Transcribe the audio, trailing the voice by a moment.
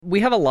we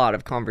have a lot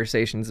of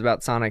conversations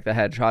about Sonic the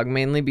Hedgehog,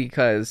 mainly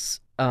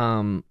because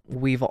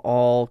we've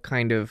all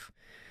kind of,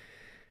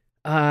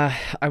 I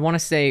want to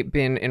say,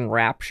 been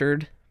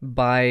enraptured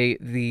by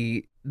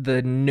the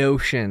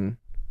notion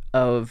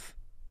of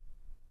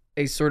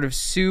a sort of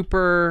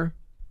super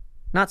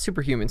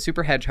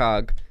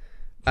hedgehog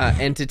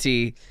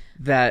entity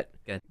that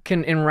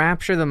can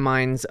enrapture the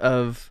minds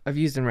of, I've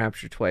used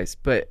enrapture twice,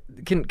 but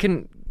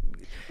can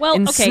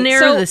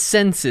ensnare the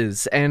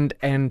senses and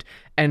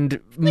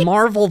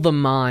marvel the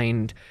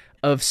mind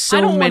of so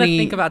many. I don't want to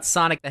think about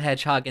Sonic the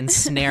Hedgehog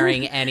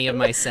ensnaring any of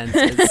my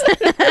senses.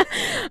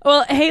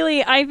 Well,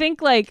 Haley, I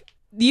think like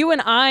you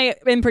and I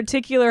in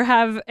particular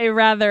have a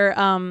rather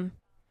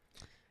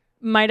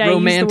might I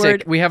romantic. use the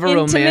word? We have a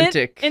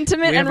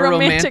intimate and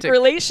romantic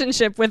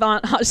relationship with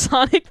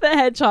Sonic the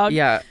Hedgehog.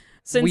 Yeah.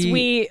 Since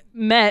we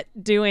met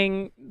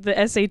doing the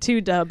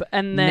SA2 dub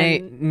and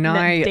then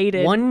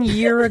dated 1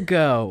 year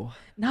ago.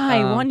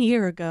 1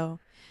 year ago.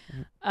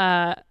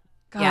 God.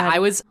 Yeah,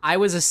 I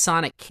was a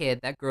Sonic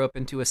kid that grew up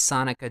into a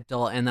Sonic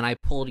adult, and then I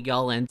pulled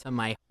y'all into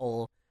my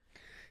whole.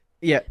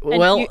 Yeah,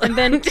 well,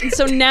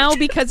 so now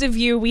because of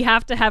you, we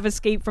have to have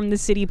 "Escape from the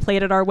City"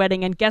 played at our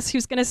wedding, and guess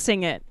who's gonna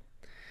sing it?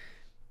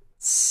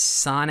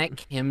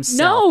 Sonic himself.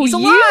 No, he's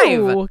alive.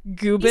 You,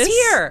 Goobus. He's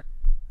here.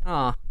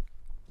 Oh,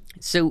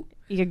 so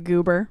you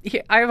goober.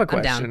 I have a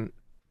question,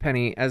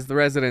 Penny, as the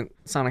resident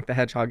Sonic the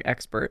Hedgehog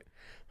expert.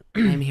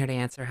 I'm here to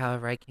answer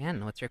however I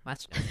can. What's your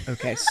question?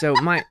 Okay, so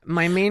my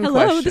main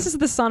Hello, question. this is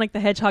the Sonic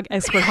the Hedgehog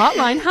expert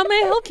hotline. How may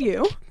I help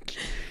you?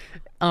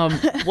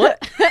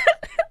 What?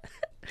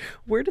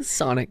 Where does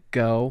Sonic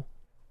go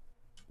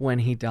when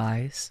he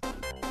dies? I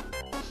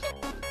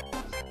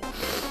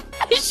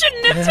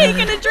shouldn't have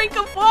taken a drink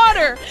of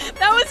water.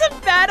 That was a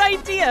bad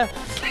idea.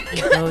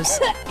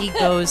 He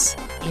goes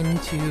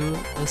into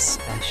the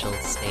special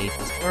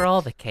stages where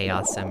all the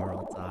Chaos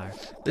Emeralds are.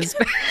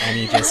 And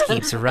he just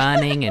keeps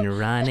running and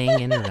running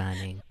and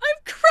running. I'm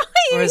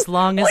crying. For as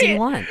long as he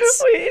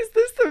wants. Wait,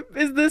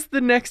 is this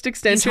the next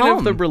extension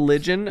of the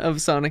religion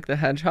of Sonic the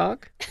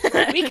Hedgehog?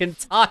 We can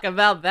talk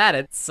about that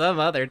at some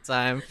other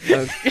time.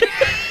 Okay.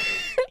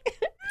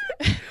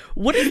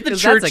 What is the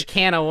church? That's a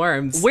can of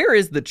worms. Where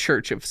is the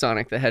Church of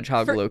Sonic the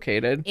Hedgehog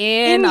located?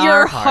 In your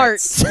our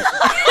heart.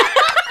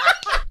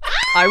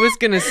 I was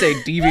gonna say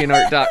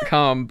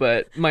deviantart.com,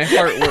 but my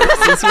heart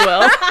works as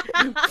well.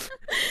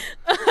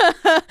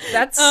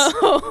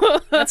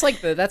 That's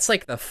like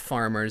the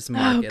farmer's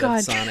market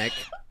of Sonic.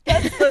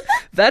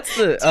 That's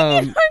the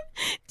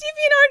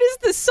DeviantArt is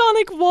the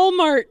Sonic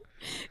Walmart.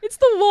 It's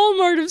the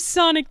Walmart of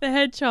Sonic the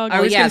Hedgehog.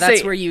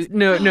 That's where you.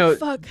 No.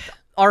 Fuck.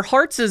 Our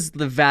hearts is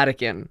the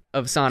Vatican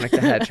of Sonic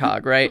the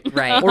Hedgehog, right?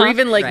 Right. Or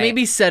even like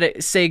maybe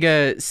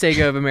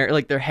Sega of America,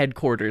 like their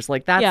headquarters.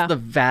 Like that's the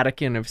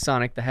Vatican of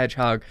Sonic the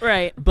Hedgehog.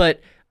 Right.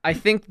 But I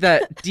think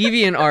that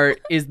DeviantArt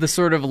is the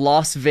sort of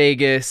Las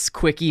Vegas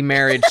quickie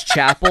marriage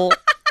chapel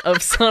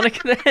of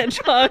Sonic the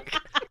Hedgehog.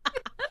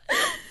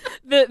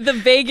 The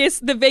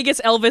Vegas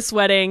Elvis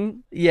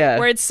wedding. Yeah.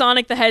 Where it's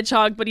Sonic the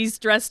Hedgehog, but he's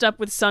dressed up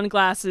with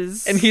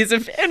sunglasses. And he's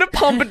and a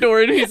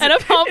pompadour and he's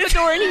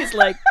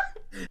like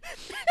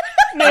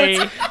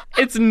No,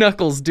 it's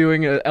Knuckles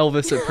doing an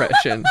Elvis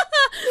impression,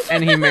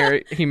 and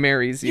he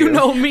marries you. You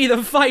know me,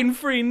 the fine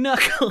free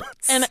Knuckles.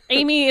 And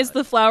Amy is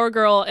the flower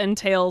girl, and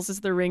Tails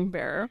is the ring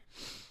bearer.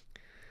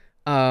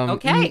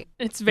 Okay,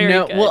 it's very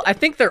good. Well, I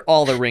think they're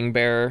all the ring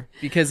bearer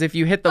because if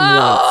you hit them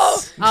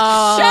once, shut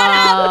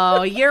up!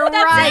 Oh, you're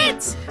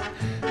right.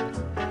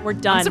 We're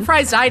done. I'm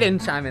surprised I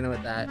didn't chime in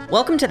with that.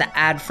 Welcome to the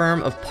ad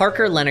firm of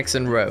Parker, Lennox,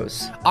 and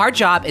Rose. Our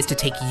job is to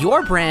take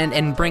your brand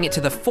and bring it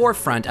to the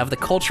forefront of the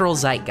cultural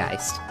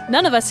zeitgeist.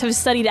 None of us have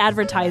studied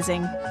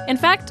advertising. In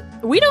fact,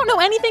 we don't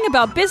know anything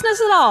about business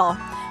at all.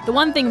 The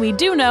one thing we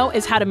do know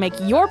is how to make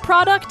your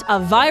product a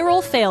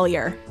viral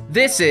failure.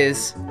 This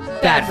is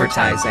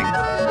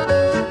Badvertising.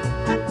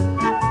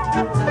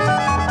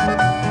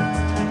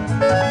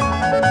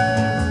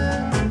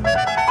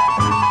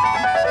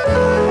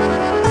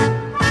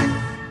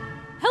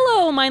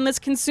 Mindless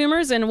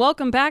consumers, and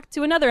welcome back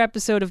to another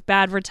episode of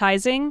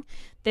Badvertising,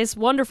 this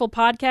wonderful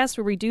podcast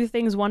where we do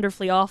things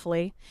wonderfully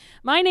awfully.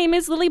 My name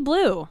is Lily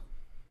Blue.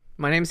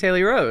 My name's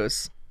Haley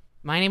Rose.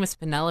 My name is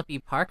Penelope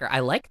Parker.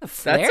 I like the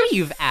flair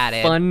you've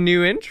added. Fun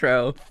new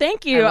intro.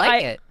 Thank you. I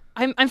like it.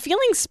 I'm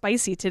feeling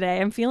spicy today.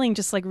 I'm feeling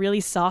just like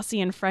really saucy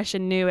and fresh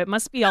and new. It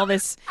must be all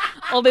this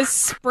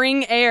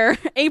spring air.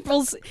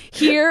 April's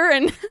here,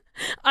 and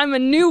I'm a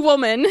new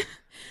woman.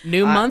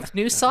 New month,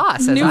 new sauce,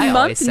 as new I always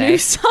month, say. new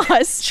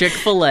sauce.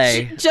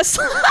 Chick-fil-A. Just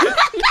I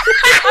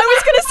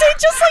was going to say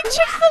just like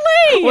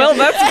Chick-fil-A. Well,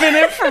 that's been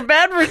it for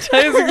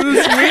Badvertising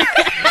this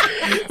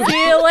week.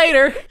 See you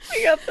later.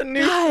 We got the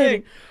new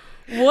thing.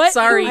 What?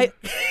 Sorry.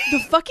 The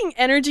fucking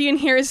energy in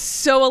here is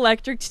so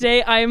electric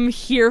today. I'm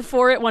here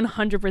for it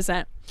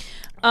 100%.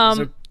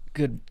 So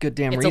good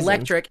damn it's reason.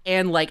 Electric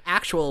and like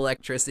actual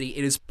electricity.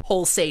 It is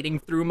pulsating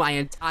through my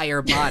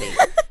entire body.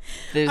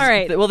 All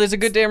right. There's a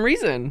good damn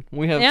reason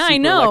we have super I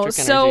know.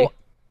 electric energy.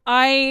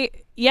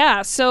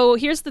 So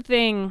here's the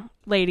thing,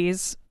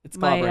 ladies. It's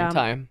clobbering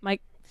time.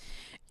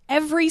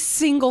 every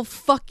single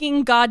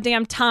fucking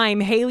goddamn time,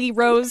 Haley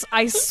Rose,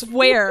 I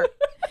swear.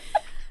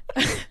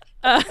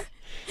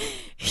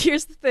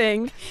 Here's the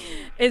thing,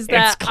 is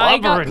that It's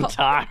clobbering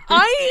time.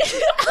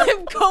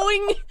 I'm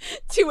going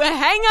to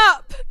hang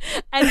up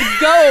and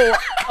go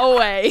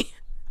away.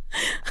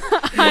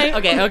 Okay.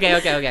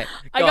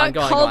 I got called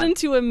go on.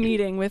 into a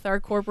meeting with our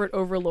corporate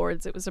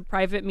overlords. It was a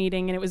private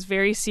meeting, and it was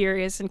very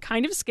serious and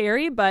kind of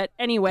scary, but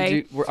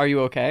anyway. Are you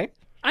okay?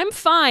 I'm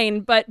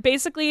fine, but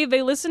basically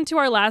they listened to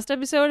our last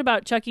episode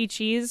about Chuck E.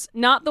 Cheese,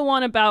 not the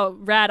one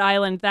about Rat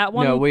Island. That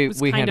one No, we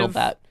was handled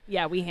that.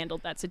 Yeah, we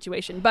handled that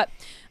situation. But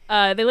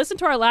they listened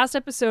to our last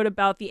episode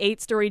about the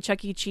 8-story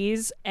Chuck E.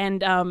 Cheese,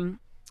 and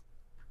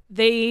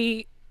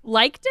they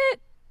liked it,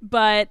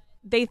 but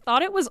they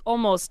thought it was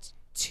almost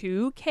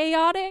too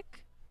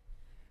chaotic.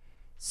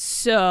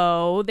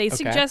 So they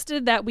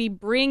suggested that we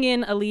bring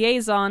in a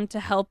liaison to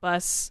help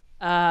us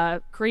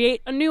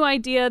create a new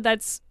idea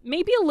that's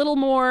maybe a little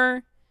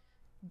more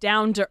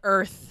down to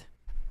earth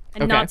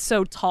and not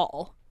so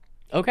tall.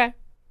 Okay.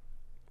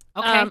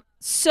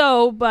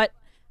 So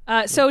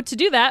to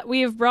do that,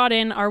 we have brought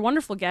in our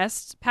wonderful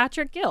guest,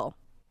 Patrick Gill.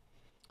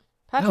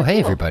 Oh, hey,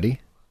 everybody.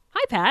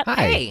 Hi, Pat. Hi.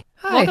 Hey.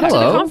 Hi, Welcome to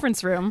hello. the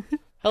conference room.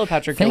 Hello,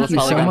 Patrick. Thank you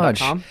so much.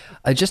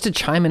 Polygon.com. Just to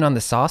chime in on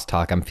the sauce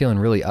talk, I'm feeling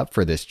really up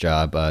for this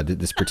job,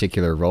 this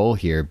particular role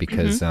here,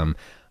 because I'm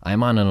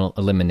on an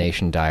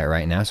elimination diet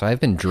right now, so I've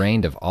been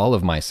drained of all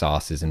of my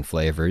sauces and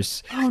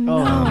flavors. Oh, no.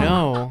 Oh,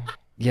 no.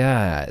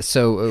 Yeah,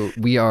 so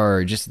we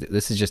are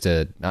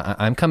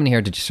I'm coming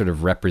here to just sort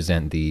of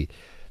represent the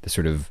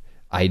sort of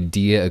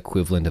idea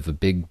equivalent of a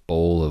big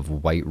bowl of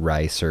white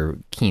rice or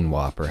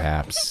quinoa,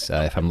 perhaps,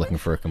 if I'm looking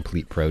for a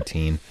complete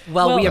protein.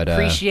 Well, we But,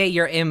 appreciate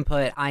your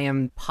input. I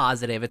am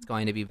positive it's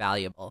going to be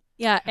valuable.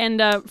 Yeah, and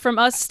from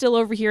us still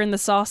over here in the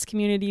sauce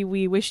community,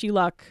 we wish you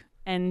luck.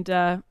 And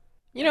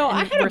You know, I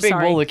And had a we're big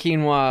sorry. bowl of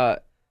quinoa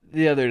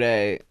the other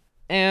day,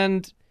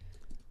 and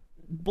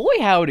boy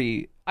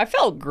howdy, I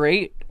felt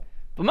great.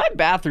 But my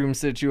bathroom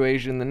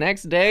situation the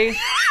next day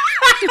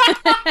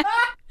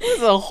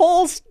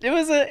it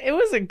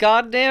was a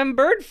goddamn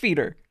bird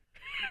feeder.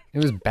 It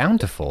was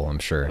bountiful, I'm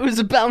sure. It was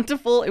a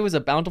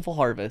bountiful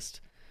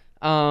harvest.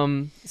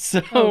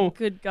 So oh,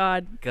 good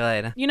God.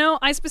 Good. You know,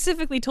 I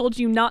specifically told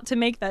you not to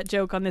make that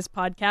joke on this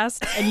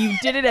podcast, and you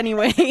did it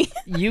anyway.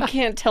 you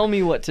can't tell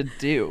me what to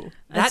do.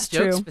 That's that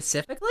joke true.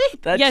 specifically?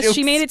 That Yes, joke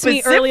she made it to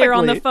me earlier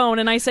on the specifically. phone,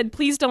 and I said,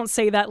 please don't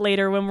say that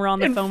later when we're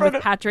on the In phone front with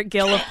of- Patrick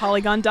Gill of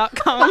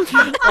Polygon.com.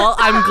 Well,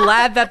 I'm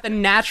glad that the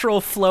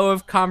natural flow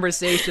of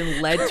conversation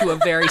led to a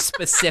very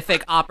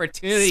specific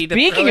opportunity to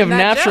throw Speaking in of that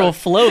natural joke.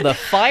 flow, the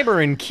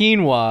fiber in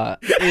quinoa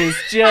is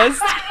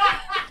just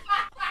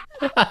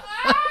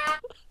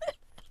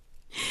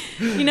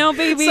You know,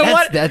 baby.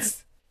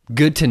 That's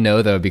good to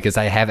know, though, because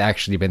I have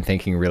actually been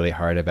thinking really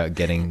hard about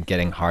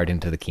getting hard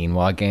into the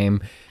quinoa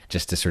game,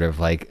 just to sort of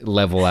like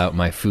level out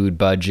my food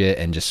budget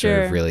and just sort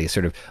of Sure. really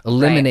sort of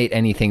eliminate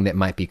anything that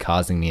might be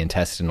causing me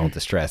intestinal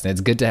distress. And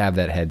it's good to have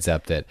that heads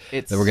up that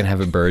we're going to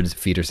have a bird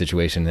feeder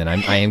situation, and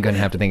I am going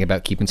to have to think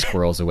about keeping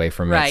squirrels away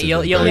from it. Right, so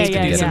you'll the birds need to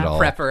can do get some it all.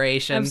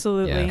 preparation.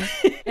 Absolutely.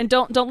 And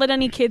don't let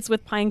any kids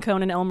with pine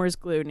cone and Elmer's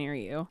glue near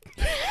you.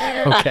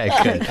 Okay,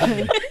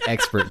 good.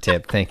 Expert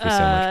tip. Thank you so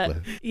much,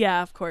 Blue.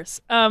 Yeah, of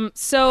course.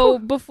 So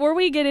before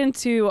we get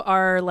into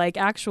our like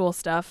actual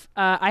stuff,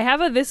 I have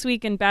a This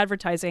Week in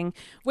Badvertising,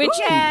 which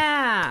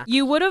Yeah.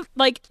 you would have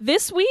like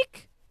this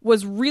week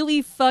was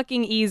really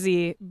fucking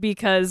easy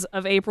because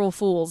of April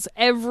Fools.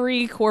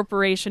 Every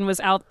corporation was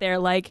out there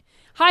like,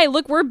 hi,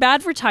 look, we're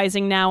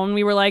badvertising now. And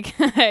we were like,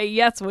 hey,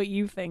 that's what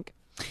you think.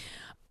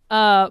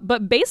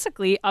 But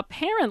basically,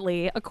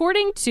 apparently,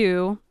 according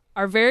to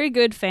our very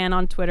good fan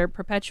on Twitter,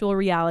 Perpetual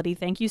Reality,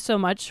 thank you so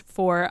much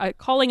for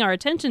calling our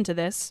attention to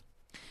this.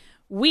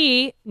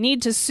 We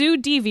need to sue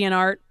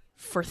DeviantArt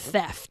for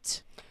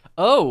theft.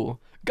 Oh,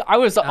 I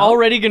was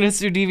already going to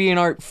sue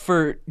DeviantArt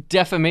for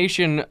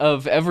defamation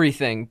of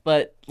everything,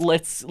 but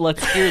let's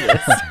hear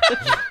this.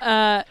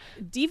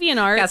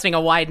 DeviantArt Casting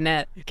a wide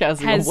net.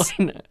 Cassie, Has-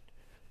 what?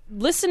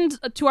 listened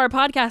to our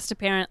podcast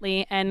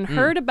apparently and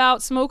heard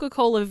about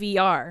Smoke-A-Cola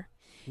VR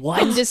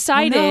What? and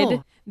decided Oh,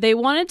 no. they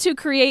wanted to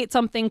create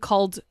something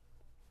called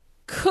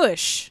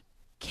Kush,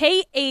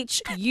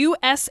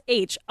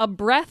 KHUSH, a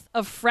breath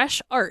of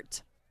fresh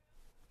art.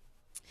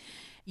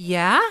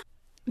 Yeah?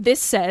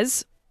 This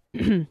says,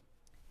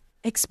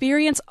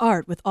 experience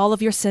art with all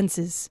of your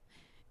senses.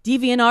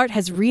 DeviantArt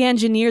has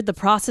re-engineered the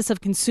process of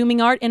consuming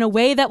art in a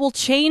way that will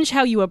change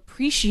how you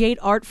appreciate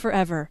art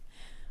forever.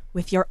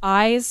 With your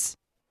eyes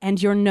and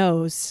your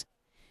nose.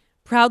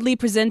 Proudly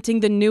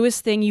presenting the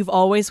newest thing you've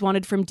always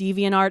wanted from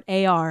DeviantArt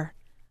AR,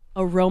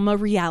 Aroma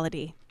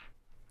Reality.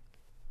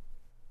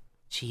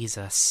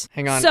 Jesus.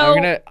 Hang on. So-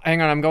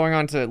 I'm going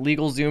on to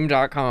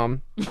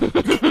legalzoom.com. I'm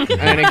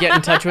going to get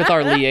in touch with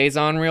our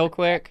liaison real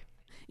quick.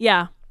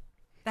 Yeah.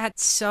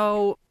 That's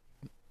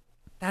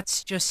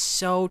just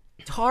so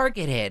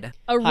targeted.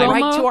 Aroma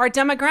Right to our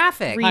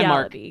demographic. Hi,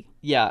 Mark. Reality.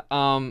 Yeah,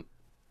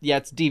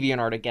 it's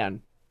DeviantArt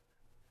again.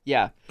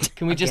 Yeah.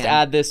 Can we just Again.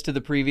 add this to the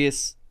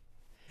previous?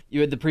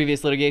 You had the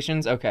previous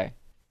litigations? Okay.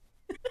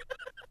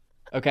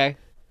 Okay.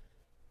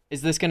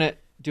 Is this gonna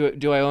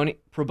do I own it?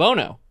 Pro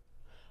bono?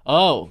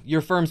 Oh,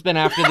 your firm's been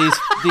after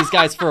these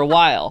guys for a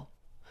while.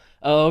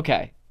 Oh,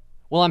 okay.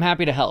 Well, I'm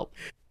happy to help.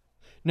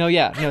 No,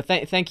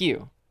 thank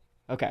you.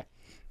 Okay.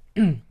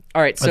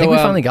 All right, so I think we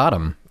finally got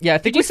him. yeah, I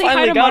think Did you we say hi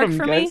finally to got Mark him,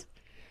 for guys. me?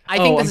 I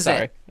think I'm this is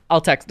sorry. it.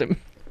 I'll text him.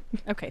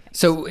 Okay. Thanks.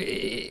 So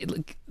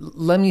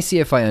let me see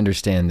if I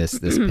understand this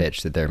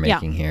pitch that they're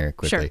making here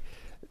quickly.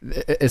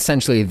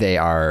 Essentially, they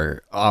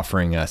are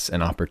offering us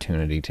an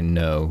opportunity to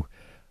know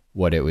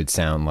what it would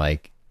sound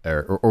like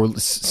or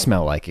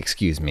smell like.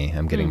 Excuse me,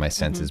 I'm getting my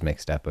senses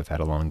mixed up. I've had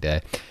a long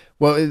day.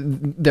 Well,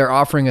 they're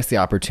offering us the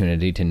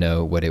opportunity to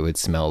know what it would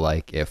smell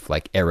like if,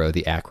 like, Arrow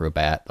the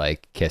Acrobat,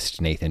 like, kissed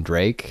Nathan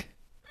Drake.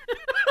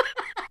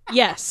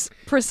 Yes,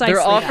 precisely.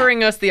 They're that.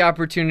 offering us the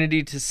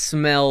opportunity to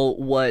smell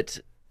what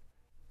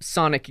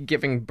Sonic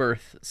giving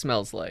birth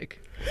smells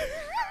like.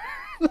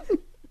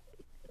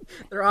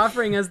 They're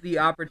offering us the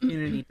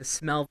opportunity to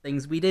smell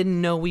things we didn't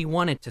know we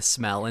wanted to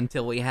smell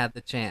until we had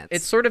the chance.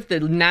 It's sort of the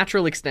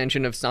natural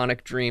extension of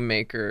Sonic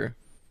Dreammaker.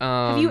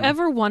 Have you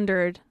ever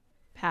wondered,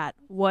 Pat,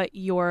 what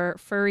your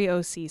furry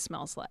OC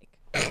smells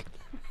like?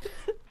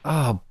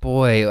 Oh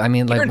boy, I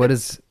mean, like, what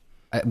does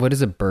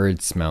a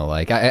bird smell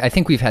like? I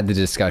think we've had the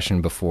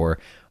discussion before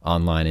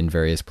online in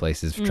various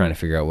places trying to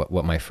figure out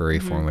what my furry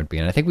form would be,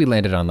 and I think we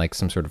landed on like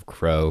some sort of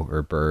crow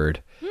or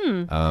bird.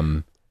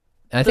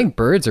 And I think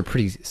birds are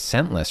pretty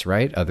scentless,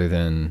 right? Other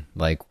than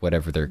like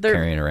whatever they're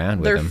carrying around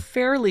with They're them.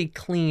 fairly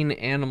clean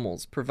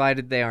animals,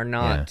 provided they are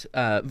not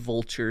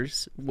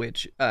vultures,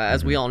 which,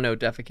 as we all know,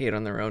 defecate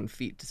on their own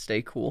feet to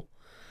stay cool.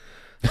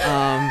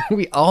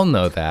 We all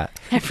know that.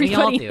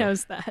 Everybody do.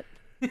 knows that.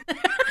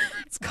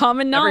 It's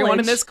common knowledge. Everyone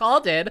in this call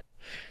did.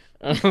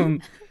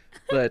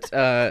 But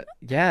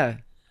yeah,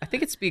 I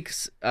think it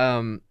speaks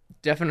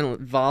definite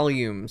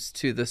volumes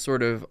to the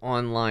sort of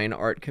online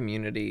art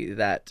community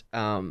that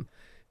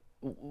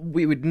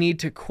we would need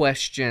to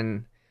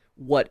question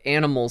what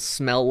animals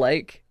smell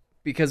like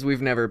because we've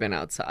never been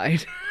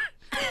outside.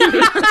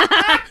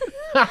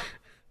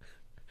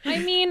 I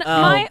mean,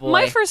 Oh, my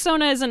boy.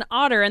 persona is an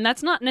otter, and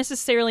that's not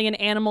necessarily an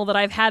animal that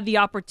I've had the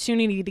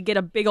opportunity to get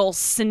a big ol'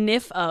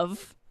 sniff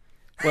of.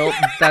 Well,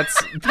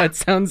 that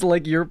sounds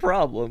like your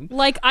problem.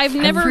 Like, I've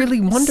never I really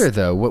wonder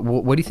though.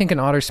 What do you think an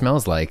otter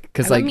smells like?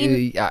 Because like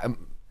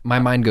my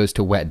mind goes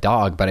to wet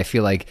dog, but I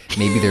feel like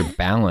maybe their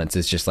balance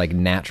is just like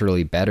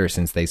naturally better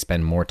since they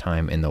spend more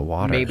time in the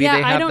water. Maybe Yeah,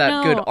 they I have don't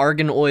that good know.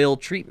 argan oil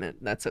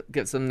treatment.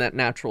 Gives them that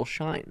natural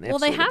shine. Well,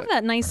 they sort of have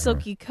that nice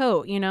silky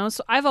coat, you know?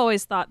 So I've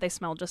always thought they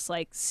smell just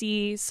like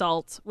sea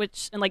salt,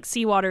 and like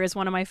seawater is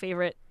one of my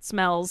favorite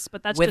smells,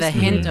 but that's With just a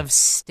hint of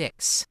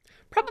sticks.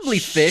 Probably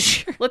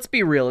fish. Let's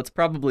be real. It's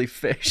probably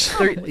fish.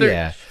 They're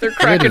Yeah. they're There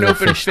cracking is a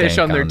open fish fish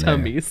tank on their on there.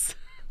 tummies.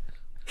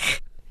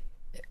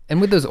 And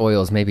with those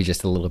oils, maybe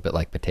just a little bit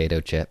like potato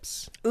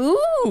chips. Ooh.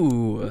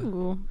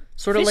 Ooh.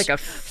 Sort of Fish- like a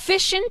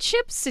Fish and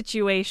chips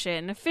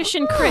situation. Fish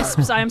and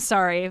crisps. I'm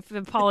sorry.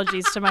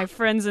 Apologies to my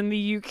friends in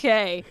the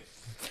UK.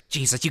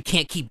 Jesus, you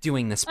can't keep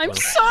doing this, I'm Blue.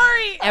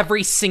 sorry.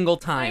 Every single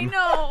I time.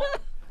 know.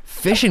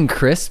 Fish and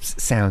crisps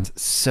sounds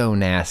so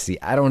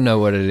nasty. I don't know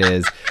what it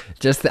is.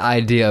 Just the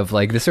idea of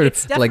like the sort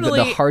It's of like the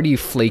definitely- hearty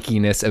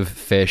flakiness of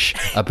fish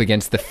up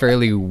against the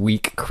fairly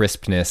weak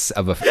crispness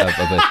of a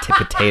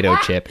potato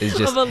chip is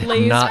just Of a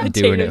Lay's not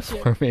doing potato it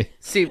chip. for me.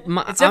 see.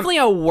 It's definitely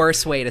a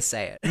worse way to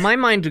say it. My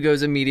mind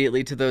goes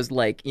immediately to those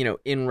like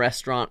in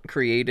restaurant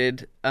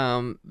created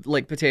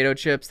like potato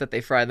chips that they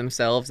fry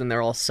themselves and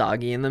they're all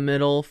soggy in the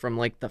middle from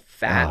like the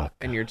fat, Oh,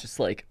 and you're just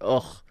like,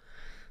 ugh.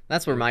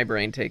 That's where my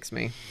brain takes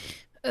me.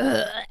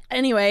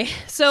 Anyway,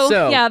 so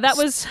So- yeah, that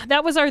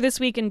was our this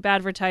week in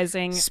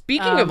advertising.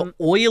 Speaking of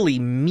oily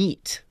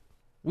meat,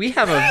 we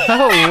have a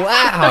Oh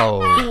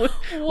wow!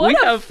 what we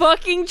a have-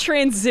 fucking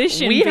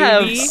transition, we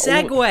have baby.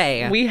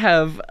 Segue. We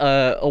have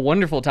a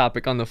wonderful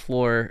topic on the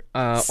floor,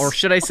 or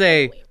should I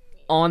say,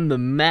 on the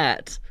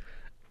mat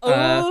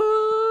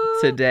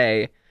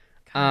today.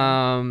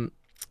 And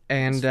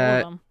Four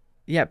of 'em.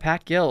 yeah,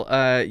 Pat Gill,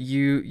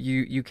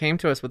 you came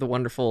to us with a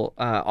wonderful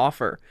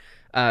offer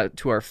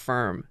to our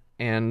firm,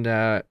 and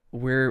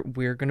we're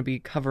going to be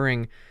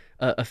covering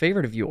a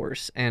favorite of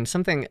yours and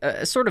something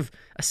sort of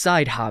a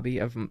side hobby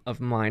of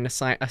mine,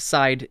 a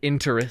side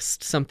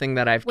interest, something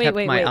that I've kept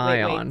my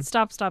eye on.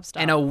 Stop.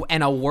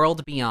 and a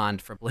world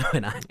beyond for Blue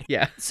and I.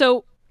 Yeah.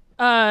 So,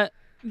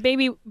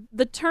 baby,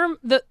 the term,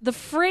 the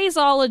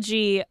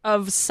phraseology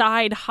of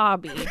side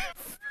hobby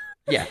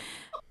Yeah.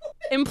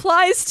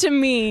 implies to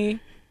me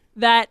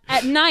that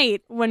at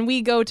night when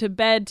we go to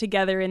bed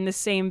together in the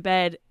same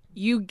bed,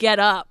 you get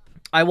up.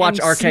 I watch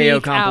and RKO sneak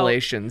out.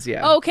 compilations,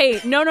 yeah.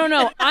 Okay, no.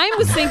 I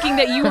was thinking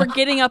that you were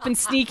getting up and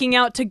sneaking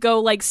out to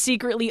go like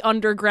secretly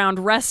underground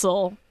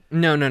wrestle.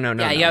 No.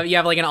 Yeah, you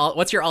have like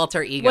what's your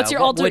alter ego? What's your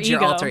What alter would ego?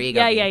 your alter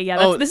ego?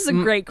 Yeah. be? This is a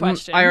great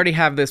question. I already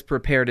have this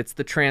prepared. It's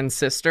the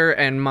transistor,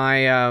 and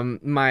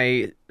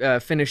my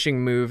finishing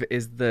move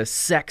is the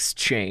sex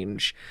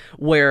change,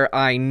 where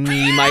I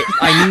knee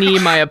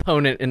my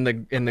opponent in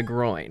the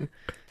groin.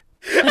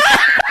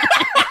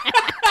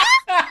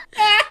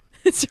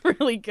 It's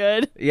really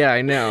good. Yeah,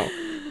 I know.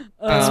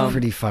 That's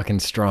pretty fucking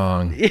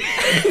strong.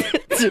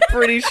 It's a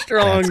pretty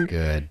strong. That's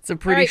good. It's a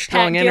pretty All right,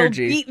 strong Pat Gill,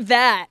 energy. beat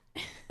that.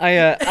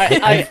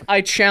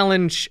 I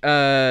challenge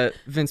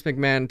Vince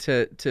McMahon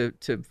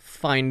to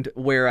find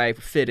where I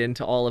fit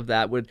into all of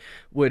that.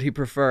 Would he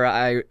prefer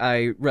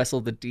I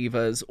wrestle the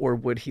divas, or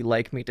would he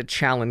like me to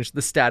challenge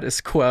the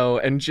status quo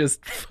and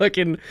just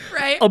fucking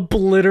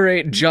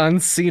obliterate John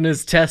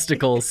Cena's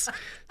testicles?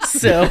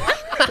 So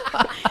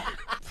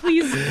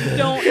Please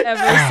don't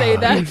ever say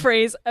that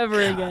phrase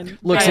ever again.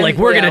 looks And- like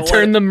we're Yeah, gonna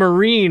turn the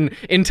Marine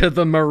into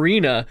the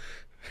Marina.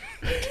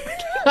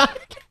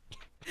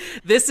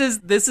 This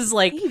is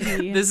like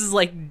Easy. this is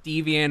like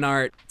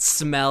DeviantArt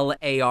smell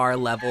AR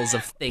levels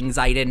of things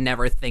I didn't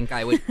ever think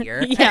I would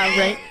hear. Yeah,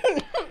 right.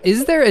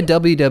 Is there a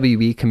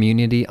WWE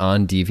community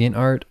on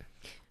DeviantArt?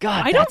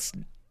 God, I don't- that's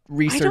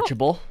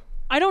researchable.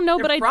 I don't know,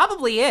 but There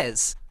probably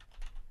is.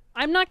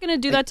 I'm not going to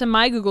do that to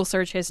my Google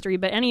search history,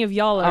 but any of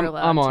y'all are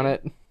allowed I'm on to.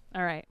 it.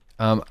 All right.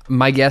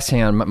 My guess,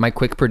 hang on, my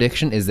quick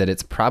prediction is that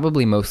it's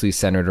probably mostly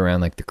centered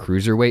around like the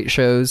cruiserweight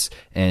shows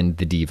and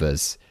the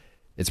divas.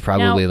 It's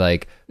probably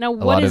like Now, a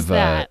what lot is of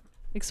that?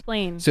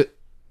 Explain. So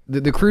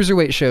the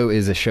cruiserweight show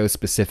is a show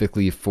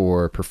specifically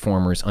for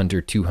performers under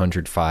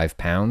 205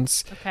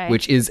 pounds, Okay.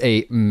 which is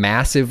a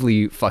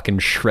massively fucking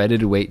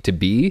shredded weight to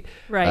be.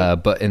 Right.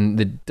 But in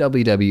the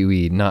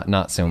WWE,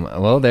 not so much.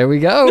 Well, there we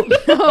go.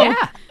 Yeah.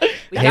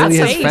 We got Haley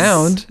has space.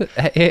 found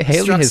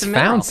Haley Struck has some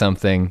found marrow.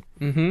 something.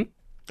 I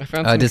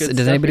found some Does good does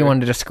stuff anybody here.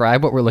 want to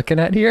describe what we're looking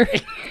at here?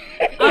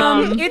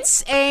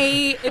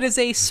 It is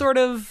a sort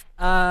of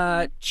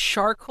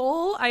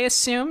charcoal, I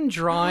assume,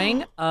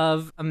 drawing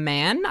of a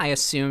man, I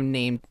assume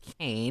named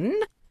Kane.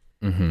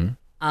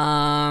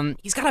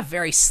 He's got a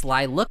very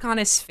sly look on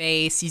his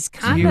face.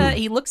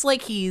 He looks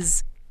like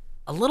he's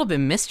a little bit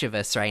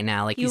mischievous right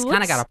now. Like He he's kind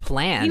of looks- got a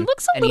plan. he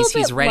looks a and he's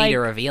little bit ready to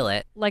like- reveal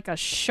it. Like a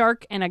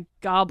shark and a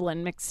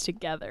goblin mixed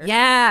together.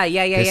 Yeah.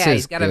 This He's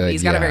is got good,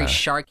 a very yeah.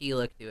 sharky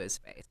look to his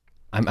face.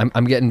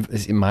 I'm getting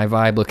my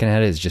vibe looking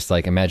at it is just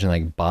like imagine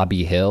like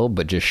Bobby Hill,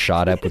 but just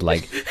shot up with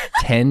like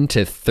 10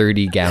 to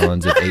 30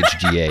 gallons of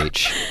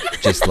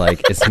HGH, just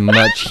like as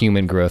much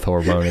human growth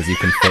hormone as you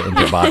can fit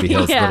into Bobby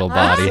Hill's Yeah, little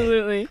body.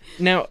 absolutely.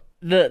 Now,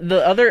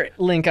 the other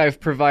link I've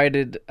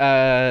provided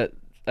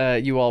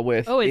you all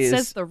with Oh, it is,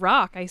 says The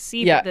Rock. I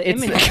see yeah, the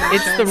it's image.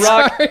 it's the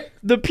Rock.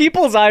 The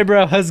people's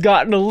eyebrow has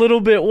gotten a little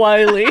bit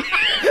wily.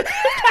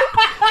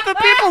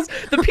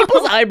 The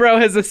people's eyebrow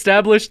has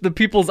established the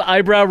people's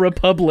eyebrow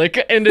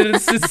republic, and it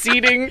is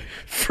seceding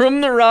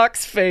from the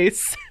Rock's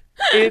face.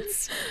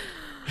 It's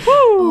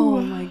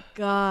Oh my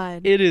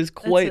god. it is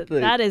That's quite a- the.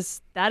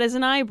 that is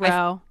an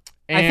eyebrow.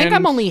 I think I'm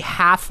and- only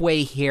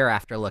halfway here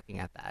after looking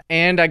at that.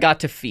 And I got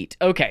to feet.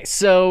 Okay,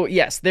 so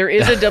yes, there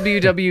is a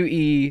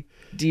WWE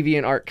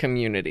DeviantArt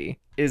community.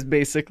 Is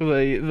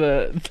basically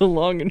the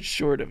long and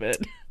short of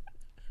it.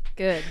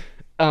 Good.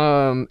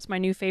 Um, It's my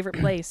new favorite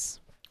place.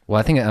 Well,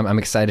 I think I'm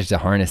excited to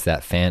harness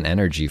that fan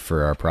energy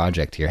for our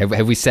project here.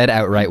 Have we said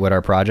outright what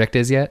our project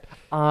is yet?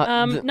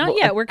 Not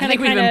yet. We're kind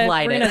think of we've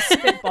implied we're it. gonna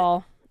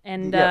spitball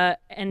and Yeah,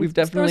 and we've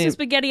throw definitely- some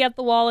spaghetti at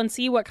the wall and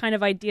see what kind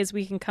of ideas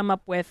we can come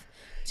up with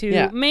to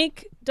Yeah.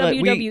 make But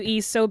we-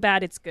 WWE so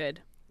bad it's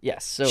good.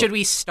 yes. So Should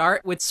we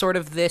start with sort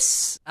of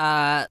this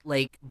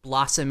like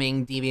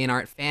blossoming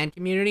DeviantArt fan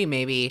community?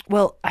 Maybe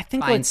well, I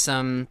think find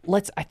some.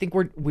 I think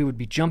we would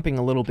be jumping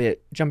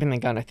the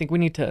gun. I think we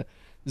need to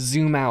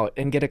zoom out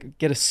and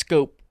get a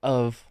scope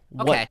of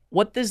Okay.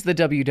 what does the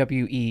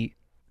WWE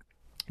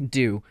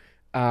do.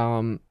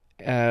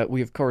 We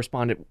have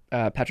correspondent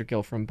Patrick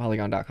Gill from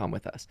Polygon.com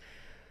with us.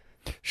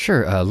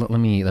 Sure. Let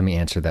me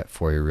answer that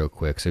for you real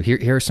quick. So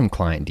here are some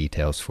client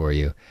details for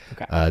you.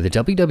 Okay. The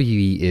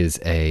WWE is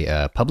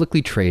a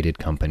publicly traded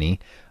company.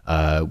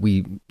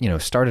 We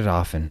started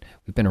off and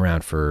we've been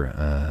around for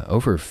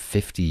over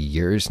 50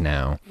 years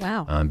now.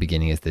 Wow.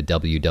 Beginning as the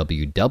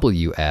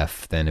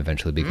WWF, then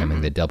eventually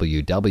becoming the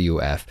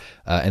WWF,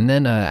 and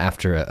then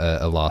after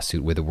a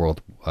lawsuit with the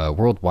World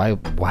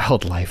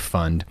Wildlife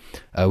Fund,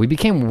 we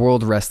became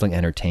World Wrestling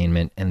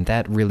Entertainment, and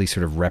that really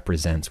sort of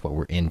represents what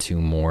we're into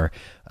more,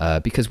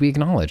 because we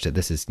acknowledge that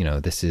this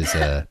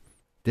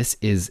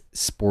is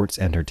sports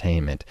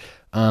entertainment.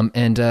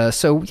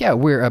 So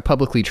we're a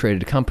publicly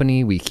traded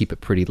company. We keep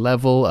it pretty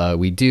level.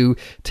 We do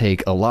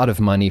take a lot of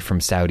money from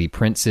Saudi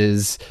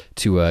princes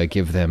to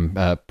give them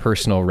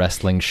personal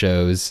wrestling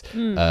shows,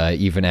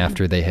 even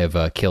after they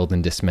have killed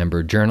and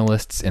dismembered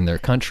journalists in their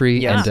country.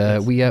 Yes.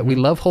 And we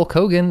love Hulk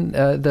Hogan,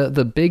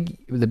 the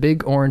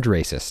big orange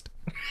racist.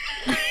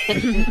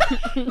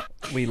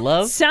 We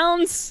love.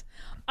 Sounds.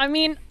 I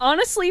mean,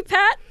 honestly,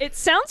 Pat, it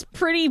sounds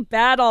pretty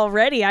bad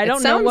already. I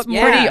don't know what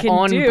more pretty you can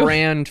on do.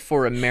 brand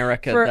for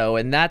America, though,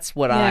 and that's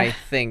what I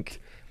think.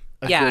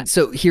 Yeah.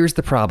 So here's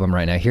the problem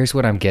right now. Here's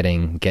what I'm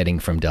getting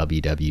from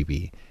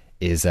WWE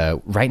is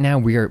right now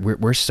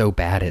we're so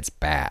bad it's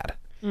bad.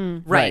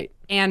 Right.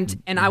 And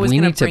I was we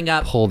going need to bring to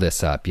up. pull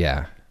this up.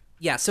 Yeah.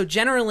 Yeah. So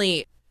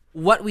generally,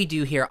 what we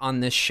do here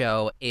on this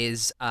show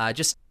is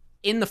just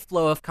in the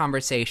flow of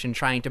conversation,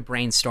 trying to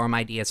brainstorm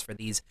ideas for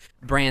these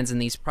brands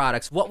and these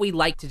products, what we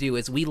like to do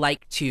is we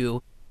like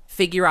to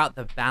figure out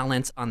the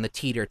balance on the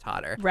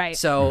teeter-totter. Right.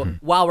 So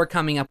while we're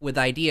coming up with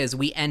ideas,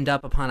 we end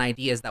up upon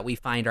ideas that we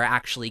find are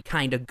actually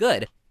kind of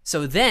good.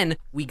 So then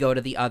we go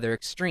to the other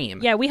extreme.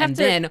 Yeah, we have and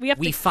to- then we have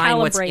to find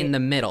what's calibrate. in the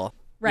middle.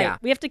 Right. Yeah.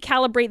 We have to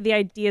calibrate the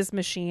ideas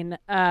machine.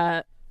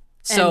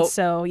 So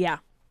So yeah.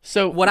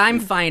 So what I'm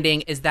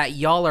finding is that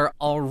y'all are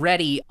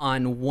already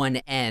on one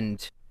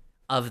end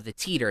of the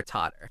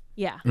teeter-totter.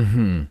 Yeah.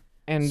 Mm-hmm.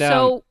 and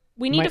So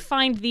we need my- to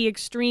find the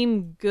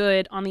extreme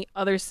good on the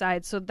other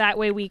side, so that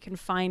way we can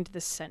find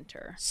the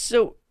center.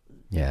 so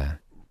Yeah.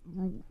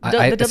 the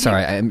W-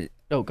 Sorry, I'm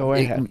oh, go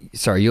ahead.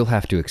 sorry. You'll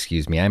have to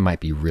excuse me. I might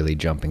be really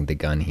jumping the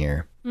gun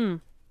here. Hmm.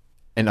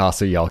 And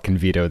also, y'all can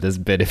veto this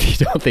bit if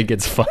you don't think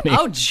it's funny.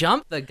 Oh,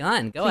 jump the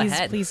gun. Go Please,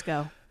 ahead. please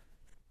go.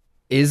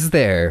 Is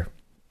there?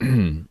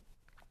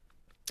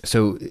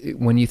 So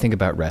when you think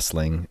about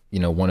wrestling,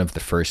 one of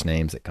the first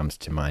names that comes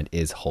to mind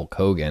is Hulk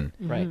Hogan,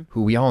 Right.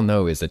 who we all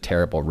know is a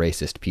terrible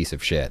racist piece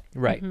of shit.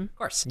 Right. Of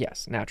course.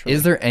 Yes, naturally.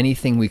 Is there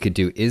anything we could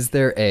do? Is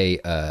there a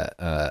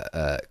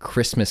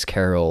Christmas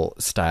Carol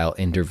style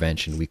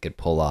intervention we could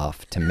pull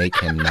off to make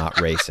him not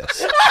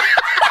racist?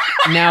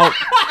 Now,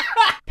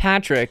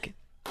 Patrick,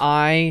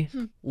 I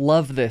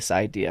love this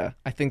idea.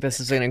 I think this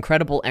is an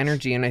incredible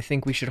energy, and I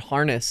think we should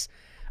harness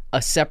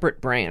a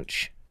separate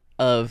branch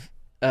of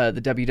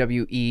the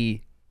WWE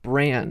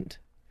brand,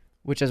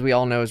 which, as we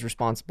all know, is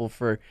responsible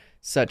for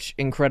such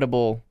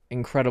incredible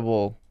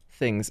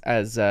things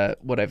as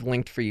what I've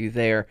linked for you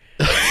there.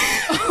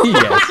 Oh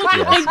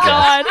my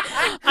god,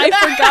 I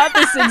forgot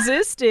this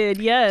existed.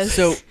 Yes.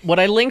 So what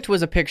I linked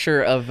was a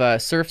picture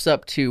of Surf's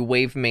Up to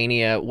Wave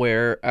Mania,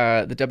 where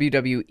the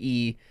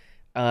WWE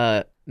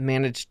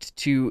managed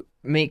to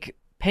make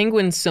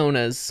penguin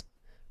sonas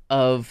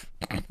of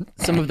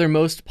some of their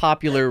most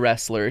popular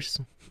wrestlers,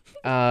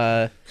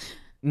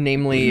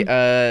 namely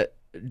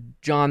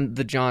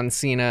John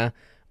Cena,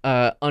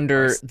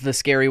 under the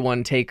Scary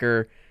One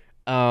Taker,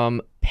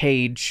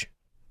 Paige,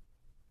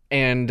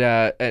 and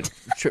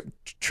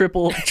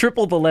triple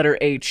the letter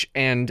H,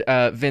 and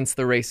Vince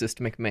the Racist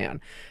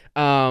McMahon.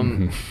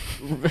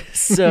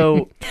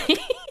 So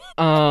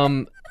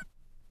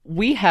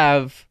we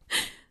have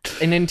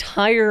an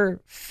entire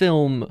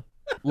film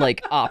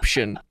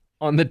option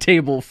on the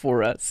table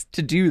for us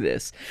to do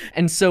this.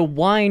 And so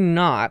why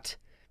not?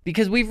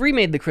 Because we've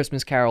remade the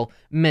Christmas Carol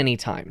many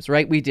times,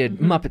 right? We did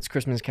Muppets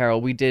Christmas Carol.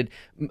 We did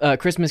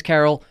Christmas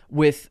Carol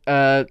with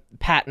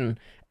Patton.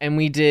 And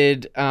we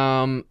did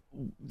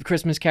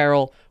Christmas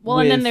Carol well,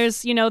 with, and then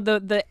there's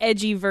the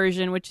edgy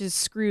version, which is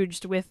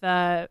Scrooged with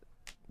with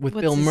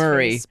what's Bill his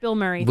Murray. face? Bill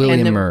Murray.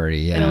 William then- Murray,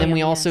 yeah. And then we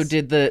William, also yes.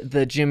 did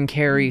the Jim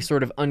Carrey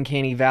sort of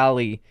Uncanny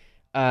Valley,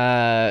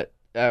 Oh,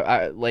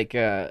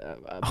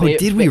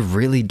 did we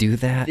really do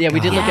that? Yeah, we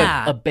did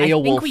Yeah, a I think we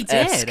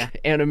Beowulf-esque did.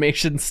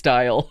 animation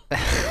style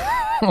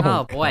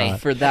Oh, boy.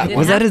 for that Did one.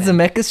 Was that a happen.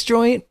 Zemeckis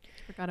joint?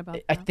 Forgot about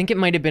that. I think it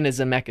might have been a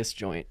Zemeckis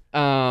joint.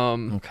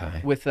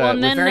 Okay. With well, and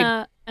with, then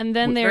very- and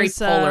then Very there's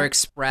Polar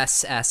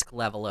Express-esque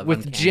level of with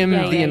uncanny Jim Yeah,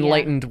 valley. the yeah, yeah.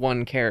 Enlightened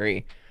One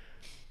Carey.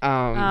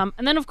 and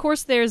then of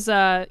course there's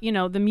the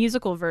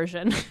musical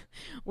version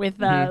with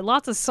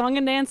lots of song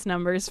and dance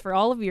numbers for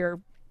all of your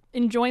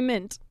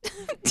enjoyment.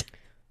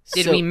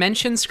 Did So we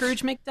mention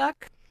Scrooge McDuck?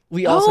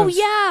 we also Oh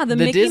yeah, the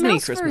Mickey Disney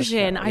Mouse Christmas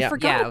version. Carol, I yeah.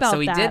 forgot Yeah, about so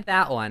we that. did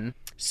that one.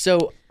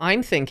 So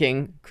I'm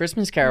thinking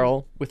Christmas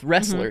Carol with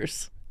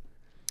wrestlers,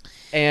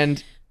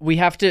 and we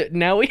have to have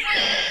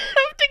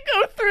to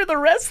go through the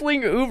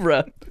wrestling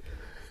oeuvre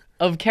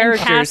of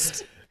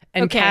characters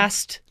and okay.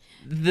 cast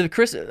the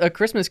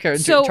Christmas Carol,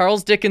 So-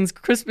 Charles Dickens'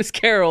 Christmas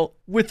Carol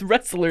with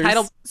wrestlers.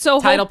 So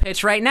Title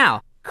pitch right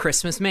now.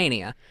 Christmas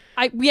Mania.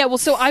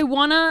 So I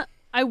wanna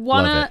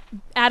Love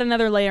add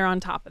another layer on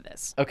top of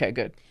this. Okay,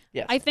 good.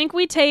 Yes, I think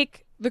we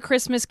take the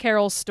Christmas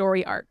Carol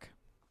story arc,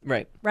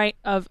 right. right,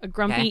 of a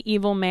grumpy Okay.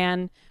 evil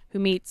man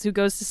who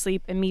goes to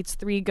sleep and meets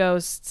three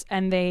ghosts,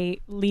 and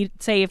they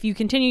say, if you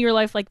continue your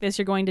life like this,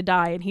 you're going to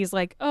die. And he's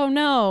like, oh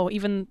no,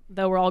 even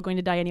though we're all going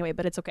to die anyway,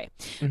 but it's okay.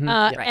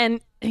 Yeah. And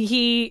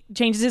he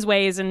changes his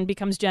ways and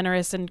becomes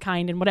generous and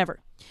kind and whatever.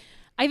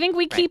 I think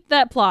we keep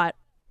that plot,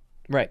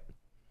 Right.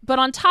 but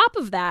on top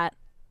of that,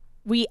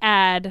 we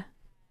add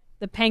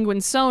the Penguin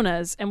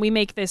Sonas, and we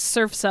make this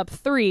Surf's Up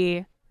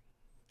 3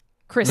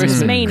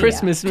 Christmas Mania.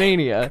 Christmas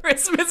Mania.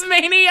 Christmas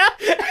Mania.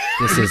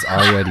 This is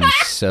already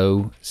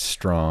so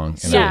strong.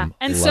 And Yeah, I'm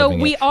and so loving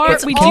we it. are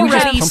It's we Can do you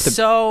just ready. pump the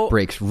so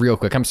brakes real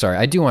quick? I'm sorry.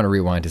 I do want to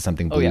rewind to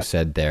something Blue yeah.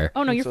 said there.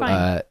 Oh no, you're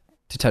fine.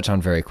 To touch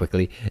on very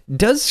quickly,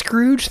 does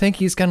Scrooge think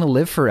he's gonna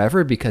live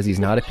forever because he's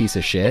not a piece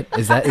of shit?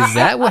 Is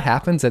that what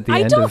happens at the I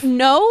end don't of?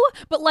 know,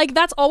 but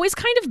that's always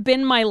kind of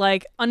been my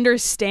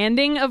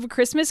understanding of A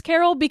Christmas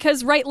Carol,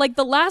 because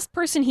the last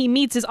person he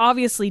meets is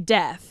obviously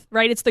death.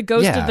 right? It's the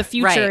ghost Yeah. of the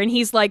future, Right. and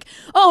he's like,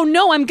 "Oh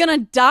no, I'm gonna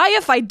die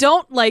if I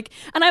don't like."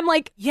 And I'm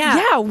like,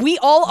 Yeah. we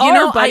all You are,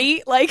 know,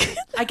 buddy." Like,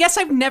 I guess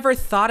I've never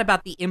thought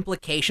about the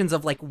implications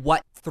of like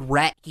what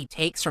threat he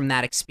takes from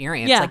that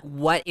experience. Yeah. Like,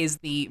 what is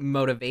the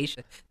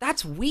motivation?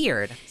 That's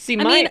weird. See,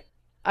 I mean,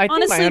 I think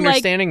honestly, my like-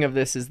 understanding of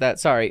this is that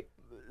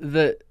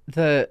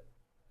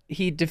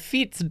he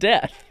defeats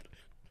death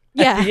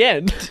yeah. at the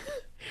end.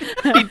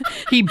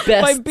 he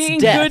bests By being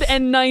death. good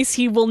and nice,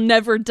 he will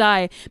never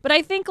die. But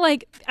I think,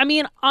 like, I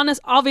mean,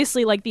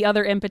 obviously, like, the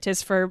other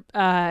impetus for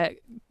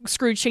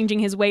Scrooge changing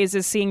his ways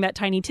is seeing that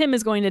Tiny Tim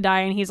is going to die,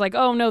 and he's like,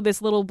 "Oh no,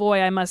 this little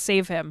boy, I must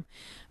save him."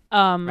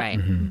 Right.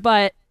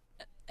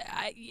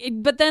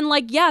 But then,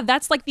 like, yeah,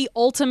 that's like the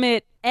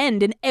ultimate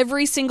end in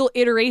every single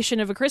iteration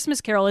of A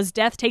Christmas Carol is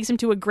death takes him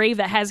to a grave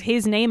that has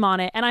his name on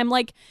it. And I'm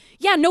like,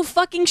 yeah, no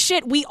fucking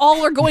shit. We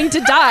all are going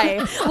to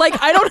die.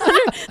 Like, I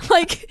don't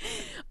like,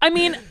 I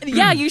mean,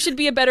 yeah, you should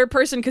be a better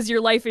person because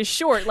your life is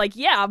short. Like,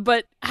 yeah,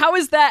 but how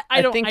is that?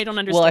 I don't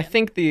understand. Well, I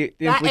think the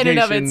That implication, in and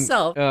of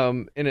itself.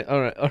 on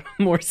a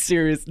more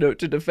serious note,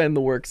 to defend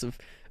the works of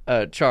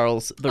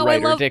Charles, the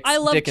writer, I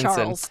love Dickinson.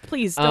 Charles.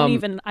 Please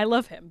don't Um, I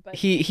love him. But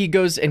He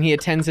goes and he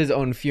attends his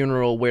own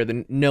funeral where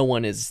no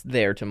one is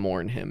there to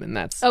mourn him, and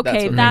that's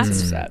okay, what that's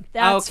makes it sad.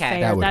 That's Okay. fair.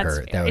 That would that's hurt.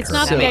 fair. That would it's hurt.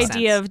 not That the makes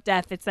idea sense. of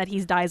death; it's that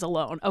he dies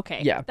alone. Okay,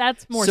 Yeah.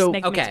 that's more So-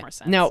 makes Okay. more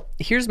sense. Now,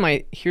 here's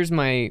my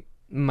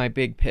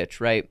big pitch,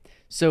 right?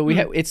 So we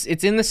have it's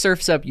in the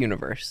Surf's Up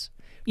universe,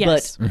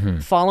 yes,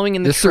 but following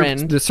in the,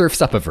 trend, the Surf's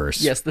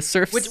Upiverse. yes, the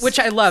Surf's Which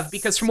I love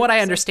because from what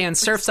I understand,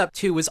 Surf's Up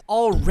 2 was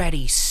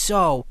already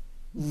so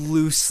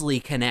loosely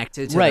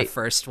connected to Right. the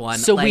first one.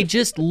 So we Like,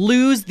 just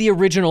lose the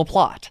original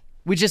plot.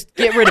 We just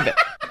get rid of it.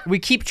 We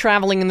keep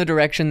traveling in the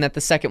direction that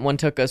the second one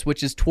took us,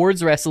 which is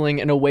towards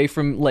wrestling and away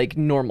from like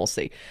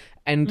normalcy.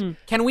 And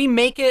can we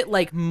make it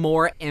like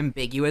more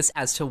ambiguous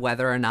as to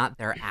whether or not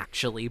they're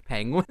actually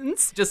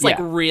penguins? Just like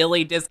Yeah.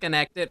 really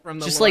disconnected from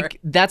the just lore? like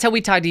that's how we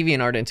tie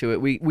DeviantArt into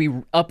it. We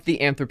up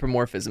the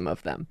anthropomorphism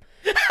of them.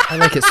 I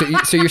like it.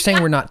 So you're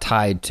saying we're not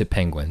tied to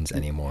penguins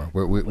anymore?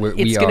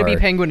 It's going to be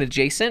penguin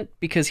adjacent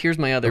because here's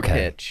my other Okay.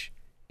 pitch: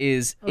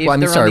 is if Well, I'm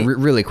they're on sorry. the-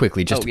 Really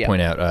quickly, just Oh, to yeah.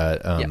 point out,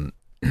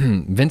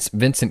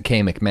 Vincent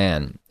K.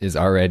 McMahon is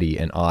already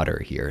an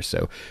otter here.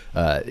 So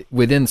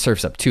within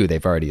Surf's Up 2,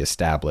 they've already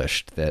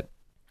established that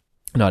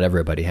not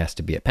everybody has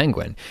to be a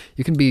penguin.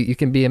 You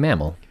can be a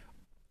mammal.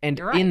 And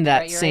You're right, in you're that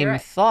right, you're same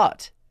right.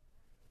 thought,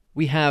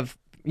 we have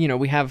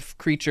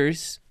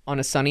creatures on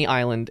a sunny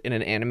island in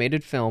an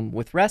animated film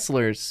with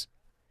wrestlers.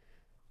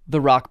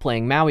 The Rock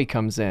playing Maui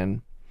comes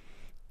in,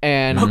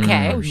 and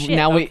Okay. Oh, shit.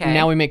 now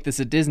Okay. we make this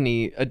a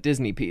Disney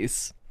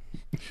piece.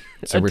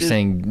 So we're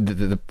saying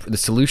the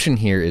solution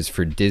here is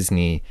for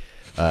Disney,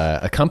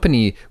 a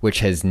company which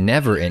has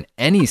never in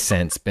any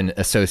sense been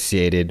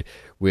associated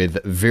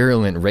with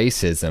virulent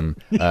racism.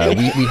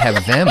 We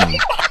have them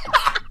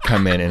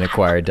come in and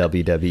acquire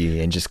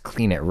WWE and just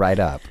clean it right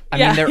up. I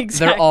Yeah, mean, they're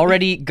exactly.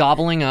 already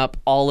gobbling up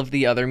all of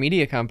the other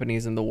media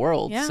companies in the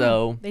world. yeah,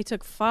 So they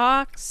took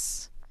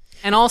Fox.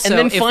 and also, and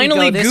then if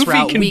finally, we go this Goofy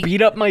route, can we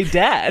beat up my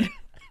dad.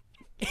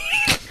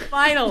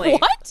 finally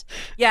What?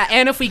 Yeah,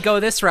 and if we go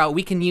this route,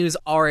 we can use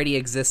already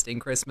existing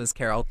Christmas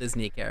Carol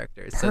Disney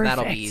characters, so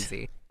that'll be Perfect.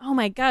 easy. Oh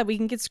my god, we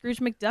can get Scrooge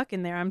McDuck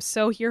in there. I'm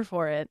so here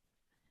for it.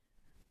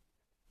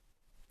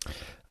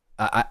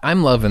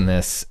 I'm loving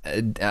this.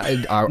 Are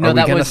No, we that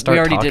going to was start we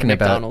already talking did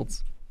about?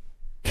 McDonald's.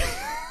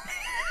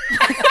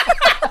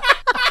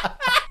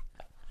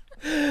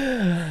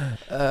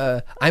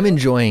 I'm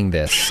enjoying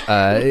this.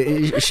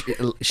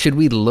 Should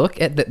we look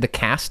at the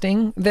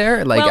casting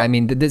there? Like, Well- I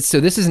mean, this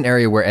is an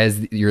area where,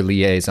 as your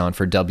liaison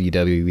for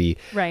WWE,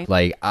 Right.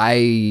 like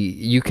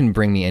you can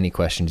bring me any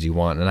questions you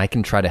want, and I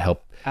can try to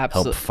help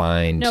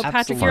find. No,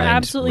 Patrick, you're find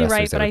absolutely right.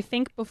 wrestlers But that I are-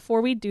 think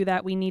before we do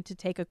that, we need to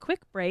take a quick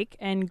break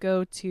and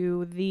go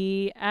to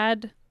the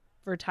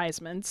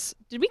advertisements.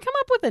 Did we come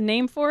up with a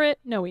name for it?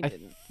 No, we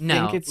didn't.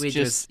 No, think it's we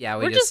just- we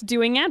We're just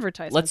doing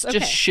advertisements. Let's okay.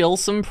 just shill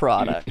some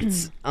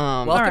products.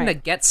 welcome Alright. to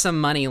Get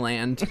Some Money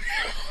Land.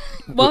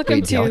 Welcome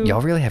Wait, to y'all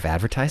really have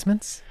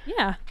advertisements?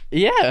 yeah.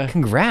 Yeah.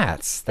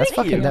 Congrats! That's Thank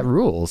fucking you. that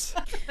rules.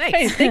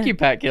 Hey, thank you,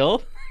 Pat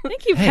Gill.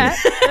 Thank you, Hey. Pat.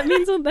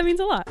 That means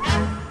a lot.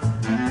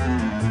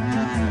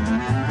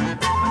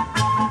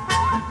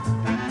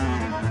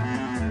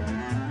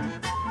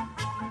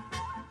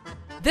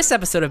 This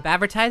episode of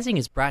Advertising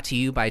is brought to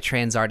you by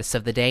Trans Artist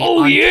of the Day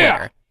Oh, on yeah.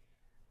 Twitter.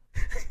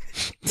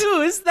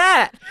 Who is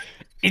that?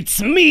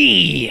 It's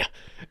me,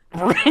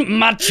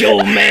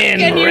 Macho Man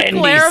Can you Randy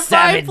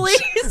clarify, Savage.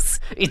 please?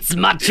 It's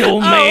Macho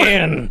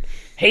Man.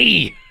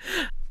 Hey,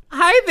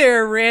 Hi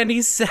there,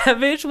 Randy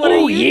Savage. What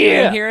Oh, are you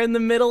yeah. doing here in the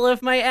middle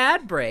of my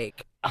ad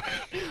break?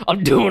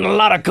 I'm doing a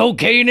lot of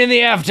cocaine in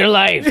the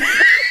afterlife.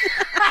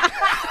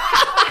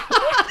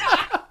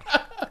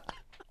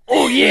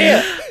 Oh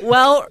yeah.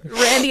 Well,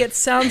 Randy, it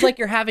sounds like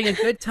you're having a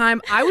good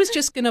time. I was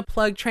just gonna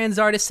plug Trans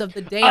Artist of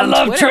the Day I on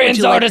love Twitter. Would Trans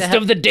you like to Artist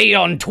have- of the Day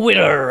on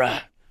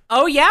Twitter.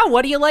 Oh yeah,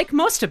 what do you like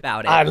most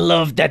about it? I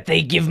love that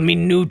they give me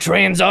new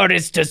trans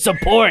artists to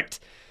support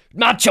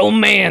Macho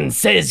Man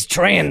says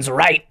trans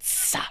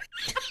rights.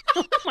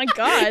 Oh my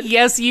god.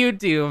 Yes, you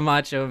do,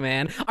 Macho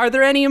Man. Are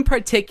there any in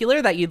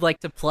particular that you'd like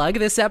to plug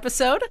this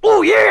episode?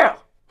 Oh, yeah!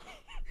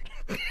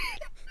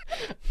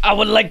 I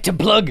would like to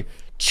plug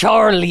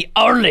Charlie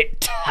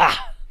Arlett.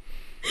 Ha.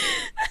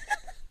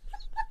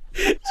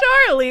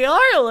 Charlie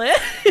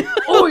Arlett?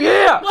 Oh,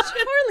 yeah!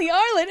 Charlie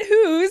Arlett,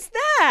 who's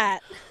that?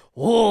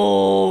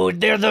 Oh,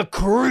 they're the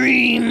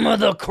cream of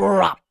the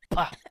crop.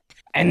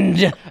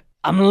 And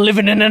I'm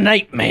living in a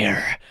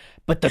nightmare,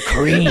 but the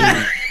cream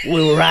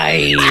will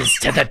rise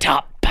to the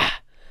top.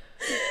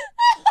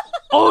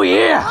 Oh,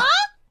 yeah!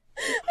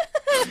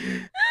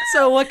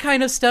 So what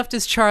kind of stuff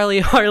does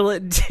Charlie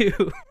Arlett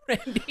do,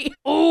 Randy?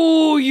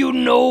 Oh, you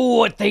know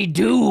what they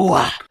do.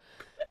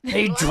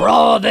 They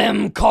draw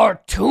them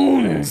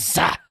cartoons,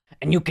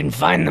 and you can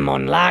find them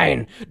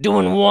online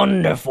doing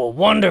wonderful,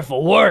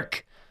 wonderful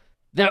work.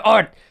 Their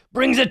art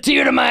brings a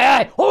tear to my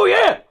eye. Oh,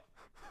 yeah!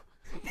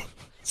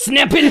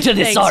 Snap into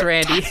this Thanks, art.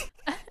 Randy.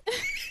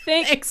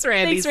 Thanks,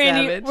 Randy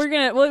Savage. We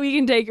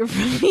can take it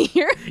from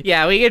here.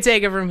 Yeah, we can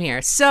take it from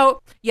here.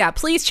 So, yeah,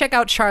 please check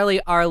out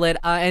Charlie Arlett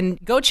and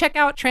go check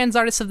out Trans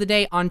Artists of the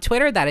Day on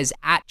Twitter. That is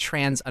at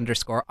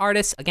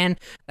 @trans_artists. Again,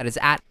 that is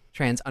at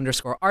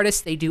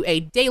 @trans_artists. They do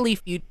a daily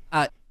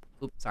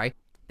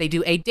They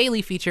do a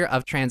daily feature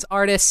of trans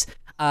artists.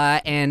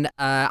 And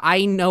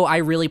I know I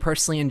really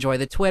personally enjoy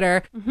the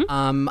Twitter.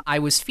 I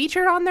was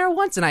featured on there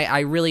once, and I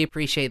really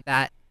appreciate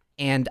that.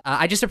 And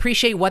I just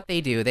appreciate what they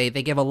do. They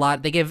give a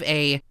lot. They give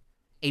a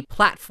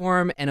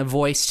platform and a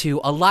voice to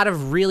a lot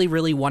of really,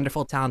 really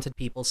wonderful, talented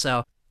people.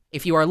 So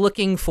if you are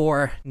looking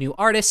for new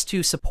artists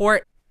to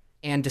support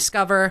and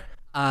discover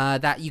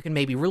that you can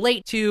maybe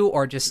relate to,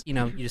 or just you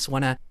just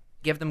want to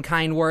give them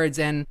kind words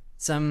and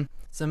some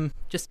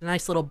just a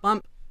nice little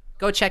bump,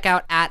 go check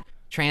out at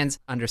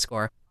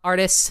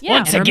 @trans_artists. Yeah.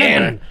 Once And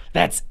again, remember,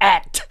 that's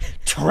at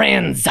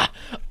 @trans_artist.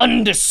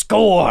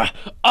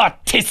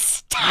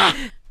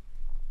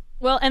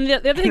 Well, and the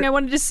other thing I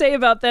wanted to say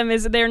about them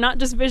is they're not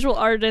just visual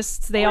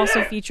artists. They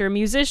also feature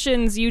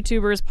musicians,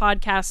 YouTubers,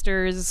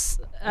 podcasters,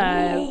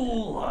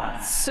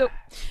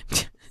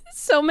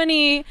 so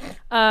many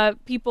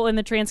people in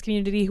the trans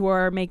community who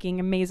are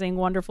making amazing,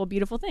 wonderful,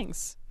 beautiful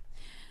things.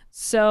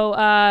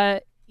 So,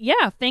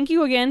 yeah, thank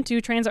you again to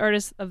Trans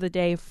Artists of the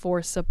Day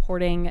for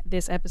supporting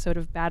this episode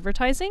of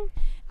Badvertising.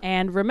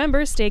 And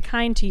remember, stay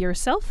kind to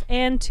yourself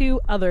and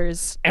to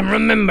others. And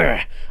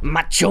remember,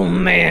 Macho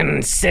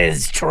Man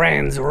says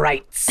trans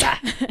rights.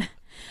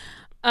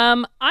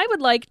 I would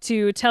like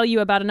to tell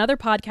you about another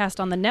podcast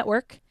on the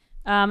network,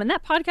 and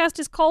that podcast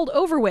is called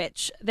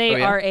Overwitch.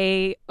 They are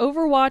a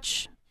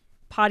Overwatch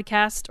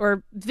podcast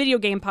or video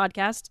game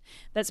podcast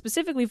that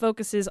specifically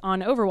focuses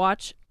on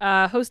Overwatch,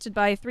 hosted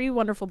by three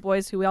wonderful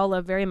boys who we all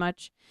love very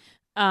much.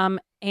 And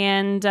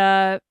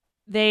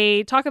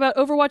they talk about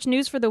Overwatch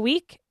news for the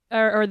week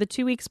or the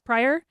 2 weeks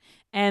prior,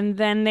 and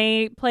then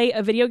they play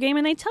a video game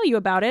and they tell you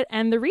about it.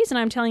 And the reason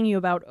I'm telling you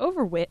about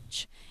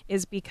Overwitch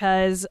is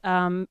because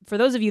for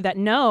those of you that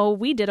know,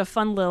 we did a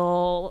fun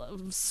little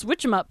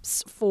switch 'em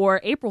ups for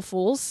April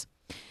Fools.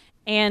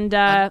 And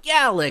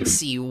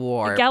Galaxy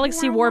Warp.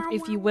 Galaxy Warp,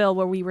 if you will,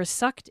 where we were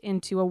sucked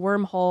into a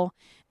wormhole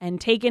and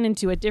taken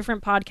into a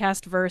different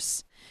podcast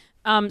verse.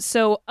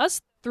 So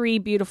us three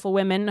beautiful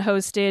women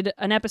hosted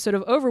an episode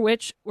of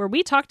Overwitch where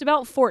we talked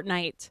about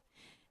Fortnite.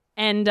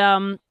 And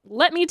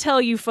let me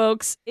tell you,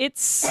 folks,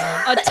 it's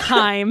a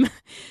time.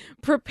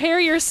 Prepare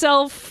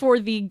yourself for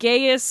the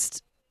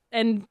gayest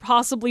and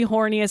possibly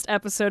horniest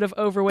episode of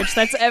Overwitch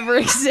that's ever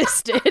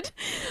existed.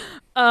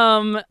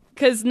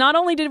 Because not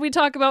only did we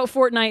talk about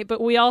Fortnite,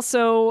 but we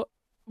also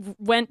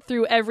went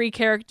through every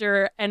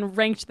character and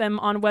ranked them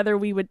on whether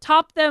we would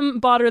top them,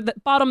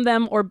 bottom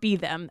them, or be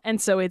them. And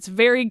so it's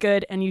very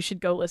good, and you should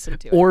go listen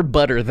to it. Or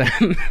butter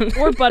them.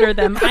 Or butter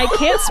them. I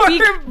can't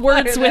speak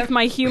words with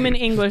my human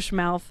English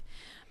mouth.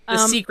 The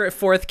secret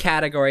fourth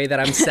category that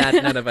I'm sad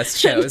none of us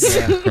chose.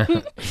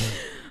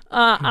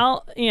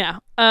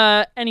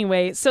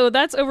 Anyway, so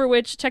that's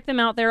Overwitch. Check them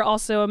out. They're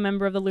also a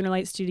member of the Lunar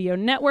Light Studio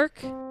Network.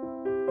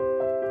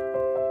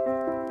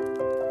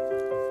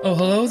 Oh,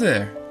 hello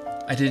there.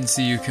 I didn't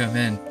see you come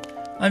in.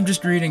 I'm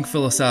just reading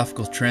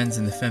Philosophical Trends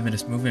in the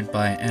Feminist Movement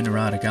by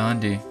Anuradha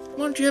Gandhi.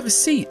 Why don't you have a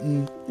seat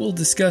and we'll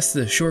discuss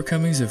the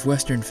shortcomings of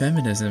Western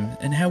feminism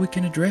and how we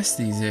can address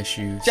these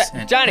issues.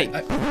 Johnny,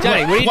 what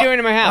are you doing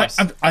in my house?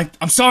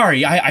 I'm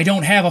sorry. I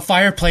don't have a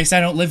fireplace. I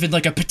don't live in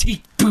like a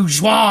petite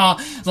bourgeois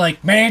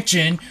like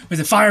mansion with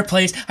a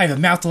fireplace. I have a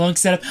mouth-to-lung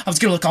setup. I was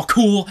gonna look all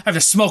cool. I have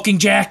a smoking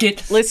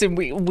jacket. Listen,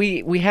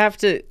 we have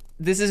to.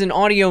 This is an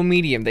audio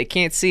medium. They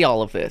can't see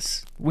all of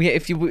this.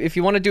 If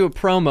you want to do a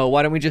promo,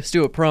 why don't we just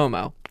do a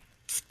promo?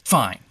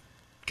 Fine.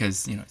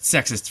 Because, it's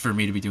sexist for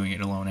me to be doing it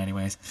alone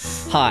anyways.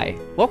 Hi,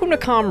 welcome to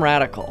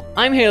Comradical.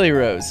 I'm Haley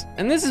Rose,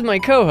 and this is my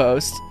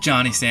co-host,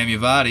 Johnny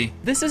Samuavati.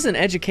 This is an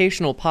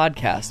educational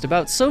podcast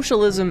about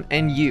socialism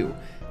and you.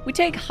 we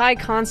take high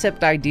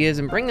concept ideas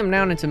and bring them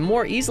down into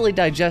more easily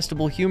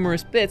digestible,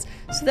 humorous bits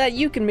so that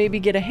you can maybe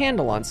get a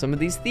handle on some of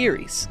these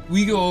theories.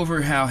 We go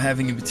over how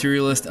having a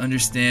materialist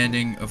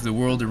understanding of the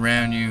world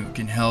around you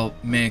can help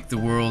make the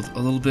world a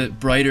little bit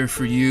brighter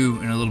for you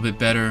and a little bit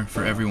better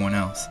for everyone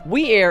else.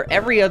 We air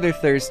every other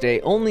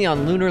Thursday only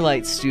on Lunar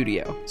Light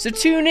Studio, so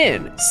tune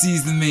in.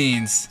 Seize the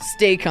means.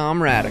 Stay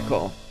calm,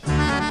 radical.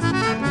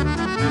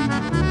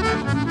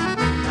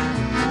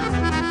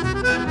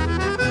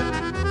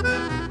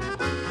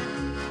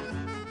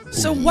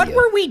 So what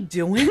were we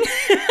doing?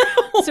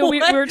 So we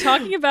were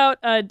talking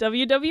about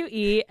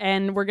WWE,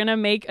 and we're gonna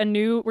make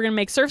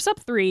Surf's Up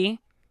 3,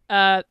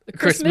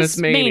 Christmas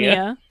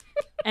Mania,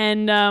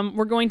 and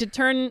we're going to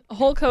turn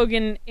Hulk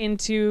Hogan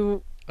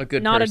into A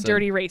good not person. a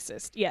dirty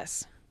racist.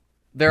 Yes.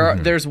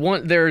 There's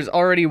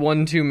already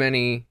one too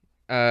many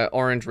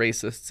orange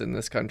racists in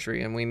this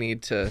country, and we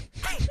need to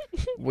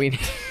we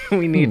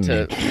need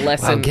to Wow,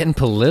 lessen. getting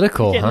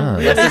political, huh?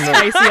 Getting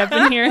spicy up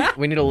in here.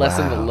 We need to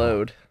lessen the Wow.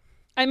 load.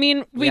 I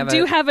mean, we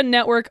have a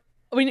network.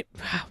 We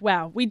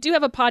do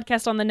have a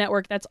podcast on the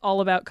network that's all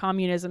about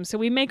communism. So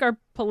we make our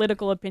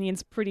political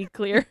opinions pretty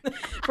clear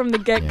from the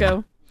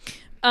get-go.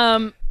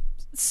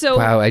 So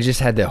Wow, I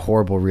just had that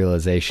horrible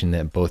realization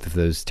that both of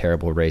those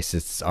terrible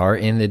racists are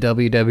in the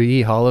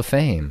WWE Hall of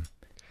Fame.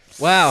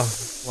 Wow,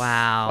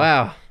 Wow.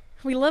 wow.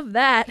 we love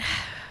that.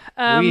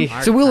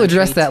 So we'll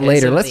address that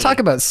later. Let's talk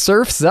about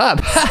Surf's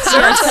Up.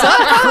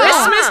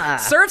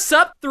 Surf's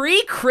Up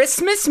 3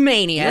 Christmas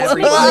Mania.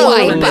 everybody.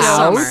 Whoa, In the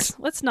wow. summer.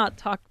 Let's not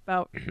talk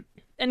about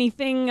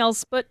anything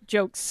else but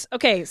jokes.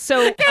 Okay,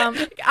 so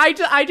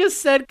I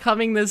just said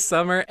coming this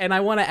summer, and I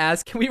want to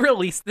ask, can we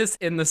release this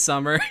in the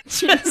summer?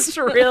 Just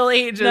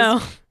really,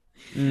 just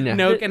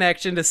no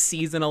connection to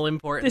seasonal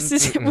importance.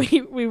 this is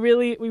we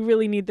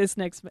really need this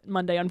next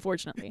Monday,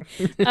 unfortunately.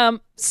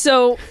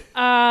 So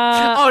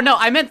Oh no,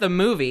 I meant the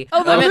movie.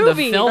 Oh, the I meant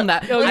movie. the film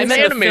that Oh, I it's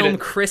meant the animated. film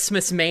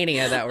Christmas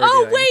Mania that we're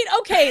Oh doing. wait,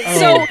 okay.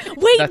 So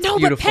wait, that's no,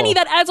 beautiful. but Penny,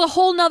 that adds a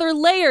whole nother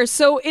layer.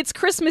 So it's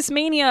Christmas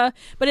Mania,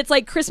 but it's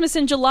like Christmas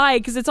in July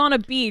because it's on a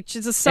beach.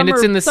 It's a summer. And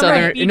it's in the summer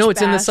southern. beach No,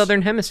 it's in the bash.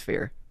 southern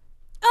hemisphere.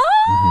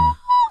 Oh,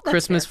 that's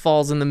Christmas fair.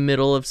 falls in the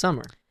middle of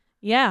summer.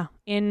 Yeah,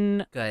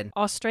 in Good.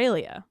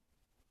 Australia,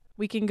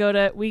 we can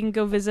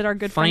go visit our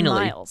good Finally.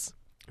 friend Miles.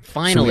 So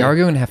Finally, we are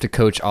going to have to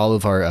coach all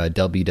of our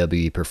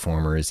WWE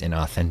performers in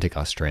authentic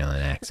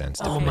Australian accents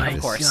to, oh make, my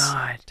this,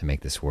 god. to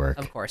make this work.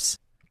 Of course.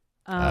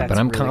 But That's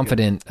I'm really good.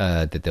 confident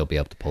that they'll be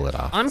able to pull it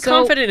off. I'm So-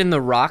 confident in The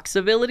Rock's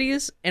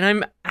abilities, and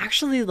I'm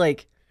actually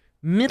like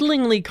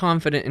middlingly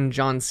confident in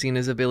John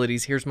Cena's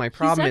abilities. Here's my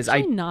problem: He's is I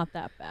actually not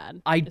that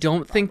bad. I is my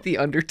don't think problem. The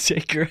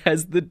Undertaker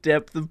has the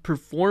depth of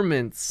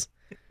performance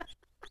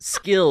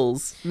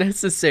skills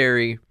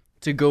necessary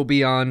to go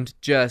beyond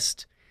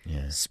just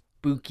Yeah.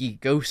 spooky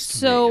ghost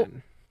So-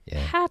 man.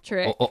 Yeah.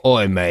 Patrick.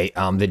 Oi, mate,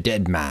 I'm the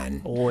dead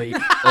man. Oi,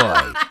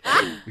 Oi,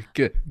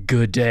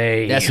 good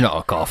day. that's not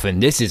a coffin.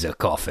 This is a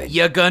coffin.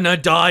 You're gonna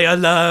die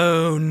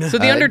alone. So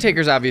The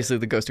Undertaker's obviously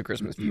the ghost of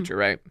Christmas future,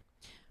 right?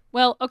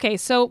 Well, okay,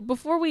 so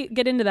before we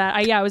get into that,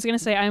 I was going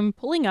to say I'm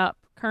pulling up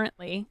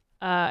currently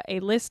a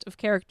list of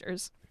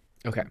characters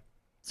Okay.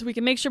 so we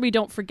can make sure we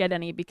don't forget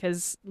any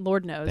because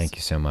Lord knows. Thank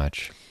you so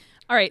much.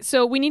 All right,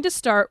 so we need to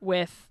start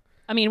with,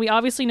 I mean, we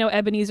obviously know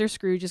Ebenezer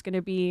Scrooge is going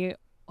to be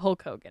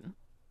Hulk Hogan.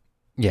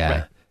 Yeah.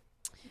 Right.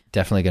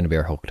 Definitely going to be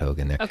our Hulk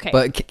Hogan there. Okay.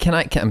 But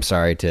I'm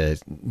sorry to.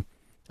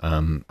 I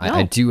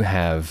No. do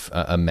have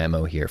a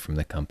memo here from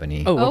the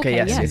company. Oh, okay.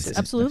 Yes, yes, yes, yes.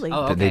 absolutely.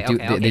 Oh, That they okay, do.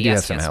 okay, They do yes,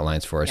 have some yes.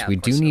 outlines for us. Yeah, we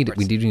of do course, of need. course.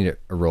 We do need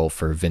a role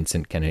for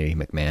Vincent Kennedy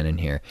McMahon in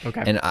here.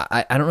 Okay. And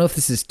I don't know if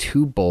this is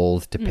too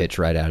bold to pitch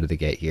right out of the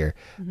gate here.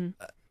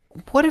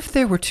 What if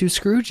there were two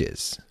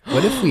Scrooges?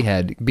 What if we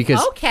had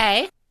because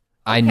Okay.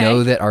 I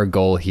know that our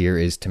goal here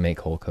is to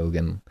make Hulk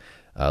Hogan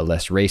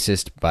less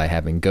racist by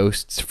having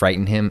ghosts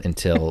frighten him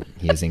until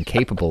he is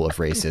incapable of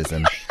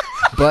racism.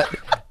 But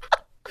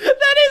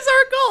That is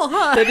our goal,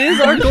 huh? That is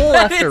our goal,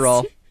 after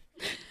all.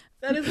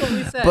 That is what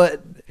we said.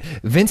 But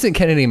Vincent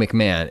Kennedy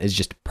McMahon is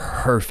just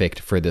perfect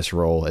for this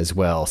role as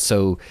well.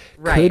 So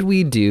Right. could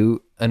we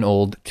do an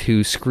old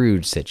two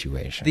Scrooge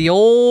situation? The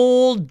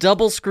old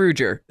double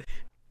Scrooger.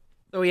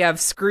 So we have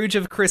Scrooge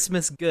of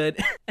Christmas good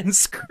and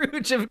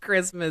Scrooge of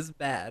Christmas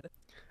bad.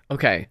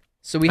 Okay.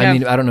 So we have. I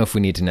mean, I don't know if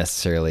we need to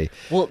necessarily.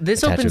 well,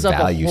 this attach a opens up a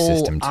value whole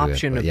system to it,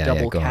 option but of yeah,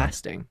 double go on.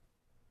 casting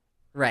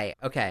Right.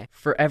 Okay.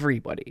 for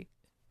everybody.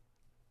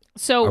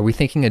 So Are we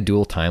thinking a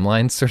dual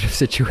timeline sort of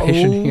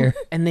situation here?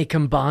 And they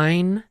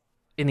combine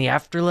in the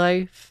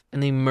afterlife,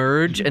 and they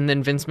merge, and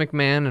then Vince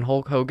McMahon and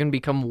Hulk Hogan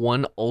become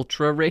one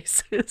ultra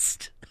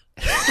racist.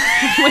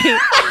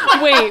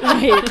 wait,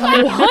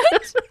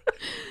 what?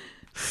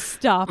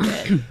 Stop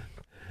it.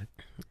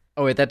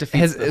 Oh wait, that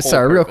defeats. the whole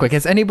Sorry, real purpose. quick.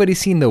 Has anybody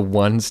seen the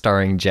one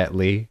starring Jet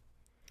Li?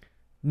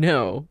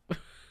 No.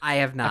 I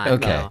have not.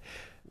 Okay. no.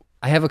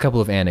 I have a couple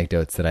of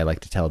anecdotes that I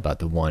like to tell about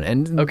the one,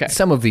 and Okay.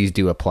 some of these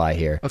do apply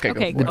here. Okay.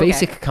 Okay, Go The for it.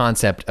 basic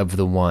concept of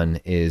the one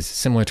is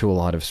similar to a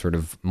lot of sort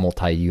of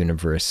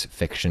multi-universe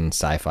fiction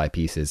sci-fi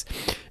pieces,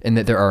 in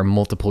that there are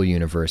multiple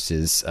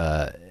universes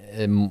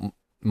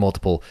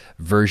multiple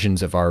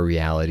versions of our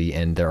reality,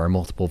 and there are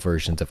multiple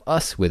versions of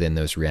us within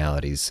those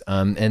realities.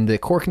 And the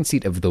core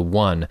conceit of The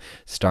One,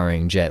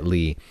 starring Jet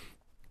Li,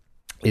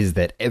 is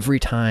that every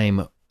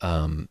time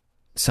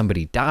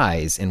somebody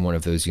dies in one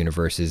of those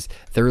universes,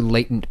 their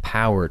latent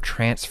power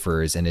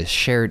transfers and is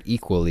shared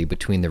equally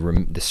between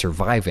the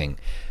surviving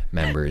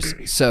members.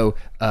 So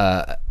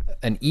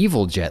an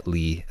evil Jet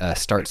Li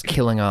starts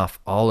killing off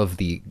all of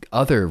the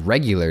other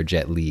regular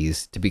Jet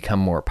Lis to become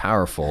more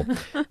powerful,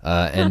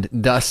 and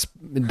thus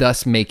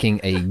making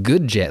a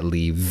good Jet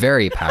Li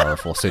very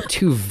powerful. So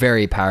two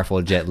very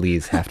powerful Jet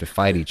Lis have to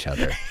fight each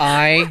other.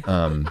 I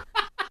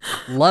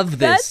love this,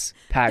 That's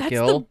Pat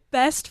Gill. the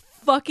best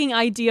fucking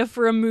idea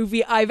for a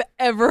movie I've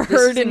ever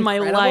heard in my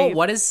life.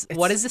 What is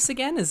this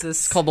again? Is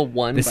this It's called The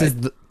One. This is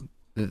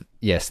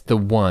The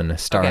One,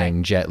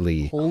 starring Jet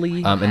Li.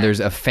 Holy and there's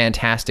a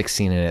fantastic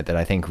scene in it that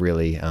I think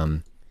really,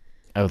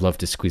 I would love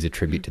to squeeze a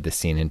tribute to this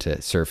scene into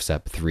Surf's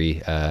Up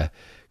 3,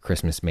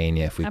 Christmas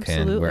Mania, if we can.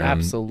 Absolutely. Where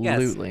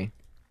absolutely.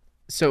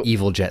 So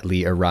evil Jet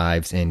Li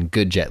arrives in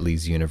good Jet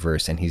Li's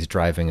universe, and he's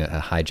driving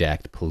a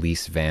hijacked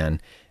police van,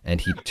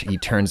 and he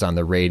turns on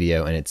the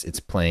radio, and it's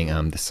playing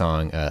the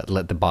song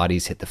 "Let the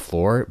Bodies Hit the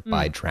Floor"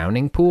 by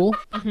Drowning Pool.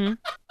 Mm-hmm.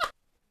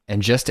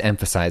 And just to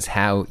emphasize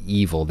how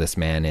evil this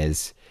man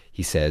is,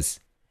 he says,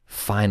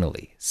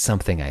 "Finally,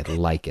 something I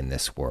like in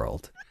this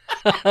world."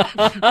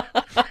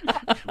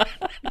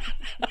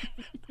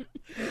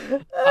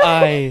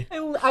 I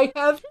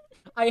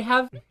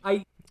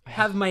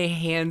have my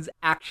hands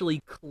actually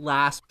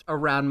clasped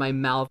around my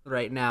mouth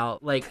right now.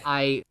 Like,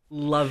 I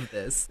love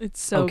this.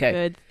 It's so Okay.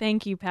 good.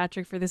 Thank you,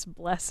 Patrick, for this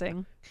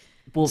blessing.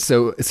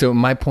 So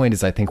my point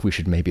is, I think we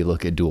should maybe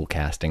look at dual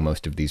casting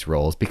most of these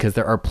roles, because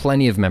there are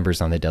plenty of members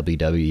on the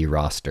WWE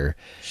roster.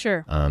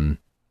 Sure.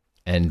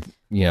 And,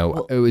 you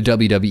know,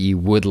 WWE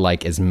would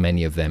like as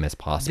many of them as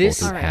possible This-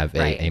 to Alright, have a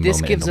moment this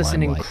gives in the us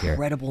an limelight here.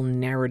 incredible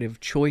narrative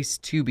choice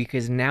too,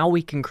 because now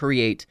we can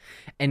create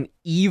an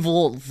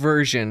evil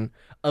version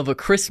of A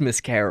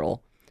Christmas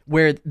Carol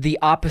where the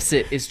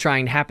opposite is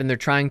trying to happen. They're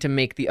trying to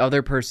make the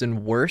other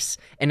person worse,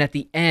 and at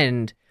the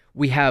end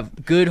we have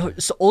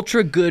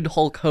ultra good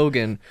Hulk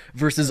Hogan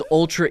versus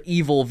ultra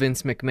evil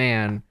Vince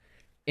McMahon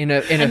in a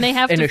and they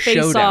have to face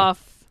showdown.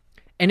 off.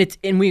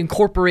 And we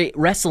incorporate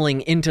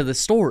wrestling into the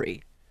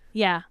story.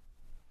 Yeah.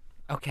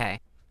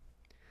 Okay,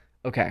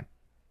 Okay.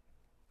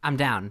 I'm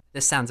down.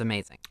 This sounds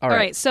amazing. All All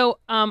right. right. So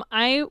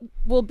I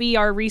will be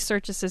our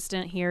research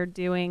assistant here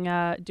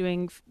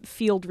doing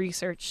field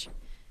research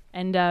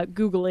and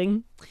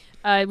Googling.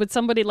 Would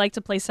somebody like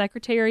to play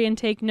secretary and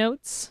take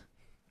notes?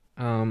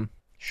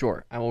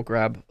 Sure. I will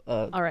grab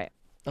All right.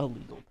 a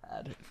legal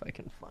pad if I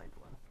can find one.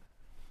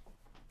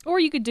 Or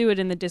you could do it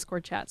in the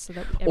Discord chat so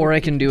that Or I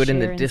everybody can do it in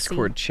share the and see.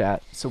 Discord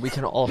chat so we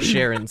can all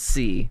share and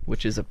see,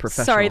 which is a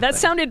professional Sorry, that thing.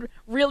 sounded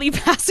really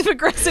passive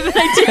aggressive, and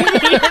I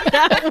didn't mean it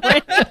that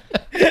way.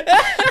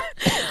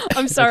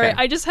 I'm sorry. Okay.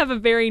 I just have a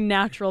very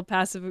natural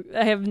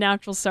I have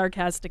natural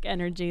sarcastic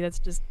energy. That's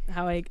just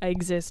how I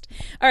exist.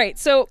 All right,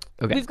 so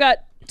Okay. we've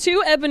got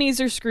two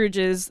Ebenezer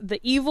Scrooges: the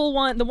evil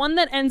one, the one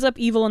that ends up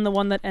evil, and the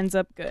one that ends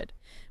up good,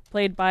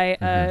 played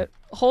by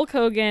Hulk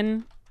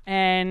Hogan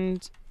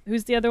and.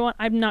 Who's the other one?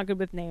 I'm not good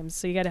with names,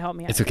 so you got to help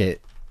me out. It's okay.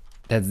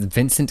 That's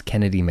Vincent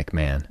Kennedy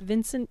McMahon.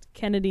 Vincent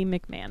Kennedy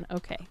McMahon.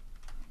 Okay.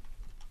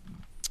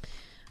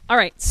 All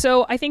right.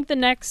 So I think the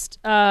next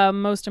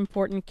most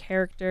important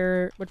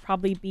character would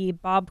probably be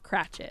Bob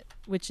Cratchit,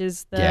 which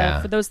is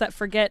for those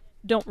that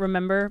don't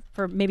remember,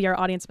 for maybe our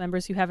audience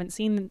members who haven't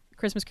seen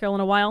Christmas Carol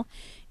in a while,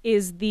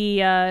 is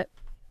the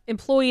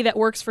employee that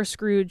works for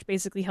Scrooge,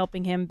 basically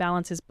helping him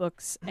balance his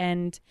books,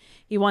 and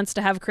he wants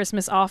to have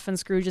Christmas off, and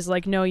Scrooge is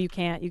like, no, you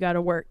can't, you got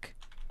to work.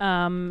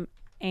 And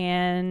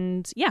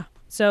yeah,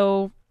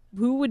 so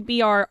who would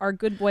be our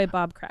good boy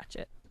Bob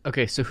Cratchit?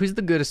 Okay, so who's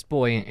the goodest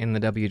boy in the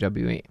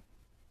WWE?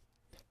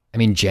 I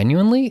mean,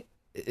 genuinely,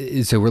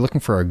 so we're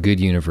looking for our good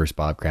universe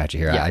Bob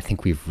Cratchit here. Yeah. I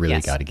think we've really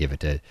Yes. got to give it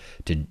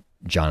to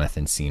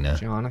Jonathan Cena.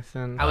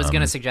 Jonathan. I was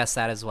going to suggest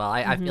that as well.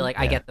 I feel like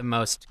I Yeah. get the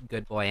most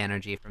good boy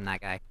energy from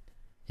that guy.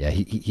 Yeah,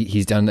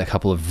 he's done a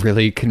couple of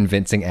really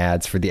convincing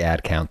ads for the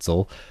ad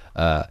council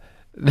that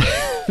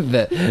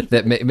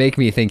make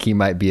me think he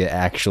might be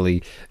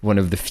actually one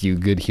of the few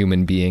good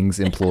human beings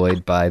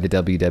employed by the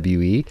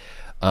WWE.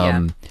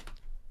 And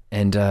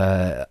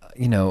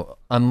you know,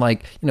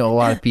 unlike a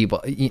lot of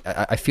people,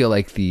 I feel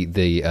like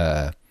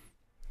the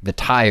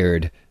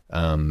tired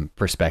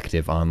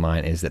perspective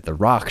online is that The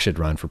Rock should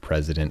run for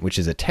president, which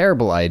is a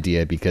terrible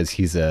idea because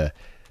he's a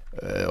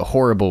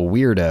horrible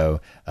weirdo.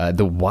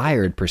 The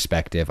wired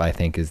perspective, I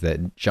think, is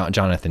that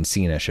Jonathan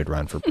Cena should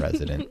run for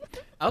president.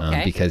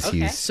 Okay. Because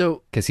okay.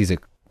 he's a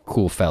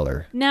cool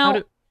feller.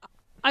 Now,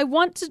 I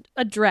want to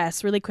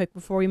address really quick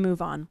before we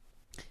move on.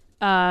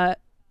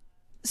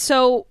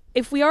 So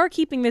if we are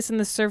keeping this in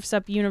the Surf's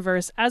Up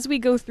universe, as we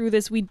go through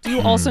this, we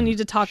do also need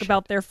to talk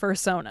about their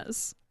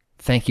personas.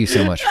 Thank you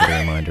so much for the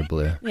reminder,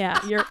 Blue. Yeah,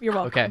 you're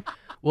welcome. Okay.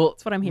 Well,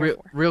 That's what I'm here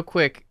for. Real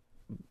quick,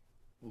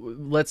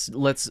 let's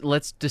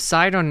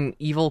decide on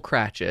evil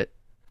Cratchit.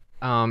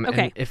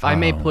 Okay. And if I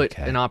may Oh, put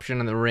okay. an option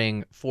in the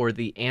ring for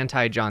the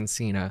anti-John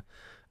Cena,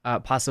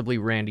 possibly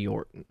Randy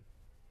Orton.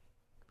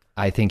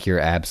 I think you're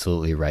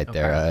absolutely right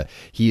there. Okay.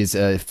 He is,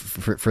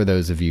 for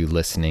those of you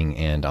listening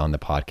and on the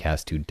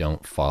podcast who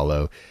don't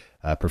follow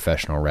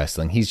professional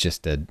wrestling, he's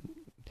just a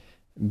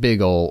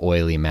big old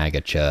oily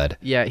MAGA chud.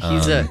 Yeah,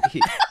 he's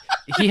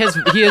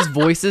he has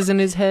voices in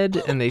his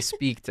head and they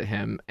speak to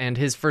him, and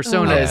his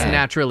persona is Okay.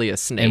 naturally a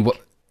snake.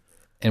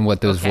 And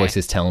what those Okay.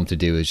 voices tell him to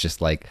do is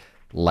just like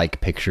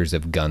pictures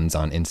of guns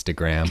on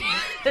Instagram.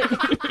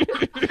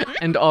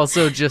 And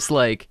also just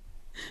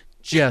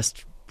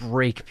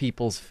break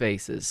people's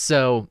faces.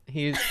 So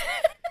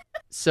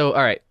all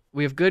right,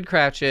 we have Good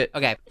Cratchit.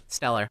 Okay,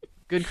 stellar.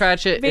 Good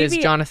Cratchit is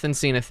Maybe- Jonathan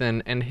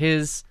Cenathan, and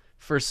his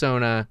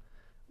persona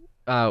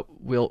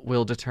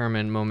will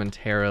determine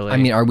momentarily. I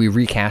mean, are we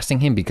recasting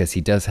him because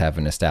he does have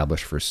an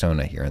established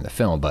persona here in the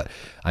film? But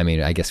I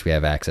mean, I guess we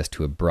have access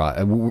to a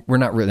broad. We're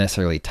not really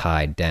necessarily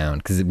tied down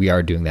because we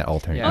are doing that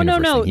alternate. Yeah. Oh no,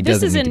 universe no! thing. He This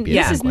doesn't is need to be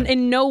a this is Penguin.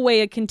 in no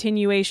way a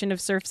continuation of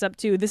Surfs Up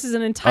 2. This is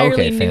an entirely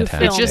Okay, new fantastic.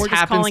 film. it just We're just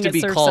happens calling to it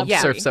be Surfs called Up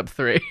Yeah. Surfs Up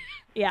 3.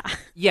 Yeah.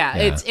 Yeah,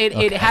 Yeah, it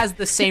okay. has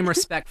the same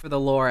respect for the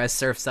lore as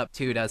Surfs Up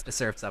 2 does to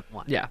Surfs Up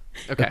 1. Yeah.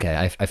 Okay.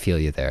 Okay, I feel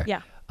you there.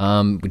 Yeah.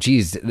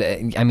 Geez,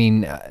 I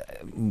mean,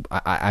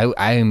 I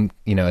am,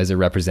 as a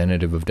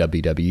representative of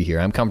WWE here,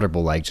 I'm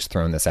comfortable like just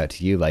throwing this out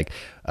to you. Like,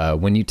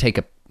 when you take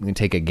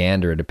a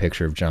gander at a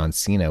picture of John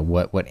Cena,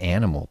 what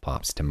animal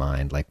pops to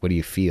mind? Like, what do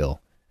you feel?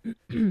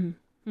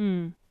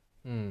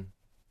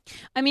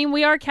 I mean,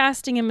 we are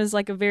casting him as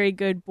like a very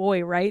good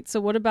boy, right? So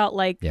what about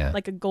like Yeah.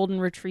 a golden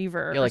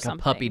retriever Yeah, or like something?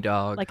 a puppy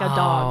dog. Like a Oh,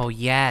 dog.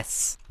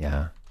 yes.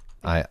 Yeah,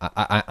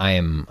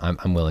 I'm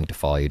willing to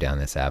follow you down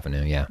this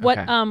avenue. Yeah.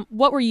 Okay.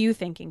 What were you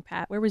thinking,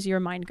 Pat? Where was your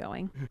mind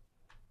going?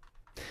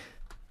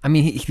 I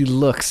mean, he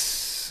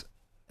looks,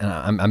 and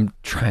I'm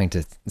trying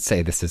to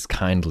say this as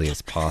kindly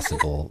as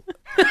possible.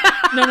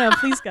 No,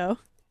 please go.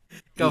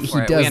 Go he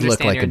for it. We does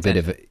look understand like your a bit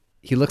intent. of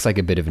he looks like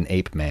a bit of an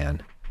ape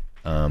man.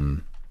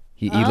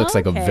 He looks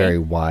like a Okay. very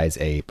wise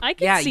ape. I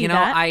can Yeah, see you know,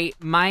 that.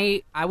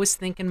 I was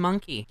thinking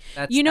monkey.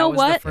 You know that was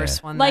what? The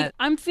first one Like that,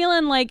 I'm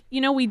feeling like,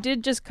 we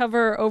did just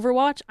cover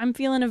Overwatch. I'm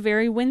feeling a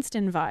very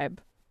Winston vibe.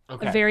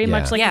 Okay. Very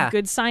much like Yeah. a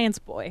good science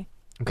boy.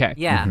 Okay.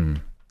 yeah. Mm-hmm.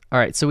 All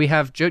right. So we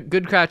have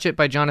Good Cratchit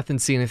by Jonathan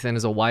Cenathan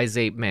as a wise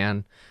ape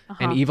man,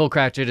 and Evil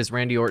Cratchit as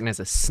Randy Orton as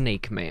a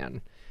snake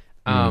man.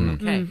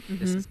 Okay,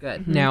 this is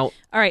good. Now,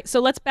 All right, so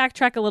let's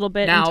backtrack a little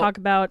bit and Now- talk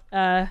about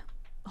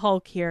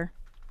Hulk here.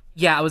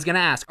 Yeah, I was gonna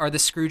ask, are the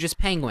Scrooges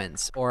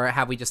penguins, or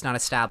have we just not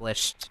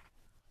established?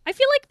 I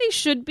feel like they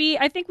should be.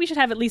 I think we should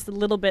have at least a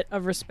little bit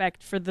of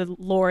respect for the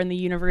lore and the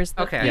universe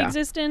that Okay. they Yeah.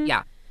 exist in.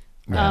 Yeah,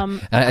 Yeah.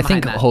 Um, And I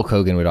think behind that. Hulk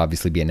Hogan would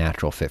obviously be a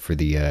natural fit for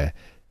the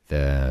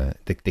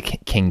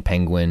King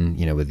Penguin,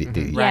 with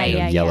the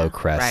Right, yellow yeah.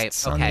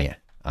 crests Right, on okay.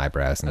 the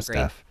eyebrows and Agreed.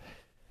 stuff.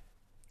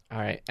 all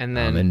right, and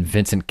then And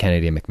Vincent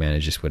Kennedy McMahon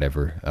is just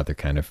whatever other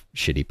kind of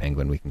shitty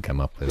penguin we can come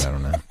up with. I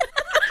don't know.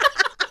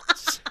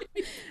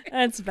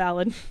 That's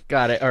valid.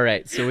 got it. All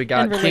right. So we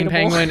got And King relatable.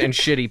 Penguin and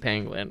Shitty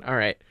Penguin. All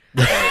right.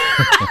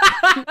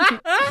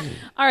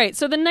 All right,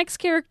 so the next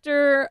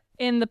character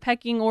in the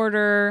pecking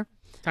order.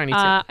 Tiny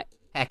Tim.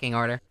 pecking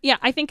order. Yeah,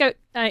 I think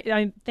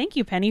I thank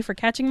you, Penny, for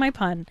catching my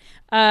pun.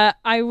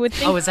 I would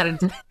think. Oh, is that an?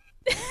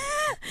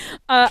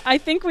 I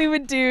think we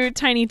would do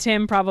Tiny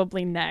Tim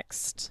probably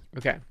next.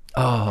 Okay.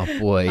 Oh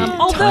boy,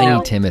 although-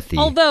 Tiny Timothy.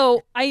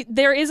 Although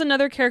there is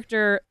another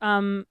character,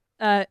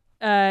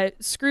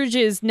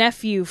 Scrooge's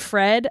nephew,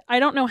 Fred. I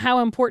don't know how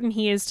important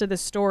he is to the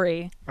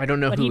story. I don't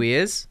know But who he- he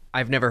is.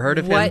 I've never heard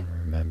of What? him.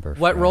 Remember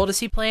What Fred. role does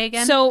he play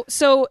again? So at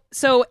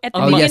the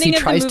Oh beginning yes, he of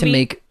tries the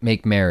movie, to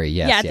make merry.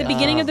 Yes, yeah, at yes. the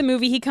beginning of the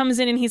movie, he comes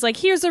in and he's like,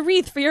 "Here's a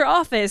wreath for your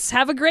office.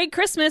 Have a great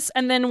Christmas."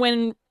 And then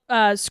when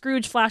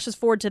Scrooge flashes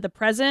forward to the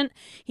present,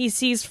 he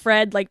sees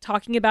Fred like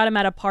talking about him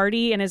at a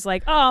party and is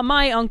like, "Oh,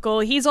 my uncle,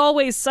 he's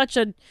such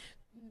a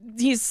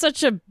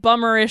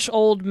bummerish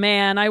old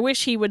man. I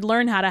wish he would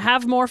learn how to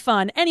have more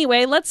fun.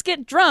 Anyway, let's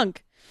get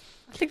drunk."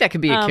 I think that could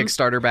be a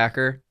Kickstarter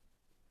backer.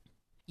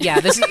 yeah,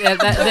 this is So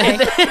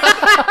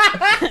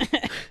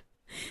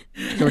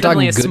we're definitely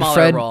talking a good smaller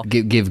Fred. role.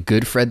 Give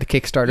good Fred the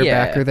Kickstarter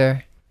Yeah. backer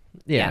there.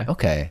 Yeah.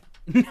 Okay.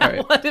 right.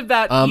 What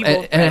about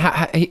evil? And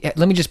Fred?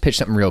 let me just pitch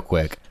something real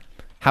quick.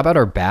 How about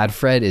our bad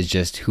Fred is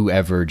just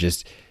whoever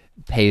just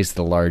pays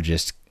the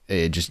largest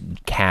just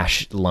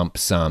cash lump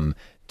sum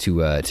to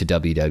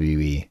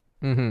WWE.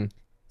 Mm-hmm.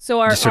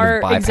 So our Just sort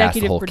of bypass the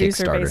executive whole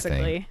producer, Kickstarter basically.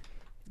 thing.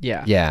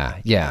 Yeah.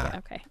 Yeah.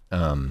 Okay.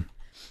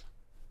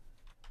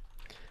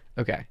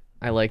 Okay.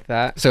 I like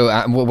that. So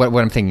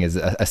what I'm thinking is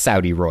a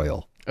Saudi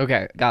royal.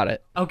 Okay. Got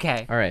it.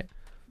 Okay. All right.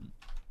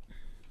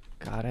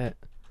 Got it.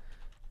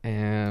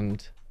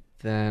 And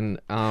then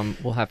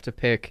we'll have to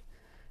pick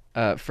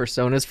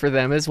personas for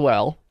them as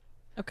well.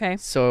 Okay.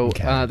 So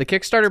Okay. the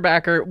Kickstarter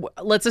backer,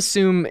 let's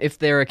assume if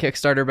they're a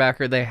Kickstarter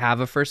backer, they have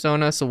a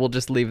persona. So we'll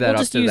just leave that We'll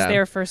up just to use them.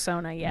 their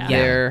persona, yeah.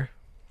 Their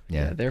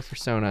Yeah. their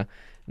persona.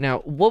 Now,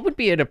 what would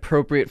be an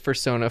appropriate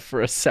persona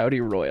for a Saudi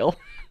royal?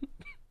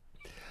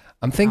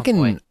 I'm thinking.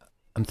 boy.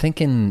 I'm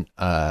thinking.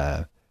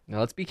 Now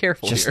let's be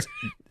careful Just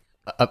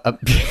here.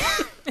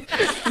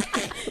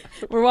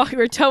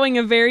 We're towing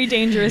a very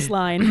dangerous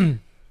line.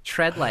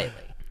 Tread lightly.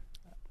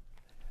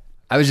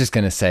 I was just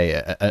gonna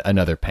say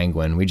another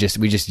penguin. We just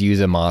use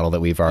a model that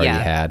we've already Yeah.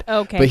 had.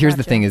 Okay, But here's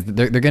the gotcha. thing: is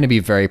they're going to be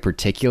very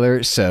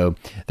particular, so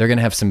they're going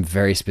to have some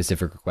very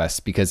specific requests.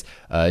 Because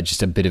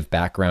just a bit of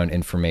background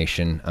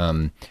information.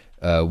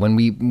 When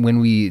we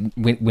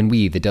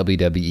the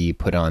WWE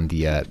put on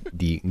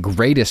the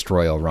Greatest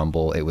Royal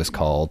Rumble, it was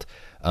called,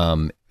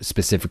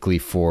 specifically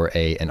for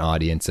an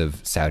audience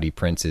of Saudi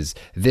princes.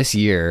 This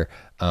year,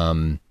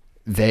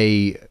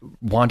 they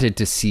wanted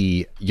to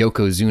see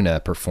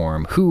Yokozuna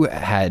perform, who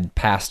had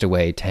passed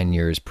away 10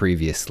 years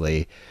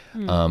previously.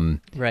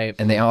 Right.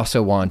 And they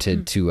also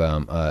wanted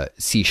to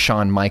see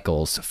Shawn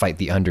Michaels fight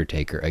The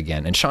Undertaker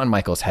again. And Shawn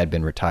Michaels had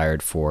been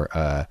retired for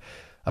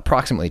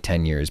approximately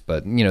 10 years,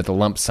 but the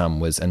lump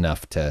sum was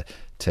enough to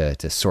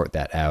sort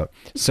that out.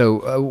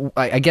 So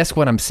I guess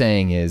what I'm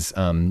saying is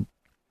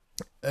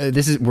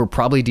we're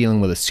probably dealing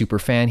with a super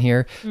fan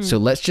here. So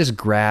let's just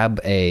grab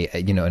a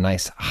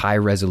nice high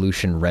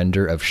resolution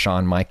render of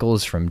Shawn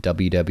Michaels from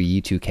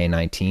WWE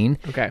 2K19.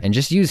 Okay. And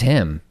just use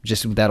him.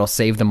 That'll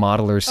save the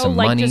modelers some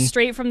money. Just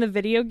straight from the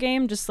video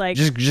game, just like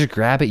Just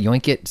grab it,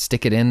 yoink it,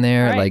 stick it in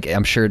there. Right. Like,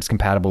 I'm sure it's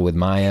compatible with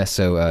Maya.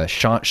 So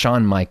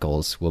Shawn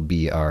Michaels will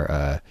be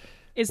our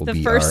is will the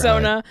be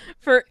fursona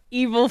for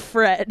Evil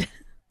Fred.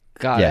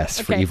 Got yes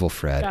for Okay. Evil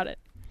Fred. Got it.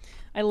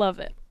 I love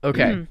it. it.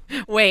 Okay.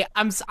 Wait,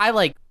 I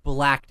like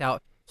blacked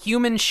out.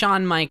 Human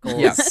Shawn Michaels.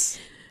 Yes.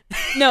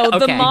 No,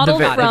 the Okay. model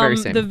The very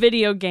from same. the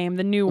video game,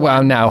 the new Well,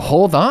 one. now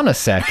hold on a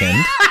second.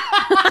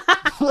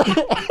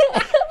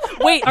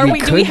 Wait, we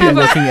do could we be have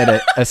looking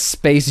at a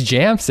Space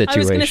Jam I situation.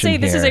 was going to say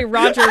this is a here.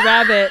 Roger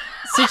Rabbit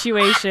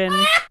situation.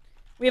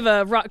 We have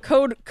a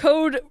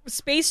code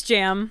Space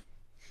Jam.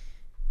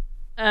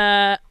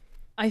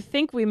 I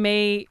think we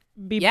may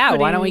be Yeah,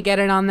 why don't putting- we get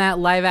it on that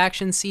live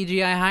action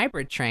CGI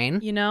hybrid train?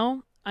 You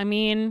know, I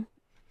mean,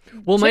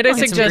 Well, might I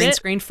Chipmunks Get some green suggest?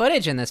 screen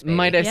footage in this baby.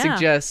 Might I Yeah.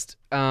 suggest?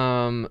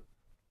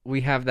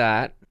 We have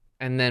that,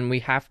 and then we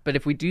have. But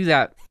if we do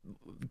that,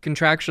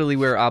 contractually,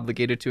 we're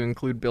obligated to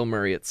include Bill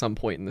Murray at some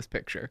point in this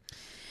picture.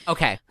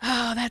 Okay.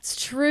 oh, that's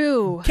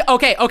true.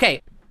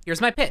 Okay.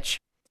 Here's my pitch.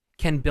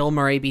 Can Bill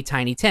Murray be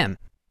Tiny Tim?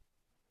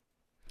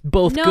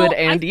 Both No, good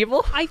and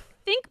evil. I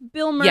think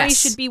Bill Murray Yes.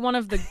 should be one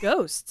of the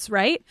ghosts,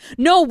 right?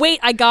 No, wait,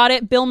 I got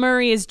it. Bill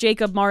Murray is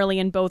Jacob Marley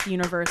in both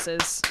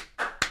universes.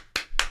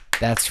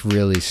 That's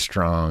really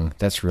strong.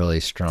 That's really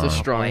strong. It's a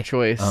strong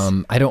choice.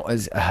 I don't.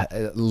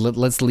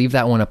 Let's leave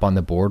that one up on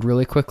the board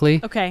really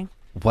quickly. Okay.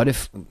 What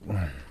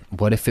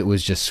if it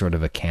was just sort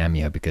of a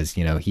cameo, because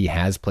he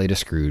has played a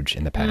Scrooge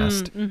in the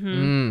past.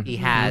 He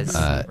has,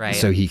 right?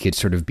 So he could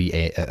sort of be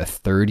a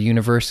third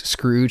universe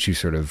Scrooge who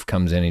sort of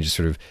comes in and just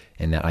sort of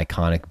in that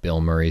iconic Bill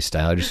Murray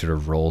style, just sort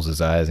of rolls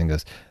his eyes and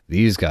goes,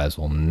 "These guys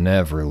will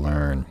never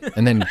learn."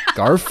 And then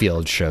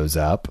Garfield shows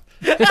up.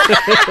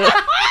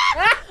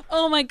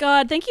 Oh my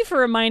god, thank you for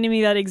reminding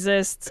me that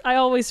exists. I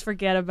always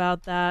forget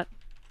about that.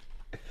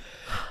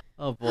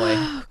 Oh boy.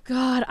 Oh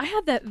god, I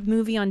had that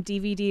movie on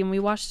DVD and we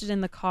watched it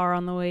in the car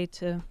on the way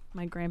to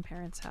my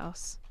grandparents'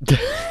 house.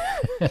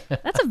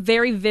 That's a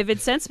very vivid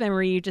sense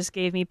memory you just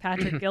gave me,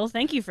 Patrick Gill.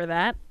 Thank you for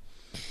that.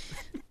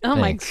 Oh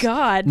Thanks. my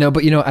god. No,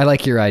 but I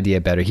like your idea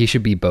better. He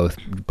should be both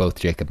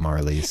Jacob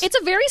Marleys. It's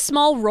a very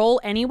small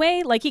role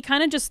anyway. Like he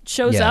kind of just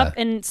shows Yeah. up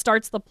and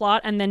starts the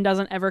plot and then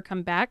doesn't ever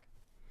come back.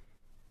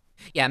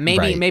 Yeah, maybe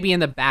Right. maybe in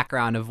the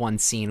background of one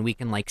scene we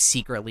can like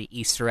secretly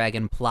Easter egg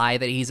imply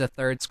that he's a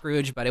third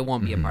Scrooge, but it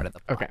won't be a part of the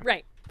plot. Okay.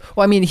 Right.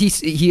 Well, I mean, he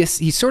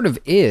sort of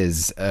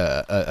is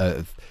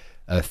a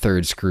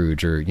third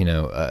Scrooge, or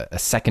a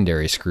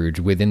secondary Scrooge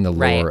within the lore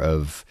Right.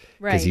 of,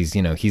 Right. because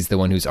he's the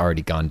one who's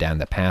already gone down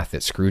the path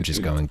that Scrooge is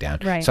going down.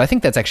 Right. So I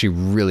think that's actually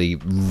really,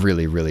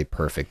 really, really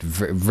perfect.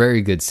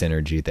 Very good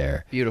synergy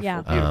there. Beautiful.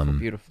 Yeah. Beautiful.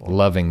 Beautiful.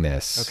 Loving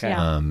this. Okay.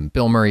 Yeah.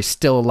 Bill Murray's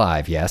still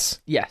alive, yes?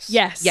 Yes.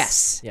 Yes.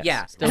 Yes. Yes.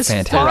 Yeah. Still, As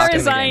Fantastic. far rocking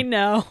as the I game.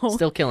 know.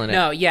 Still killing it.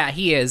 No, yeah,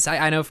 he is.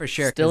 I know for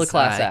sure. Still a 'cause,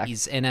 class act.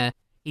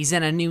 He's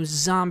in a new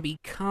zombie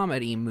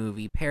comedy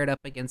movie paired up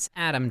against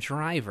Adam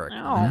Driver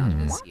coming out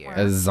this year.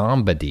 A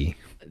zombie.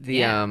 The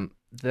Yeah. My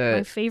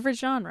the favorite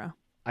genre.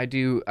 I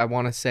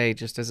want to say,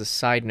 just as a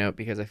side note,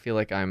 because I feel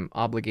like I'm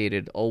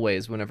obligated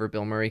always whenever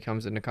Bill Murray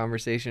comes into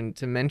conversation,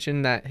 to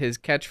mention that his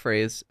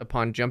catchphrase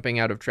upon jumping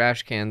out of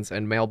trash cans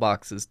and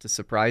mailboxes to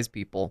surprise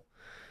people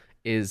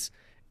is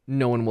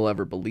 "No one will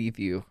ever believe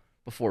you"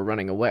 before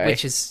running away.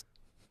 Which is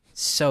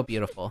so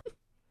beautiful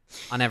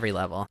on every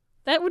level.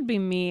 That would be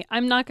me.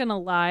 I'm not going to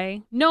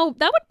lie. No,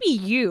 that would be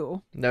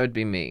you. That would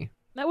be me.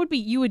 That would be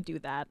you would do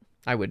that.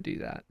 I would do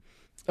that.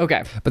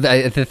 Okay. But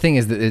the thing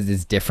is that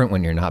it's different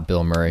when you're not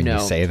Bill Murray and No.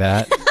 you say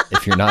that.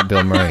 If you're not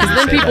Bill Murray and you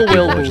Then say people that,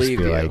 will just believe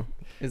be you. like,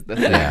 Is the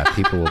thing. yeah,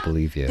 people will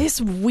believe you.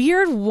 This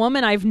weird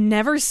woman I've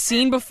never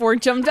seen before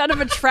jumped out of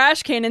a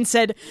trash can and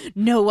said,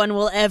 "No one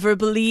will ever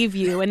believe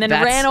you," and then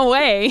That's- ran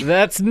away.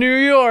 That's New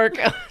York.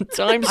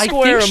 Times I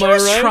Square, think she am I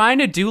was right? trying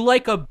to do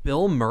like a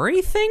Bill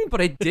Murray thing, but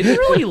it didn't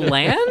really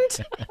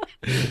land.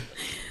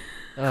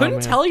 Couldn't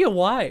man. tell you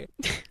why.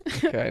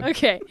 Okay.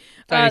 Okay.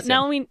 Tiny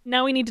Tim.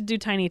 Now we need to do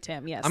Tiny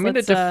Tim. Yes. I'm gonna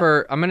let's,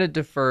 defer. I'm gonna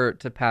defer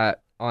to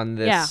Pat on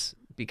this Yeah.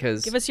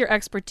 because Give us your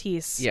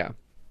expertise. yeah.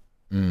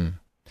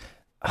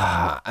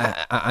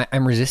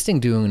 I'm resisting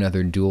doing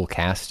another dual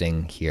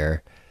casting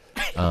here.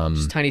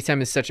 Just Tiny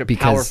Tim is such a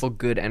because- powerful,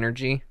 good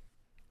energy.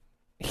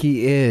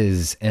 He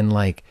is, and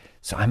like,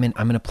 so I'm in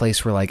a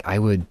place where like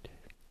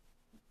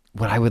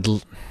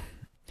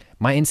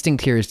my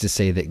instinct here is to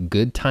say that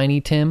good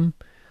Tiny Tim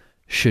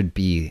should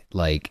be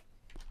like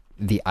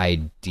the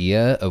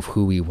idea of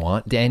who we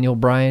want Daniel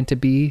Bryan to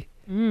be,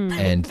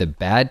 and the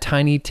bad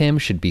Tiny Tim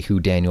should be who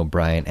Daniel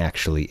Bryan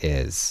actually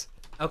is.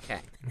 Okay.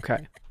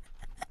 Okay.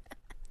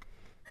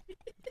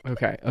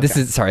 Okay. This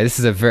is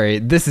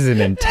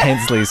an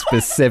intensely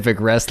specific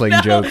wrestling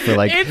joke for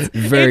like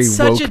very it's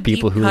such a woke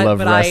people deep who cut, love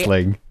but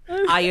wrestling.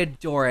 I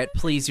adore it.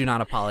 Please do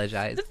not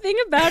apologize. The thing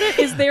about it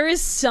is there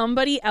is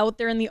somebody out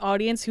there in the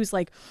audience who's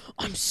like,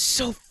 I'm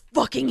so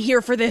fucking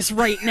here for this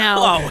right now.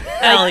 Oh,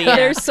 hell Like, yeah.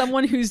 There's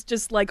someone who's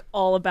just like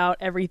all about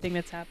everything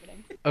that's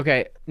happening.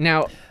 Okay,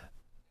 now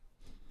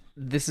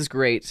this is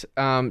great.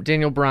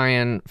 Daniel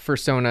Bryan,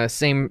 Fursona,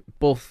 same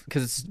both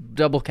because it's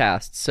double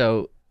cast.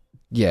 So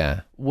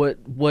Yeah. what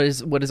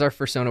is our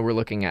Fursona we're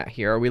looking at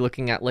here? Are we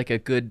looking at like a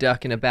good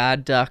duck and a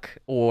bad duck,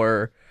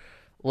 or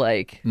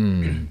like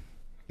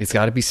It's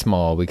got to be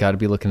small. We got to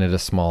be looking at a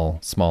small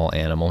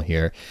animal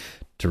here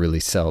to really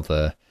sell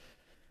the.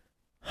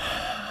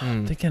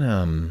 I'm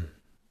thinking,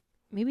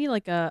 Maybe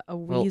like a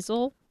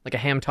weasel, like a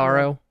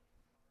Hamtaro?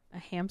 a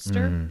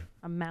hamster,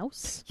 a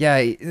mouse. yeah,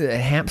 a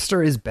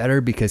hamster is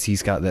better because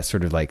he's got that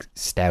sort of like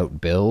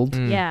stout build.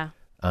 Yeah.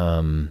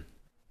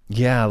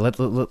 Yeah,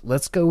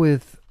 let's go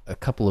with a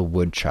couple of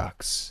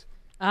woodchucks.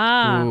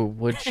 Ah. Ooh,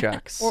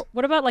 woodchucks. Or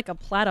what about like a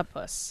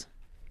platypus?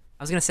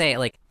 I was gonna say,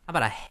 like, how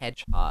about a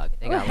hedgehog?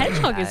 They Oh, a got, like,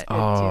 hedgehog is that- good too.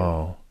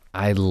 Oh,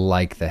 I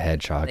like the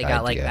hedgehog They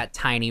got like idea. that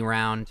tiny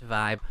round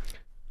vibe.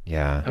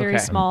 Yeah. Very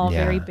Okay. small,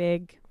 Yeah. very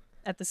big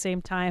at the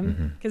same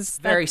time. Because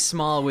Very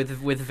small with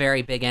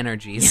very big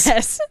energies.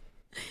 yes.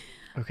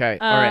 Okay,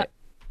 all right.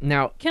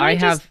 Now can I I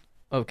just- have.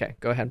 Okay,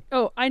 go ahead.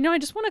 Oh, I know. I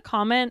just want to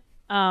comment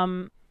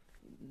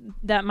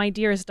that my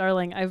dearest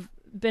darling,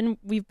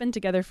 we've been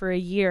together for a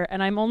year,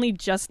 and I'm only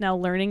just now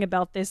learning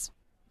about this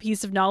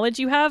piece of knowledge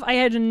you have. I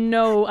had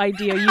no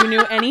idea you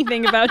knew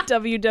anything about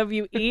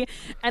WWE,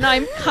 and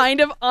I'm kind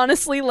of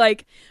honestly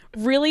like,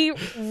 really,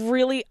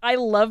 really, I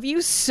love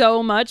you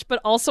so much, but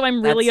also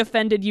I'm really That's-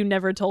 offended you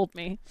never told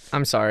me.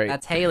 I'm sorry.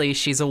 That's Haley.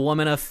 She's a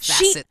woman of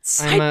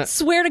facets. I'm I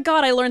swear to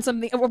God, I learned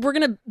something. We're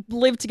gonna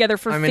live together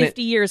for I'm gonna-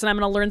 50 years, and I'm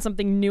gonna learn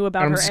something new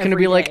about I'm her. just gonna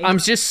every be like, day. I'm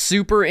just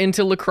super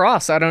into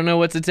lacrosse. I don't know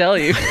what to tell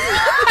you.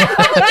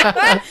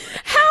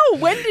 How?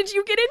 When did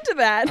you get into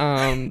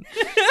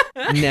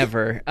that?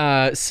 Never.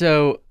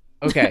 So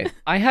okay,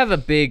 I have a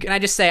big. Can I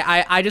just say,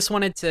 I just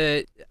wanted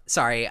to,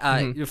 sorry,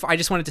 Mm-hmm. I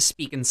just wanted to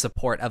speak in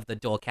support of the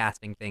dual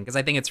casting thing, because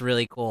I think it's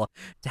really cool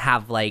to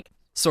have, like,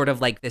 sort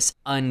of like this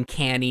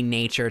uncanny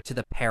nature to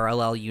the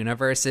parallel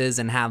universes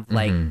and have,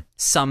 like,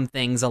 some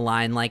things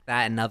align like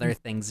that and other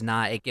things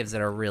not. It gives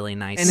it a really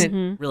nice,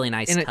 really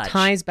nice and touch. it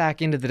ties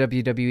back into the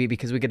WWE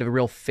because we get a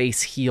real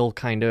face heel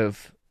kind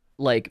of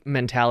like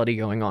mentality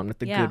going on with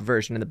the Yeah. good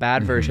version and the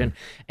bad version.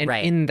 And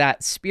Right. in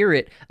that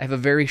spirit, I have a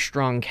very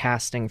strong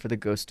casting for the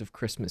Ghost of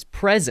Christmas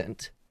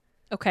Present.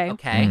 Okay.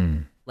 Okay,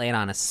 lay it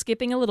on us.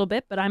 Skipping a little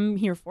bit, but I'm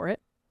here for it.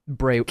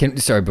 Bray.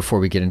 Sorry, before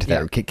we get into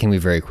Yeah. that, can we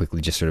very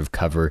quickly just sort of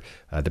cover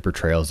the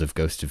portrayals of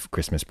Ghost of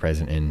Christmas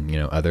Present and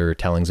other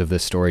tellings of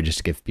this story, just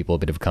to give people a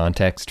bit of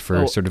context for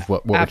Oh, sort of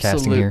what we're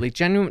casting here?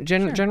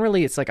 Absolutely.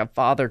 Generally, it's like a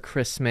Father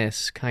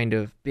Christmas kind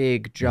of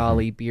big,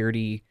 jolly,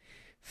 beardy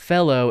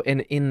fellow.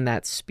 And in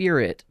that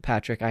spirit,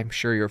 Patrick, I'm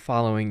sure you're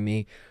following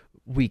me.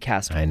 We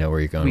cast. I know where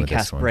you're going We with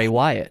cast this one. Bray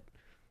Wyatt.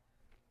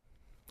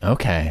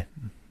 Okay.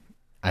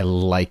 I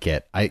like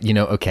it.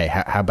 Okay,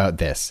 how about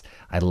this?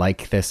 I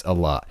like this a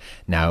lot.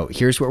 Now,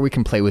 here's where we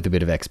can play with a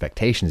bit of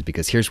expectations,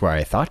 because here's where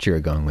I thought you were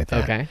going with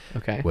that.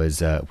 Okay. Was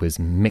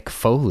Mick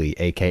Foley,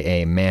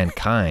 aka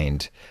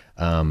Mankind,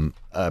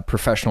 a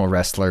professional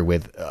wrestler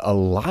with a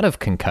lot of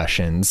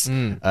concussions,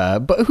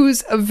 but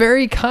who's a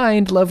very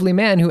kind, lovely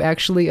man who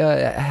actually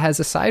has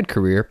a side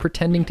career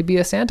pretending to be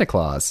a Santa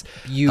Claus.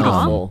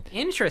 Beautiful.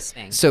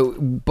 Interesting. So,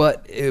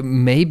 but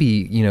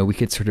maybe we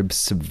could sort of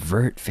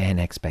subvert fan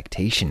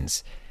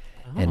expectations,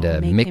 and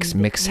make him the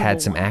Mix had evil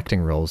some one.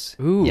 acting roles.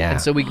 Ooh. yeah.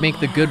 And so we make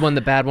the good one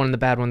the bad one and the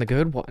bad one the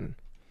good one.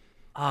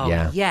 Oh,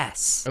 Yeah.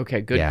 yes. Okay,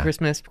 good Yeah.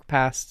 Christmas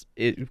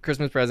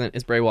Christmas present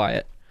is Bray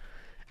Wyatt.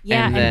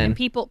 Yeah, And and, then-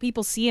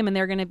 people see him and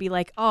they're gonna be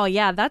like, oh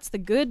yeah, that's the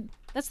good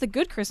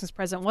Christmas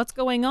present. What's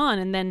going on?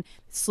 And then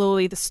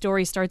slowly the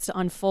story starts to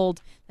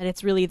unfold that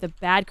it's really the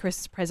bad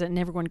Christmas present, and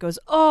everyone goes,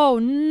 oh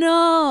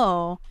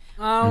no.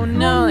 Oh,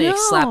 no. They no.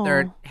 slap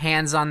their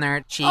hands on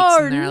their cheeks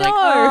Oh, and they're like, no.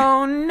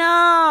 oh,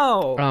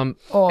 no.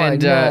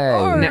 And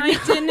no. I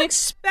didn't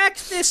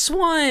expect this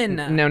one.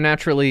 now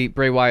naturally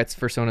Bray Wyatt's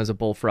persona is a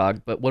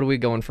bullfrog, but what are we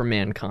going for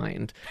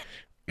Mankind?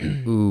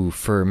 Ooh,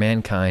 for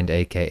Mankind,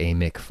 aka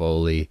Mick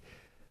Foley.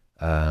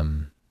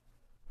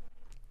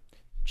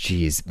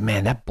 Jeez,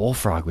 man, that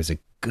bullfrog was a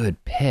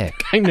good pick.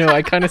 I know,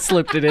 I kind of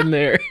slipped it in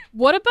there.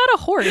 What about a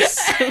horse?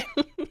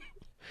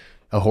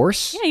 A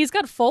horse? Yeah, he's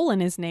got foal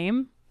in his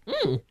name.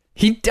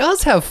 He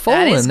does have foal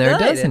That is in there,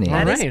 good. doesn't he?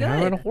 That All is right, how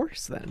good. about a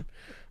horse then?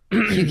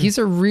 He's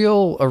a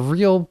real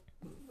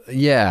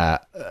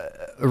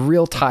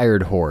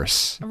tired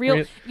horse. A real,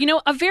 Right.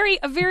 a very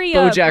BoJack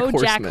BoJack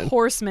Horseman.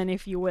 horseman,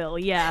 if you will.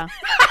 Yeah.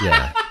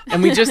 Yeah.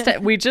 And we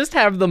just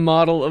have the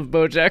model of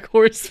BoJack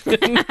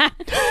Horseman.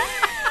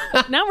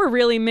 Now we're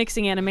really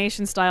mixing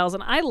animation styles,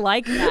 and I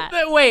like that.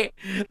 Wait,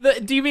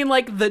 do you mean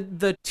like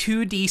the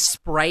 2D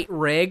sprite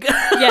rig?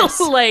 Yes.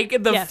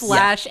 Like the Yes.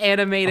 Flash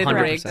animated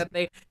 100%. rig that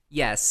they.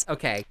 Yes.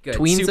 Okay. Good.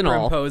 Tweens and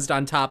all. Superimposed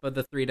on top of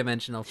the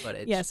 3-dimensional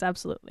footage. Yes,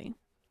 absolutely.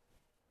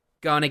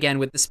 Gone again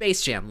with the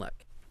Space Jam look.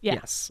 Yeah.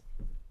 Yes.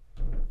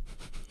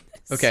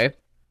 Okay.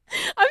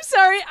 I'm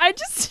sorry, I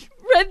just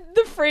read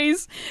the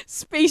phrase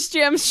 "Space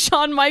Jam's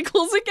Shawn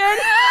Michaels" again.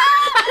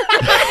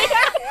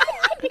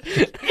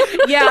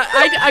 Yeah.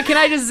 I can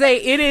I just say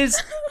it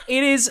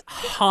is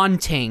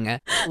haunting.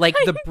 Like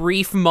the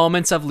brief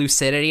moments of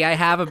lucidity I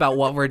have about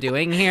what we're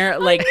doing here.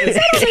 Like It's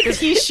a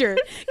T-shirt.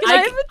 Can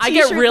I have a I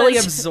get t-shirt really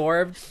that's-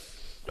 absorbed.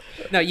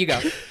 No, you go.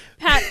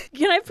 Pat,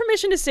 can I have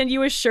permission to send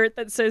you a shirt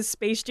that says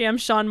 "Space Jam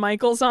Shawn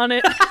Michaels" on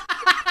it?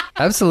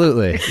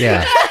 Absolutely.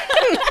 Yeah.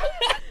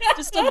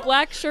 Just a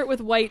black shirt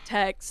with white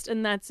text,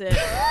 and that's it.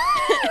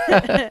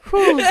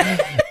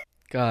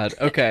 God.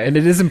 Okay. And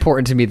it is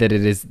important to me that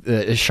it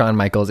is Shawn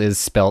Michaels is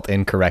spelt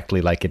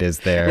incorrectly like it is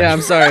there. Yeah,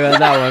 I'm sorry about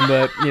that one,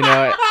 but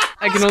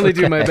I can only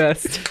do my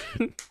best.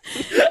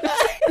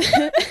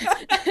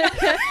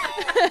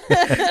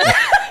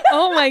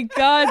 Oh my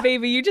god,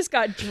 baby, you just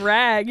got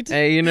dragged.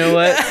 Hey, you know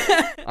what?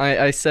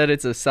 I said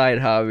it's a side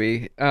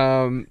hobby.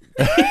 I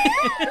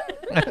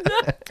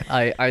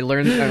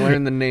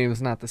learned the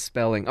names, not the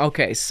spelling.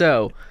 Okay,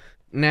 so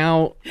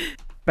now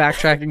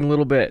backtracking a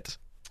little bit.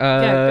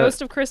 Yeah,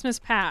 Ghost of Christmas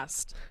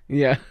Past.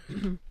 Yeah.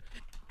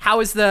 How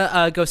is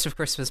the Ghost of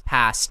Christmas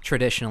Past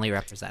traditionally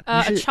represented?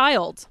 A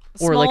child.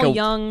 A Or small, like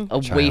young a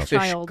waifish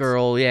child.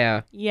 girl.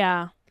 Yeah.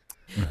 Yeah.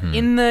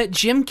 In the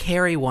Jim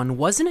Carrey one,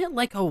 wasn't it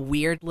like a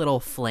weird little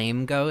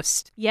flame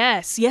ghost?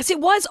 Yes. Yes, it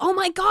was. Oh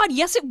my god,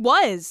 yes, it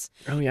was.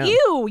 Oh yeah.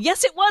 Ew.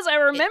 Yes, it was. I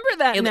remember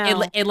that It,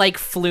 now. it like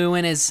flew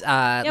in his it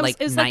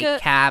was like a-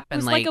 nightcap it and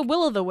was like a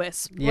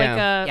will-o'-the-wisp.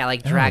 Yeah.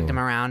 Like a, dragged Oh. him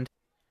around.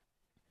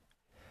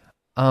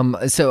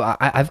 So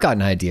I've got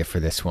an idea for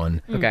this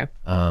one. Okay.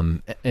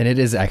 And it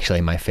is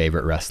actually my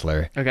favorite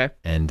wrestler. Okay.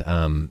 And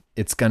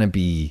it's gonna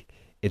be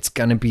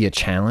a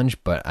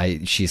challenge, but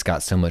she's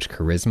got so much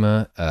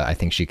charisma. I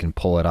think she can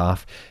pull it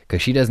off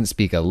because she doesn't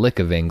speak a lick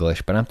of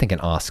English. But I'm thinking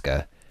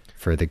Asuka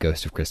for the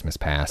Ghost of Christmas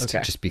Past,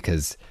 Okay. just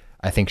because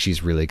I think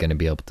she's really going to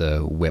be able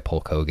to whip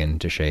Hulk Hogan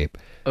to shape.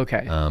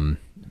 Okay.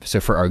 So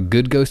for our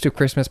good Ghost of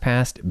Christmas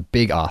Past,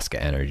 big Asuka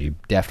energy,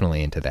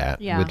 definitely into that.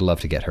 Yeah. Would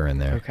love to get her in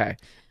there. Okay.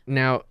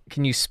 Now,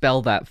 can you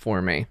spell that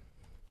for me?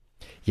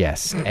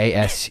 Yes,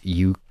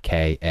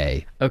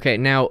 Asuka. Okay.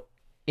 Now,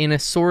 in a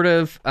sort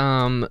of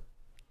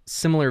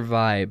similar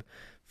vibe,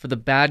 for the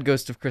bad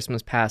Ghost of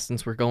Christmas Past,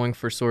 since we're going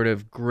for sort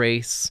of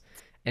grace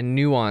and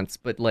nuance,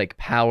 but like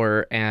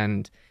power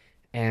and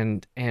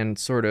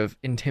sort of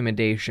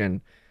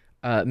intimidation,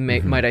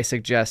 might I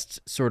suggest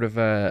sort of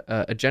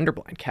a gender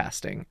blind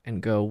casting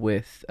and go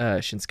with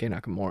Shinsuke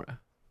Nakamura?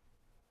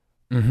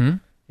 Mm-hmm.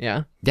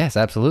 Yeah. Yes,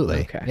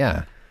 absolutely. Okay.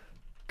 Yeah.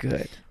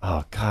 Good.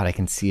 Oh God, I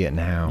can see it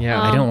now. Yeah.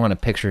 I don't want to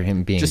picture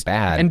him being Just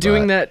bad. and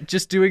doing but-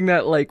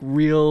 that like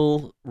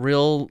real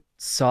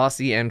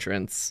saucy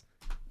entrance,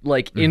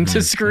 like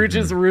into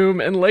Scrooge's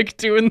room and like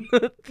doing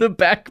the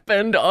back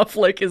bend off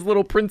like his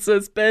little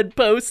princess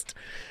bedpost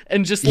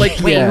and just like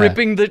Yeah.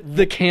 ripping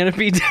the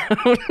canopy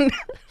down.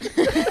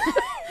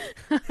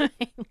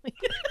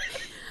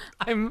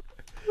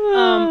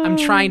 I'm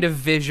trying to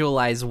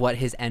visualize what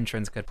his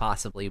entrance could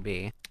possibly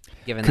be,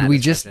 given Could that we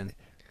just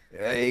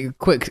description.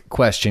 quick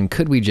question?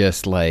 Could we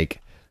just like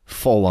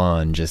full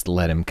on just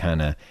let him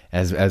kind of,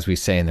 as we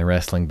say in the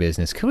wrestling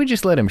business, could we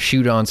just let him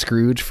shoot on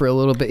Scrooge for a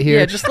little bit here?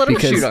 Yeah, just let him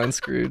Because- shoot on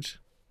Scrooge.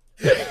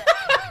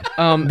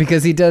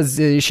 Because he does,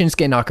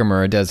 Shinsuke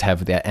Nakamura does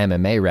have that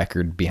MMA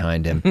record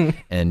behind him,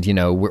 and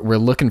we're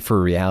looking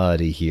for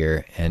reality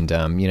here, and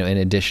in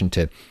addition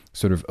to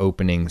sort of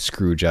opening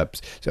Scrooge up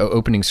to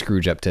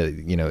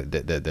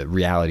the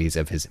realities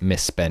of his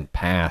misspent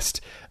past,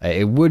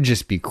 it would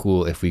just be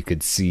cool if we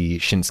could see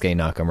Shinsuke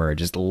Nakamura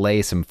just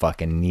lay some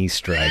fucking knee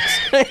strikes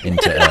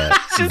into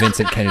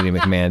Vincent Kennedy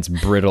McMahon's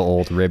brittle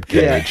old rib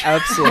Yeah, cage.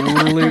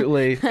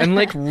 absolutely. And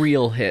like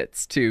real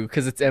hits too,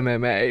 because it's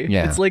MMA.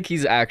 Yeah. It's like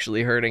he's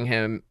actually hurting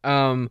him.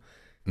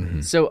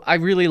 So I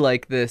really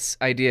like this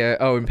idea.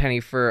 Oh, and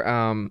Penny for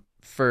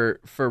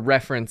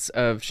reference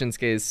of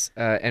Shinsuke's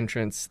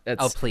entrance.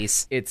 That's Oh,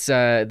 please. It's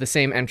the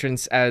same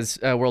entrance as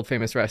world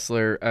famous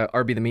wrestler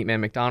RB the Meatman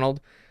McDonald.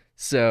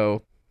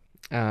 So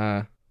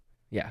yeah,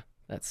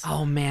 that's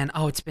Oh man,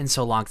 it's been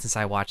so long since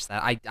I watched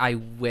that.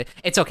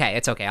 It's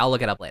okay. I'll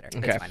look it up later.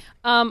 Okay. It's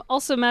fine.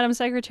 Also, Madam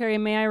Secretary,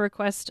 may I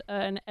request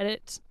an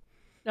edit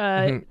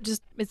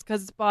Just it's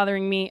because it's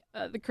bothering me.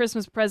 The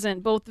Christmas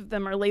present, both of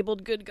them are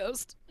labeled good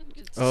ghost.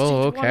 Just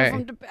Oh, change one okay. of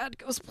them to bad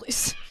ghost,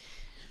 please.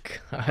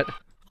 God.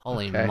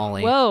 Holy Okay.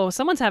 moly. Whoa,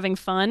 someone's having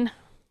fun.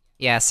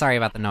 Yeah, sorry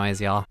about the noise,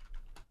 y'all.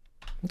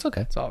 It's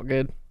okay. It's all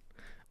good.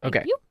 Thank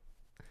Okay. you.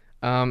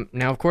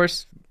 Now, of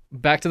course,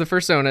 back to the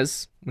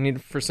personas. We need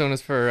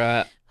personas for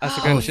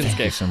Asuka and Thank you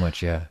Shinsuke. so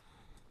much. Yeah.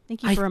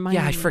 Thank you for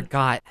reminding me. I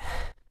forgot.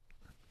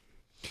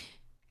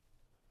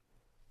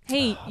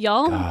 Hey,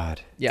 y'all.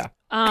 God. Yeah.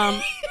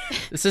 Um,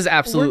 This is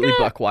absolutely gonna-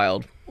 buck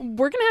wild.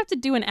 we're gonna have to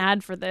do an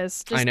ad for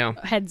this. Just I know.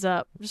 Heads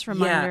up. Just a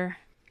reminder.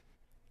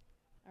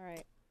 All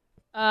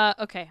right.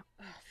 Okay.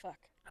 Oh, fuck.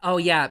 Oh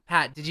yeah,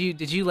 Pat, did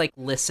you like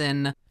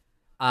listen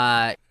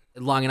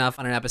long enough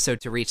on an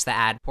episode to reach the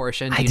ad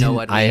portion? Do you know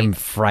what I we- am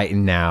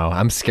frightened now.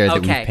 I'm scared that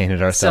Okay, we've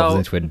painted ourselves so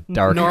into a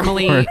dark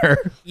normally- corner.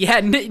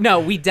 Yeah, no,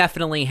 we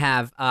definitely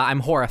have.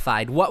 I'm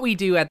horrified. What we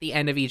do at the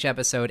end of each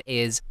episode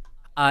is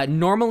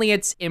normally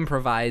it's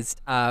improvised.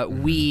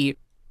 We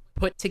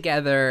put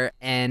together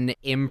an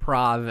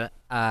improv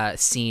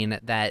scene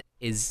that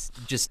is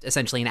just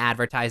essentially an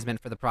advertisement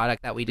for the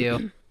product that we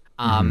do.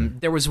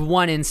 There was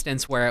one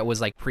instance where it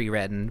was like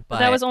pre-written, but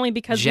that was only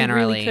because we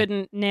generally, really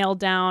couldn't nail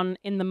down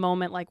in the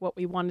moment like what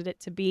we wanted it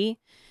to be.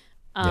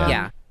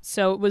 Yeah.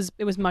 So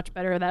it was much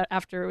better that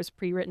after it was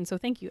pre-written. So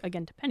thank you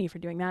again to Penny for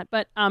doing that.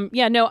 But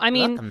yeah, no, I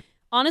mean, welcome.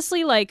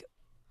 honestly, like,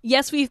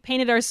 yes, we've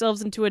painted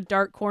ourselves into a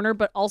dark corner,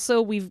 but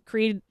also we've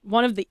created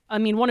one of the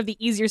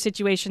easier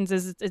situations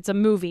is it's a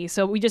movie.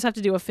 So we just have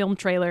to do a film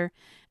trailer,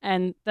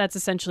 and that's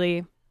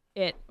essentially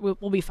it. We'll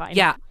be fine.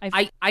 Yeah,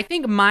 I've- I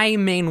think my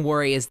main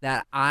worry is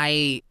that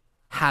I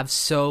have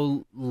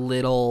so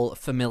little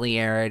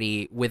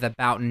familiarity with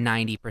about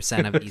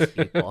 90% of these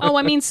people. Oh,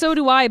 I mean, so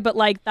do I, but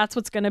like that's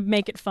what's gonna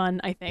make it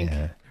fun, I think.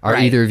 Yeah. Are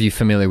Right. either of you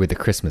familiar with the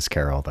Christmas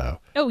Carol, though?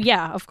 Oh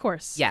yeah, of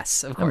course.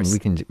 Yes, of I mean,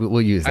 course.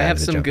 we'll use that I have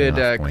as a some jumping good.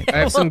 off point. I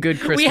have some good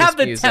Christmas we have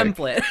the music.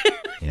 template.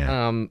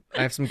 Yeah.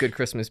 I have some good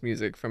Christmas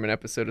music from an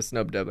episode of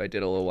Snub Dub I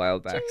did a little while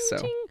back.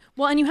 So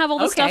Well, and you have all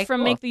the Okay, stuff from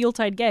cool. Make the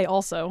Yuletide Gay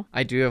also.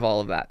 I do have all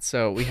of that.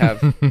 So we have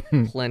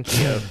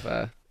plenty of.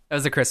 That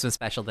was a Christmas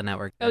special the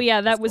network did. Oh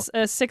yeah, that That's was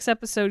a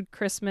 6-episode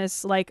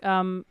Christmas. Like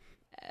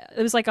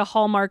it was like a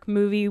Hallmark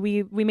movie.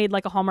 We made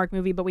like a Hallmark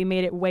movie, but we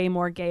made it way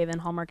more gay than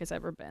Hallmark has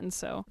ever been.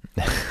 So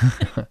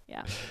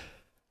yeah,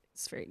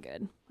 it's very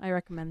good. I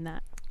recommend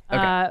that.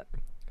 Okay.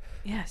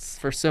 Yes.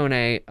 For Sone,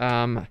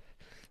 let's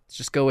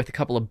just go with a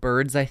couple of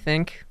birds. I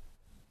think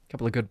a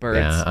couple of good birds.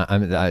 Yeah,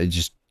 I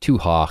just two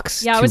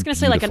hawks. Yeah, I two was gonna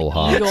say like an beautiful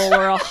hawks. eagle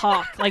or a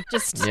hawk, like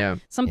just Yeah.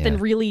 something Yeah.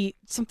 really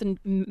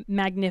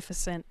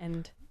magnificent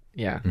and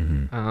Yeah.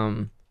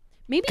 Mhm.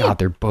 maybe God,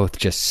 they're both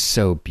just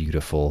so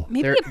beautiful.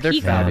 maybe They're a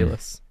peacock.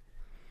 fabulous.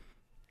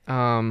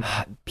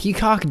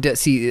 Peacock,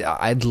 see,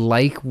 I'd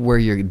like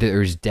where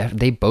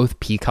they both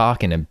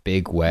peacock in a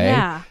big way.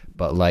 Yeah.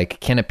 But like,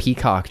 can a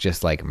peacock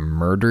just like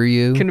murder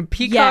you? Can a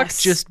peacock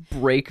Yes. just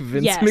break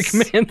Vince Yes.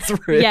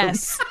 McMahon's ribs?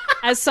 Yes.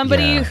 As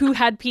somebody Yeah. who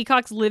had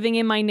peacocks living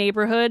in my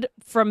neighborhood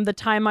from the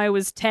time I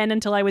was 10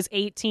 until I was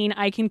 18,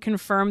 I can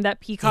confirm that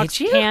peacocks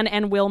Did you? can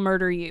and will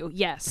murder you.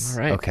 Yes.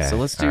 All right. Okay. So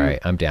let's do. All right,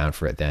 I'm down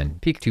for it then.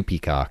 Two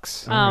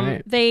peacocks. All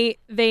right.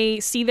 They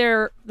see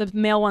the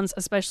male ones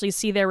especially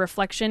see their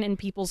reflection in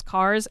people's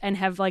cars and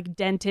have like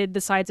dented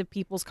the sides of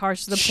people's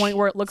cars to the point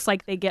where it looks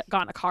like they got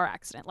in a car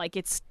accident. Like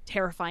it's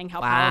terrifying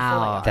how powerful they Wow.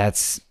 are.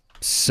 That's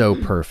so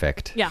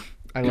perfect. Yeah.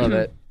 I love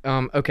it.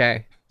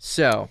 Okay.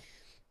 So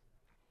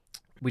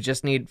we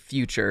just need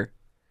Future.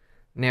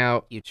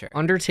 Now, Future.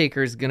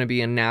 Undertaker's gonna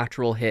be a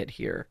natural hit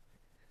here.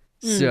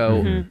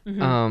 So,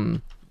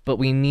 but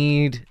we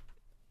need.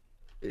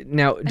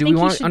 Now, do we think he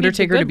want should be the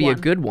Undertaker to good be a one.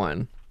 good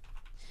one?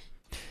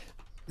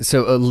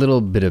 So a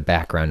little bit of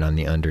background on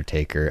the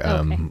Undertaker.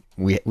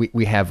 Okay.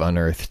 We have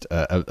unearthed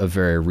a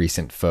very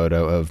recent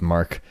photo of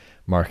Mark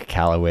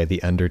Calloway,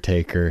 the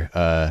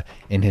Undertaker,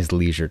 in his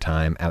leisure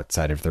time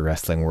outside of the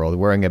wrestling world,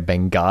 wearing a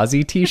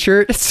Benghazi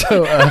T-shirt.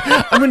 So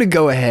I'm gonna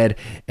go ahead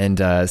and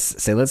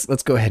say let's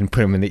go ahead and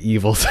put him in the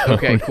evil zone.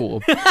 Okay,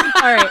 cool. all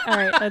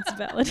right, that's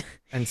valid.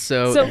 And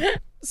so,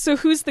 So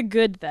who's the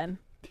good then?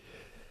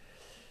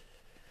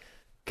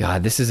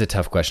 God, this is a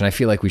tough question. I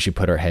feel like we should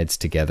put our heads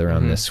together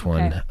on this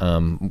one.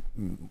 Okay.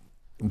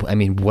 I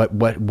mean,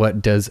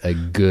 what does a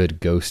good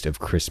Ghost of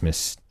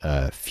Christmas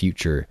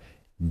Future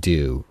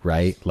do?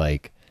 Right,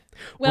 like.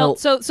 Well,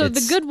 so the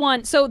it's- good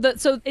one. So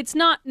it's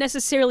not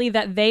necessarily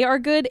that they are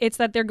good. It's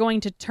that they're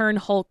going to turn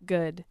Hulk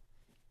good,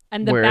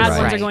 and the Whereas- bad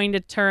ones are Right. going to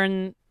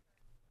turn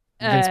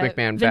Vince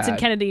McMahon Vincent bad.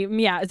 Kennedy.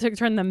 Yeah, to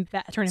turn them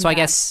turn him. So I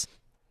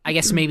bad.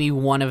 guess maybe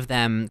one of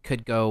them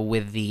could go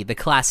with the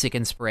classic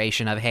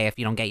inspiration of, hey, if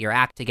you don't get your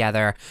act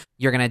together,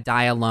 you're gonna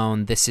die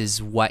alone. This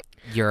is what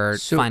your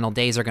So- final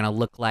days are gonna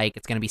look like.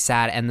 It's gonna be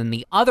sad. And then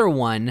the other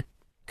one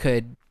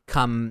could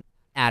come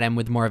at him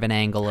with more of an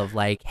angle of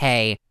like,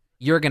 hey,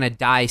 you're gonna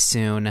die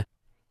soon.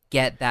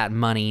 Get that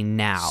money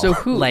now. So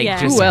who? like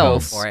Yeah. just Who go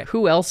else? for it.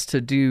 Who else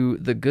to do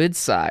the good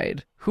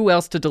side? Who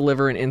else to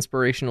deliver an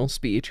inspirational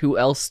speech? Who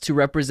else to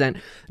represent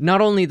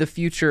not only the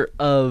future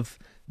of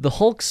the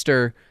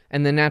Hulkster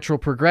and the natural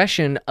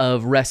progression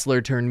of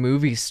wrestler turned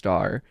movie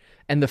star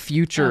and the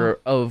future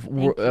of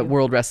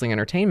World Wrestling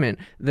Entertainment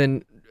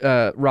than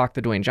Rock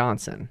the Dwayne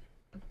Johnson.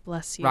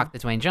 Bless you. Rock the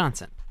Dwayne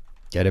Johnson.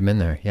 Get him in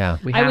there. Yeah.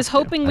 We I have was to.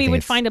 hoping I we think would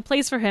it's- find a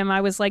place for him.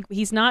 I was like,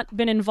 he's not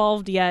been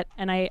involved yet,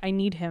 and I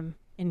need him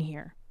in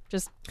here.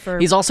 Just for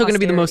He's also going to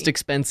be the most posterity.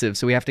 expensive,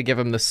 so we have to give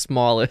him the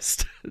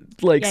smallest,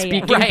 like, Yeah, yeah.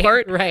 speaking Right,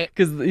 part, right.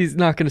 Because he's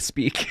not going to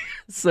speak.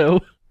 So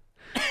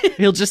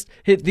he'll just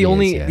hit the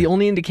only yeah. the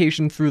only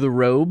indication through the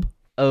robe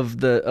of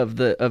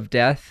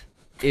death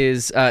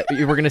is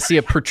we're going to see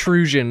a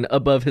protrusion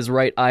above his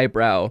right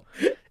eyebrow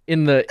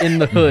in the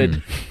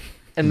hood,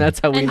 and that's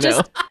how we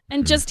know.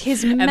 And just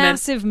his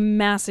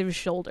massive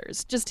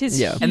shoulders. Just his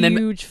Yeah. huge And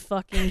then-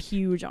 fucking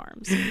huge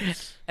arms.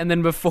 And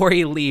then before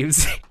he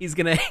leaves, he's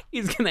gonna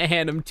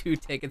hand him 2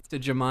 tickets to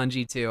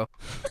Jumanji 2.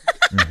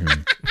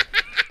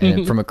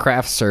 And from a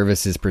craft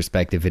services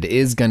perspective, it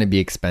is going to be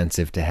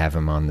expensive to have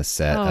him on the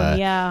set. Oh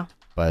yeah.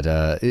 But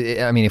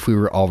I mean, if we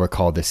all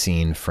recall the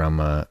scene from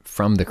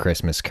the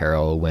Christmas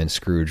Carol when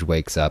Scrooge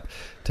wakes up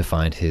to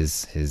find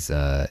his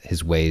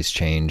ways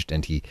changed,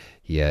 and he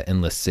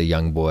enlists a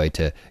young boy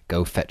to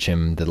go fetch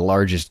him the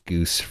largest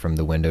goose from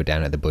the window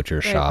down at the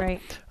butcher shop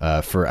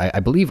right. for I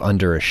believe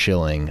under a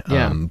shilling.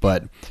 Yeah.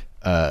 But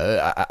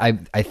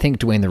I think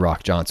Dwayne the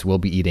Rock Johnson will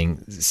be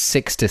eating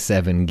 6 to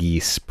 7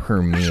 geese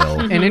per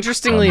meal. And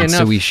interestingly enough,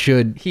 so we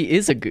should. he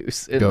is a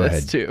goose in Go this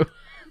ahead. too.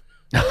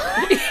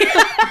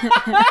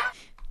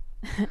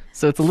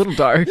 So it's a little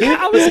dark.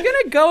 I was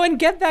gonna go and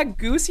get that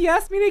goose he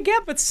asked me to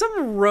get, but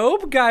some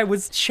robe guy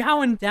was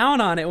chowing down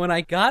on it when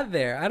I got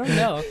there. I don't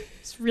know.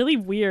 It's really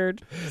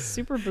weird.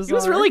 Super bizarre. He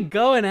was really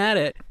going at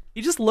it.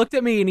 He just looked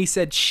at me and he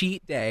said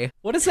cheat day.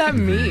 What does that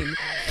mean?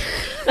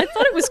 I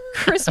thought it was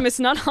Christmas,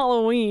 not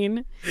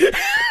Halloween.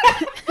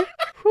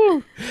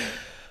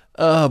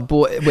 Oh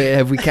boy! Wait,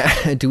 have we?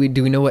 Do we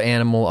know what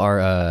animal our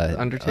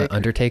Undertaker?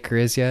 Undertaker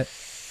is yet?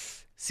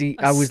 See,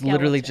 A I was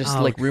literally skeleton. just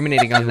like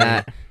ruminating on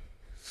that.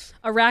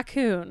 A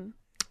raccoon.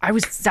 I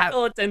was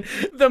Skeleton,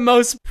 the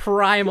most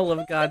primal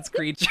of God's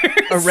creatures.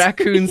 a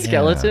raccoon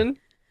skeleton.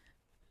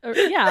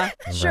 Yeah,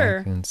 A sure.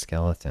 Raccoon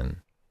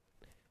skeleton.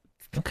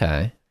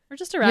 Okay. Or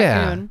just a Yeah.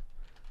 raccoon.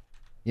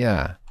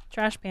 Yeah.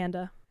 Trash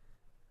panda.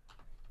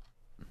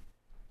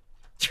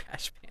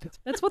 Trash panda.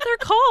 That's what they're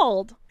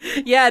called.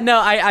 Yeah, no,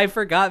 I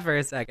forgot for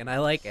a second. I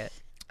like it.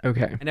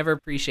 Okay. I never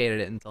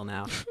appreciated it until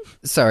now.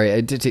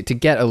 Sorry, to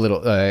get a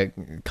little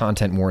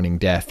content warning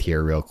death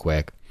here, real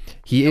quick.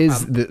 He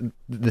is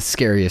the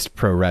scariest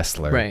pro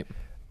wrestler, Right.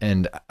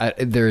 And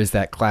there is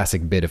that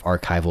classic bit of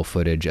archival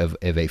footage of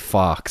a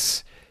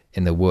fox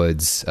in the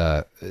woods,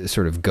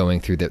 sort of going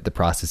through the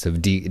process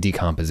of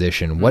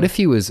decomposition. What if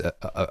he was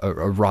a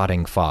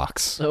rotting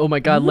fox? Oh my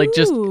god, like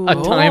just Ooh. a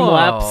time Oh.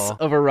 lapse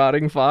of a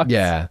rotting fox.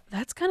 Yeah.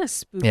 That's kind of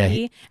spooky.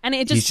 Yeah, and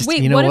it he's just, just-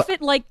 wait, you know what what? if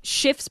it like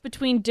shifts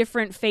between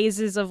different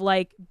phases of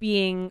like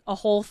being a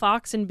whole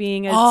fox and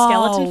being a Oh,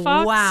 skeleton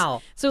fox?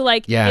 wow. So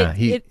like Yeah,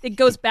 it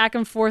goes back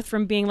and forth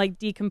from being like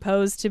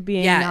decomposed to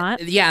being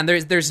not. Yeah, and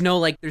there's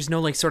no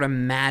sort of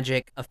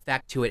magic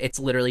effect to it. It's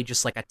literally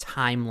just like a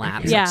time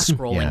lapse, Yeah. like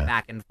scrolling Yeah.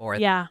 back and forth.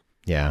 Yeah.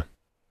 Yeah.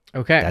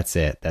 Okay. That's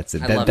it. I love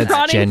That's that.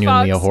 Rotting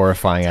genuinely a fox,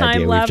 horrifying idea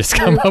we've time-lapse just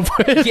come up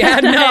with. Yeah,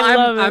 no, I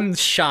love it. I'm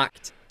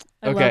shocked.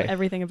 I Okay. love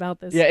everything about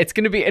this. Yeah, it's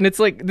gonna be, and it's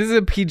like this is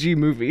a PG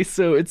movie,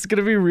 so it's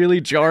gonna be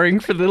really jarring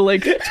for the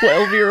like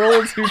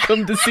 12-year-olds who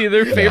come to see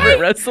their favorite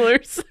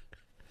wrestlers.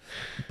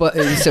 But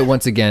so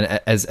once again,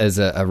 as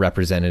a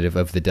representative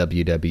of the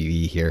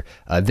WWE here,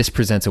 this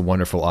presents a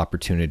wonderful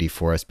opportunity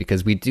for us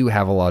because we do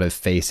have a lot of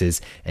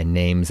faces and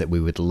names that we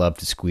would love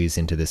to squeeze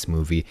into this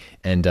movie,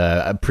 and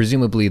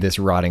presumably this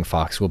rotting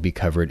fox will be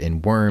covered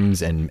in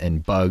worms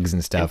and bugs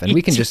and stuff, and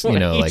we can just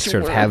like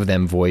sort of worm. have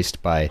them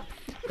voiced by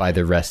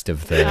the rest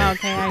of the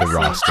Okay, I see.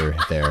 roster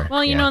there.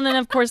 Well, you Yeah. know, and then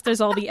of course there's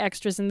all the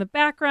extras in the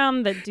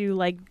background that do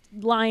like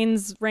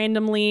lines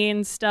randomly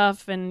and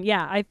stuff, and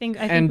yeah, I think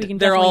And we can.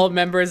 They're definitely- all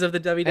members of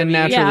the WWE. And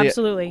naturally, Yeah,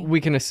 absolutely. we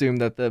can assume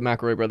that the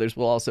McElroy brothers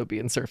will also be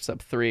in Surf's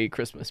Up 3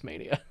 Christmas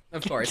Mania.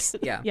 of course.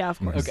 Yeah. Yeah, of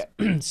course.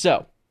 Okay,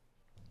 so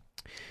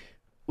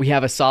we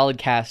have a solid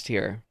cast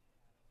here.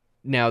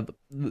 Now,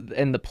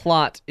 and the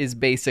plot is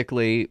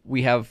basically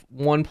we have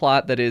one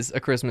plot that is A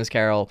Christmas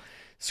Carol.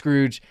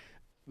 Scrooge,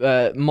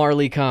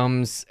 Marley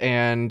comes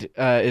and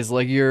is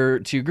like, "You're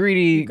too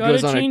greedy." Gotta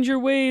goes on change your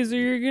ways or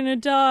you're gonna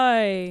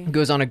die.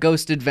 goes on a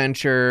ghost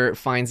adventure.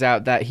 Finds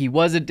out that he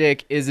was a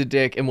dick, is a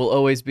dick, and will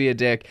always be a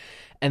dick.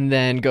 And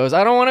then goes,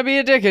 "I don't want to be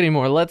a dick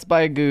anymore. Let's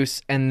buy a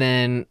goose." And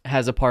then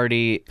has a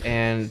party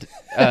and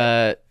Saves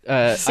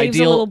a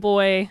ideal little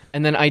boy.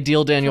 and then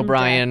ideal Daniel From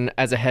Bryan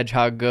as a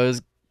hedgehog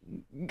goes,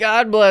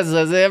 "God bless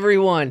us,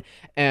 everyone."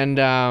 And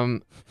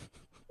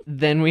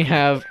then we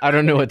have, I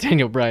don't know what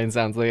Daniel Bryan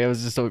sounds like. It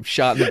was just a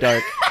shot in the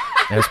dark.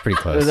 That was pretty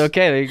It close. was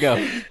okay. There you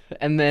go.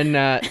 And then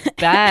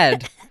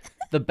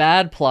the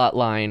bad plot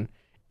line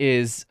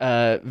is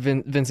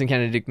Vincent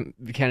Kennedy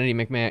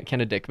McMahon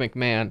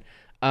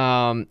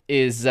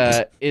is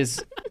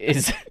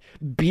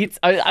beats.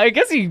 I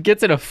guess he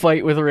gets in a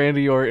fight with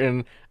Randy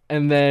Orton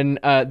and then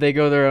they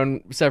go their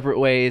own separate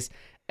ways,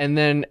 and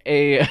then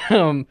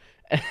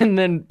and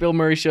then Bill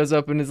Murray shows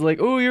up and is like,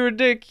 "Oh, you're a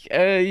dick.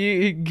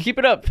 You keep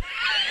it up."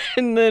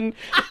 and then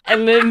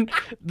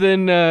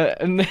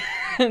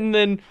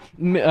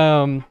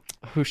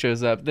who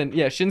shows up? Then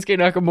Shinsuke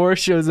Nakamura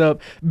shows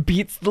up,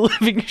 beats the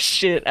living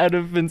shit out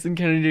of Vincent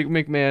Kennedy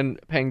McMahon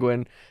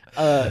Penguin.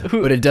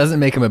 But it doesn't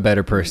make him a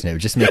better person. It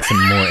just makes him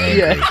more angry.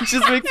 Yeah, it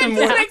just makes him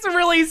more. It makes him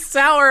really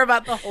sour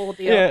about the whole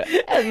deal. Yeah,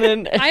 and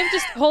then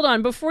hold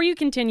on before you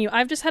continue.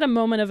 I've just had a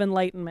moment of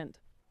enlightenment.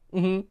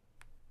 Mhm.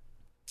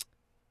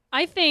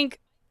 I think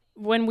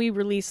when we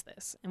release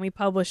this and we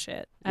publish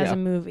it as a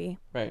movie,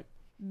 right,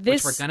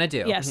 this Which we're gonna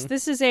do. Yes,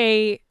 this is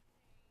a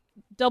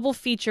double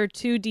feature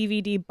 2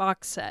 DVD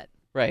box set.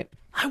 right.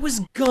 I was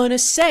gonna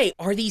say,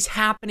 are these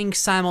happening Yes,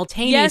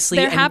 simultaneously?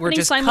 they're and happening we're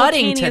just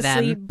cutting to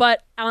simultaneously, them.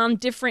 but on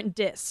different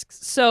discs.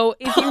 So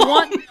if you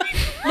want,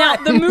 now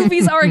the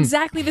movies are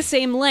exactly the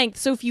same length.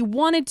 So if you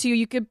wanted to,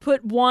 you could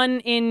put one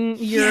in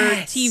your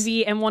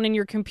TV and one in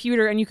your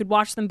computer, and you could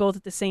watch them both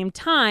at the same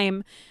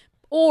time.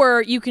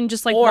 Or you can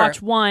just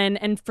watch one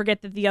and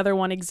forget that the other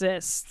one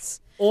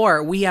exists.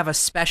 Or we have a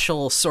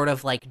special sort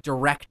of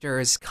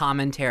director's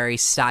commentary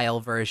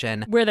style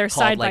version Where they're called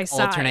side by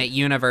side. alternate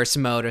universe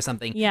mode or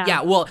something. Yeah.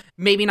 Yeah, well,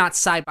 maybe not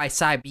side by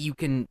side, but you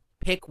can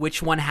pick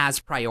which one has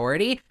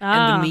priority, and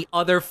Ah. then the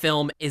other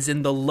film is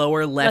in the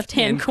lower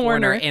left-hand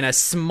corner in a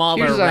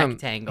smaller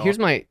rectangle. Here's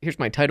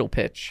my title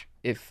pitch.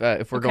 If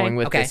we're going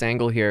with Okay. this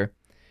angle here,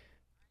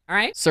 All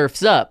right.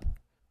 surfs up,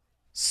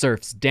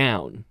 surfs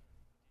down.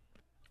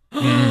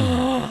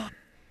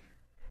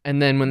 And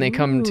then when they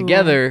come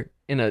together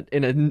in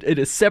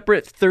a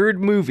separate third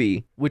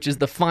movie, which is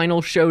the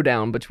final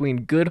showdown between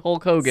good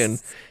Hulk Hogan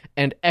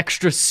and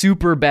extra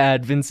super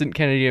bad Vincent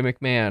Kennedy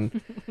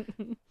McMahon,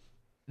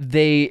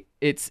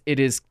 it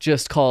is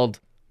just called.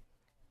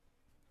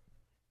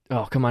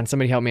 Oh, come on,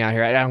 somebody help me out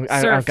here.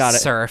 I've got it.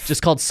 Surf.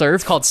 Just called Surf.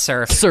 It's called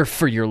Surf. Surf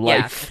for your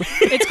life.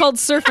 It's called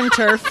Surf and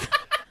Turf.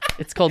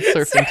 It's called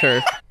Surf and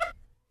Turf.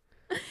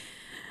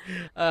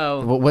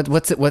 Oh.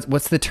 What's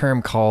the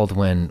term called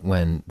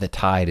when the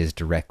tide is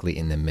directly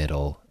in the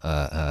middle?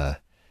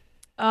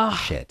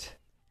 Shit.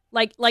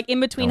 Like in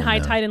between Oh, high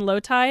no. tide and low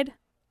tide.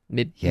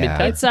 Mid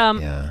Yeah. It's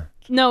Yeah.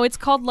 No, it's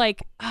called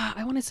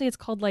I want to say it's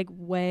called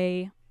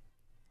way.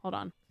 Hold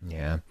on.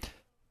 Yeah.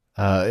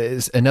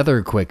 Is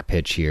another quick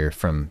pitch here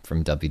from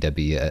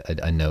WWE.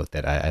 A note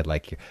that I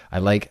like here. I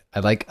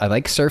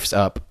like Surfs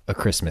Up, A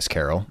Christmas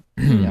Carol.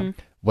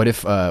 What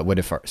if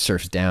our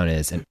Surfs Down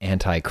is an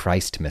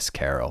Anti-Christmas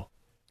Carol?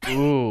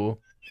 Ooh.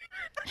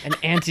 An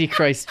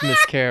Antichrist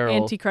Miss Carol.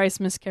 Antichrist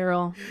Miss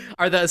Carol.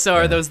 Are those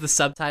the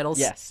subtitles?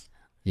 Yes.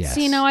 Yes.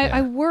 See, now yeah.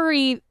 I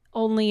worry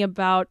only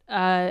about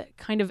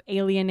kind of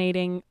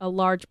alienating a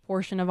large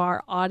portion of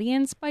our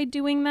audience by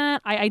doing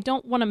that. I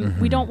don't want to.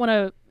 We don't want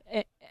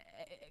to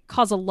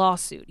cause a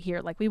lawsuit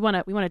here. We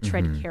want to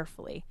tread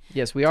carefully.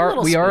 Yes, we a are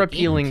little we are spooky.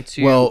 appealing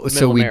to Well, so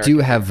middle we America. do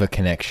have a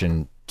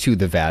connection to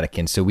the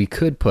Vatican, so we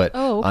could put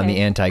Oh, on the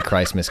okay.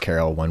 Anti-Christmas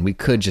Carol one. We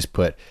could just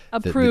put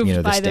Approved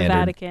the by the standard,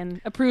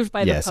 Vatican. Approved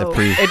by Yes, the Pope.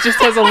 approved. It just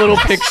has a little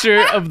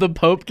picture of the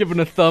Pope giving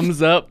a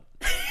thumbs up.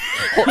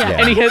 Yeah.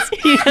 And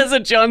he has a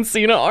John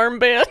Cena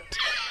armband.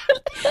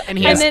 And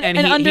he And has, then- and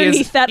and he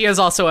underneath is, that- he is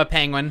also a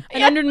penguin.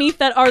 And underneath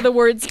that are the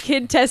words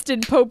 "Kid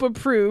tested, Pope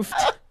approved."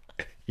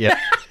 Yeah.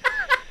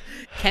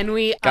 Can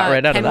we Got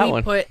right out of can that we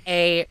one. put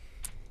a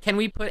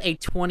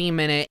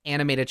 20-minute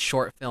animated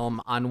short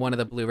film on one of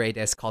the Blu-ray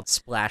discs called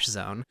Splash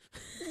Zone?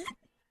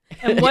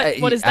 And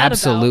what is that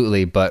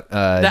Absolutely, but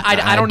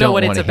I don't know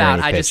what it's wanna hear about.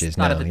 any I just pitches.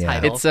 thought of No, the yeah.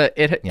 title. It's I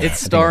think it's it's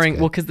starring good.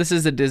 well because this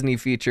is a Disney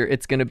feature.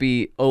 It's gonna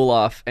be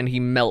Olaf and he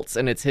melts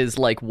and it's his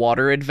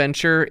water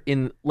adventure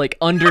in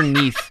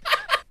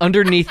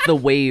underneath the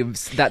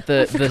waves that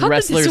the forgot that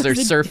wrestlers this are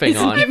was a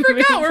surfing on. I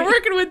forgot we're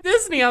working with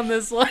Disney on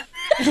this one.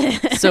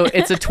 So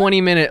it's a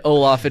 20-minute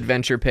Olaf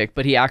adventure pick,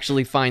 but he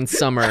actually finds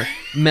Summer,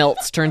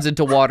 melts, turns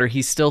into water.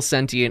 He's still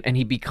sentient, and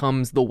he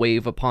becomes the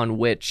wave upon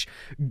which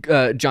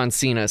John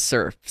Cena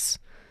surfs.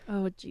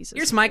 Oh Jesus!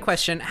 Here's my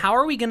question: how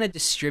are we going to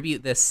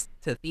distribute this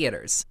to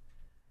theaters?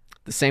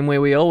 The same way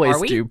we always Are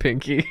we? do,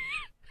 Pinky.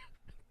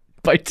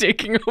 By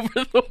taking over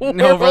the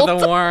world. Over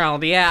the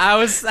world. Yeah, I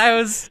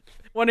was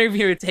wondering if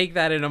you would take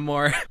that in a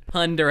more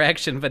pun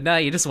direction, but no,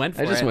 you just went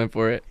for I it. just went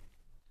for it.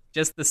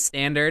 Just the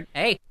standard.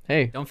 Hey,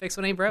 Hey. don't fix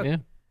what ain't broke. Yeah.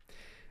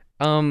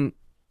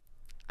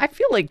 I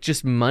feel like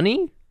just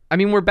money. I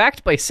mean, we're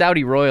backed by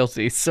Saudi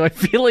royalty, so I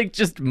feel like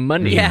just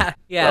money. Yeah,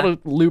 yeah. That'll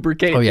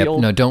lubricate Oh yeah, the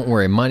old... no, don't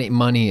worry.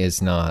 Money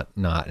is not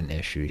an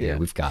issue here. Yeah.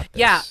 We've got this.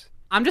 Yeah,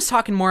 I'm just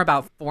talking more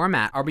about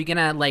format. Are we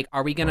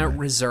gonna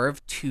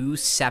reserve 2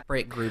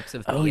 separate groups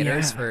of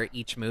theaters yeah. for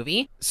each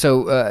movie?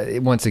 So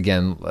once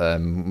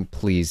again,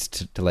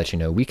 pleased to let you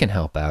know we can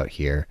help out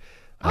here.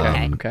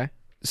 Okay. Okay.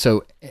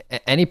 So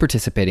any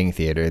participating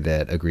theater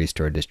that agrees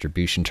to our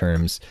distribution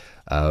terms,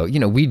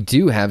 we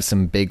do have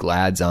some big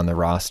lads on the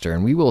roster,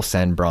 and we will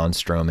send Braun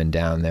Strowman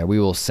down there. We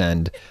will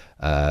send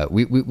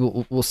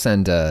we'll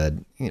send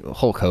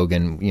Hulk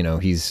Hogan.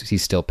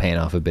 He's still paying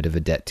off a bit of a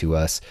debt to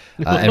us,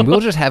 and we'll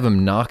just have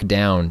him knock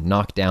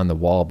down the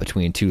wall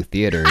between two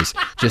theaters.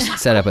 Just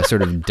set up a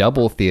sort of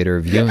double theater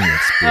viewing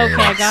experience.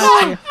 Okay, I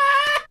got you.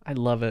 I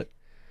love it.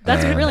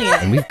 That's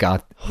brilliant. And we've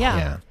got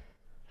Yeah.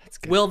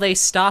 Will they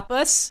stop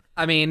us?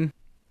 I mean,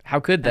 How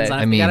could they? depends on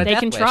if I we mean- got a They death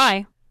can wish.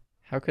 try.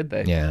 How could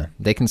they? Yeah,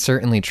 they can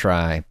certainly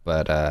try,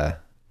 but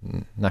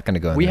not going to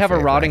go in We their have a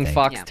favor, I rotting think.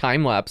 fox Yeah.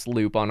 time lapse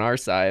loop on our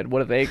side. What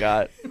have they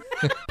got?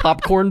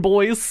 Popcorn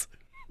boys.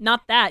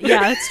 Not that.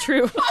 Yeah, that's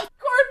true.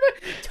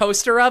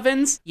 Toaster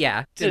ovens?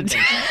 Yeah. Didn't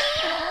think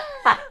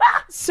so.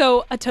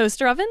 So a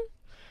toaster oven?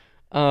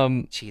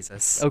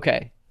 Jesus.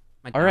 Okay.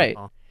 My all right.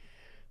 downfall.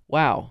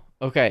 Wow.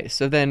 Okay.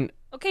 So then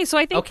Okay, so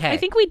I Okay.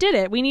 think we did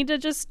it. We need to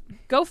just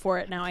go for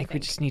it now, I we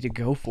think. just need to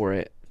go for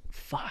it.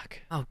 Fuck.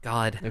 Oh,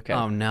 God. Okay.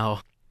 Oh, no.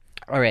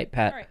 All right,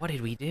 Pat. All right. What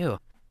did we do?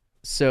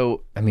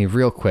 So I mean,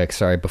 real quick,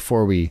 sorry,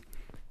 before we,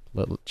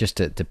 just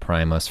to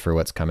prime us for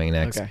what's coming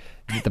next, Okay.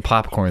 the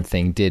popcorn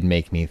thing did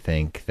make me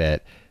think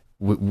that,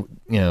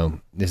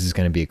 this is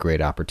going to be a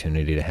great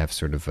opportunity to have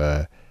sort of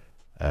a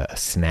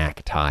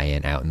snack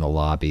tie-in out in the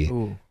lobby,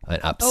 Ooh. an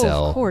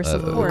upsell, of course. a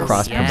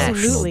cross-promotional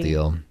Absolutely.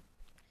 deal.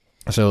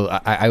 So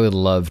I would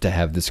love to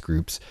have this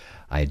group's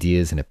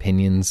ideas and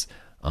opinions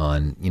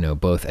on,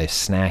 both a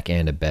snack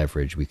and a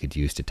beverage we could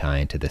use to tie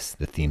into the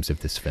themes of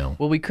this film.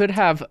 well, we could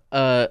have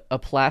a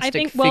plastic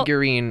think- well-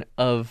 figurine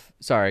of.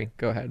 Sorry.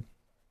 Go ahead.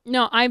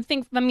 No, I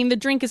mean the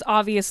drink is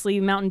obviously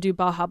Mountain Dew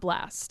Baja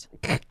Blast.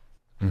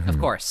 Of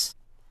course.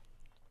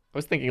 I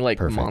was thinking like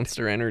Perfect.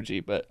 Monster Energy,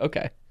 but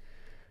okay.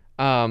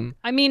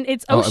 I mean,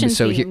 it's Oh, ocean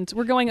so themed.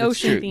 We're going That's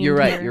ocean true. themed. You're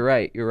right. here.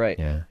 You're right.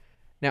 Yeah.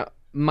 Now,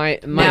 my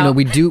No,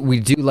 we do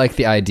like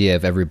the idea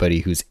of everybody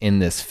who's in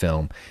this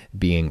film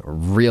being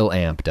real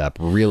amped up,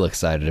 real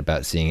excited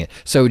about seeing it.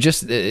 So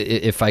just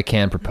if I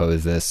can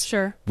propose this,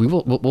 Sure.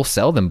 we'll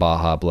sell them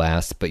Baja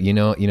Blast, but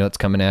it's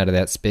coming out of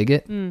that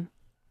spigot,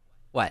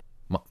 What?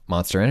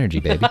 Monster Energy,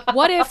 baby.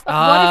 What if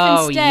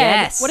Oh, instead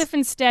yes. what if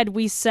instead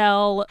we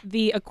sell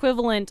the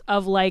equivalent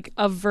of like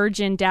a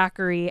virgin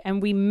daiquiri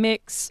and we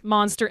mix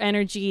Monster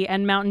Energy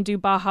and Mountain Dew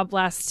Baja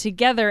Blast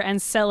together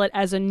and sell it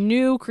as a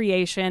new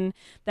creation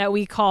that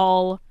we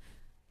call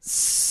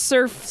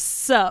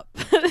Surf's Up.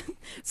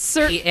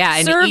 Yeah,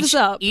 and Serves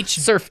up. each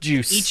surf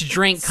juice. each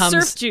drink comes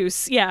Surf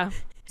juice, yeah.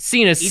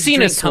 Cena each drink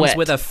comes sweat.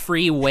 with a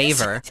free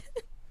waiver.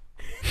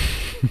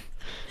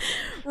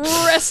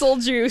 Wrestle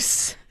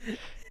juice.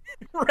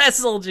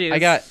 Wrestle juice. I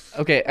got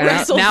okay. And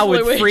Wrestle now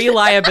with fluid. free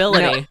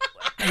liability.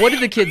 what do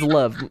the kids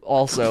love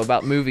also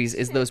about movies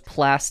is those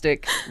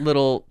plastic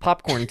little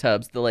popcorn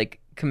tubs, the like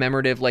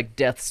commemorative like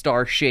Death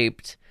Star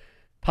shaped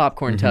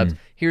popcorn tubs.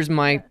 Here's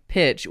my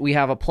pitch. We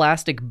have a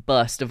plastic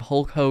bust of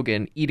Hulk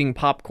Hogan eating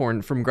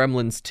popcorn from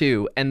Gremlins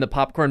 2, and the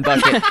popcorn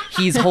bucket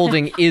he's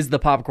holding is the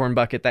popcorn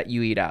bucket that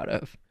you eat out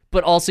of.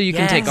 But also you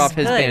can take Yes, off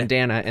his good.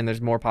 bandana and there's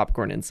more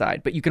popcorn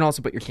inside. But you can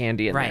also put your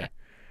candy in Right.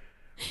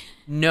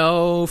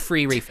 No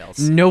free refills.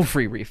 there. No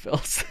free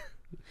refills.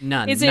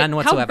 None. Is it None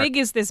whatsoever. how big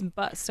is this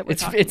bust that we're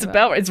It's talking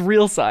about it's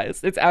real size.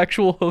 It's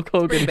actual Hulk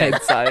Hogan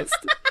head sized.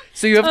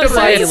 So you have to Oh,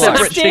 buy a so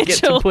separate ticket to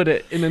substantial. put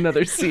it in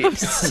another seat.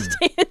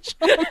 substantial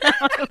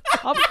amount of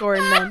popcorn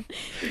then?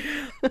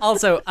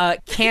 Also,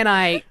 can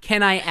I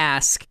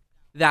ask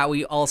that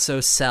we also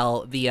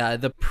sell the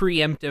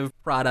preemptive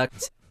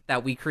product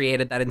that we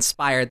created that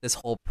inspired this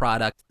whole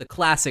product, the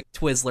classic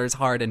Twizzlers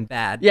Hard and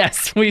Bad.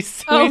 Yes, we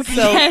Oh,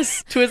 sell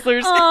yes.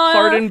 Twizzlers Aw.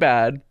 hard and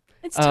bad.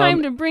 It's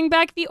time to bring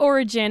back the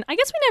origin. I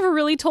guess we never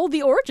really told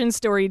the origin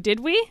story, did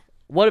we?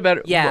 What a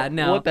better Yeah, what,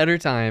 no. what better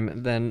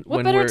time than What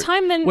when better we're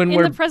time than when in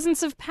we're the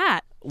presence of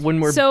Pat?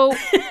 when we're So,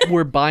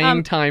 we're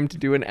buying time to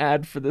do an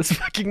ad for this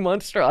fucking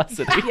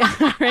monstrosity.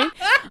 yeah, right.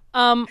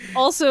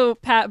 Also,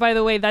 Pat, by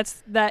the way,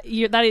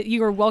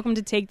 you are welcome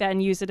to take that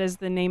and use it as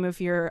the name of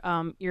your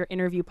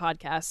interview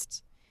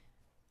podcast.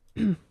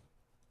 In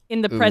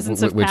the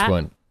presence of which Pat.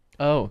 one?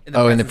 Oh.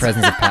 In the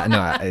presence of Pat.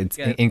 No, it's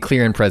Good. in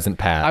clear and present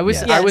Pat. I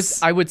was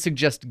yes. I would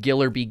suggest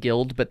Gill or be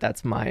Guild, but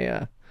that's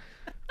my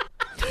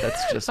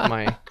that's just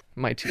my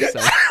 2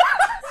 cents.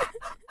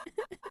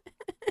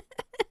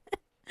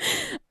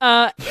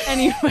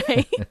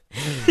 Anyway,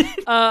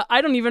 I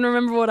don't even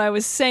remember what I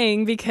was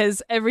saying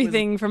because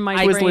everything from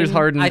my Twizzlers brain.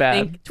 hard and I bad.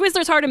 think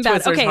Twizzlers hard and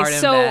bad. Twizzlers Okay, hard and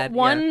so bad, yeah.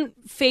 one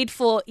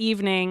fateful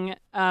evening,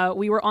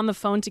 we were on the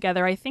phone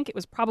together. I think it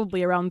was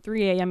probably around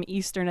 3 a.m.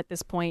 Eastern at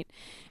this point,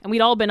 and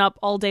we'd all been up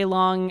all day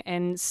long.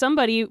 And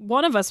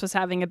one of us was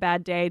having a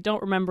bad day.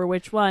 Don't remember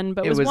which one,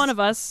 but it was one of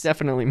us.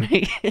 Definitely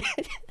me.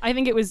 I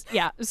think it was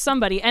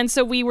somebody. And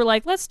so we were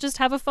like, let's just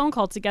have a phone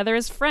call together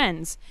as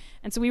friends.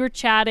 And so we were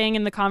chatting,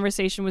 and the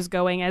conversation was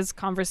going as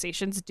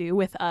conversations do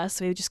with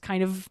us. We just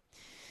kind of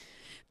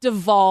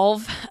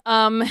devolve.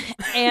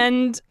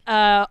 And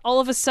all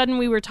of a sudden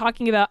we were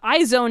talking about,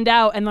 I zoned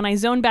out, and when I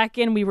zoned back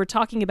in, we were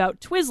talking about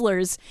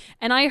Twizzlers.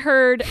 And I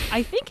heard,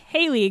 I think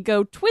Haley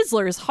go,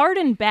 Twizzlers, hard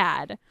and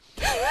bad.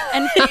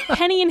 And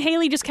Penny and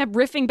Haley just kept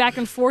riffing back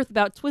and forth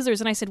about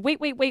Twizzlers. And I said, wait,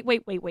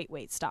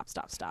 stop.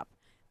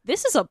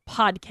 This is a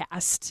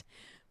podcast.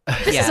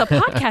 this is a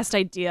podcast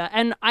idea.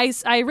 And I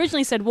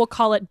originally said, we'll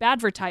call it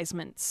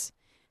Badvertisements.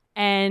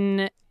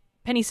 And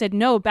Penny said,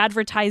 no,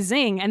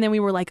 Badvertising. And then we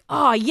were like,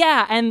 oh,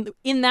 yeah. And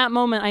in that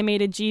moment, I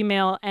made a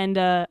Gmail and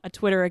a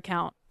Twitter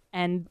account.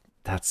 And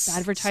That's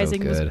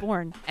Badvertising so was good.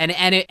 born.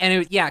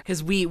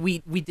 Because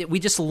we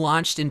just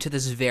launched into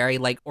this very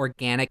like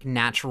organic,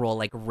 natural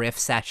like riff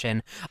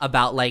session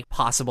about like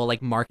possible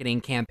like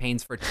marketing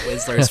campaigns for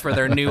Twizzlers for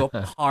their new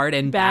hard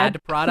and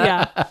bad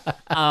product.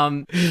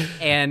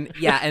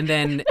 Yeah. And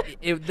then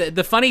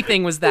the funny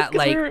thing was that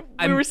like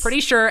I'm pretty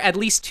sure at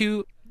least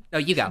two. Oh,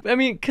 you go. I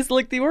mean, because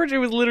like the origin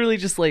was literally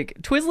just like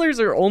Twizzlers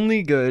are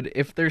only good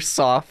if they're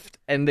soft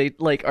and they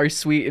like are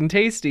sweet and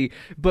tasty.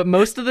 But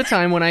most of the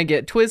time when I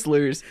get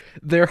Twizzlers,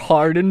 they're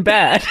hard and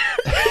bad.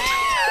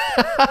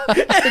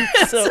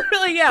 So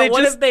really, yeah.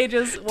 What if they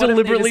just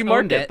deliberately owned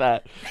market it?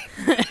 that?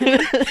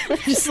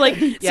 Just like,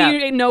 so Yeah.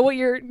 you know what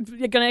you're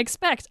going to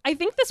expect. I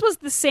think this was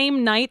the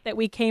same night that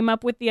we came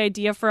up with the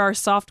idea for our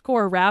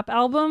softcore rap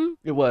album.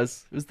 It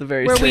was the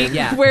very Where same.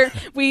 Yeah. where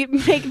we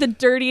make the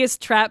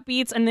dirtiest trap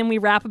beats and then we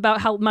rap about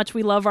how much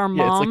we love our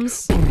Yeah,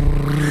 moms.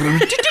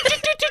 it's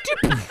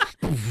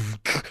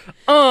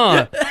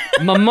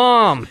my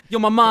mom Yo,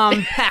 my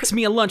mom packs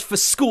me a lunch for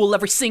school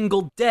every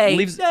single day.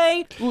 leaves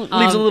a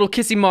little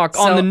kissy mark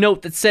so- on the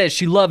note that says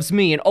she loves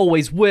me and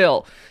always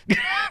will.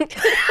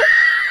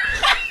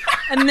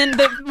 And then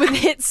with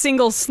hit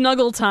single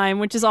Snuggle Time,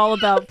 which is all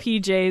about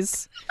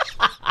PJs.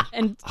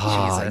 And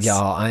Oh, Jesus.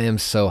 y'all, I am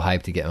so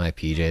hyped to get my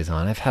PJs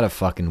on. I've had a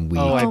fucking week.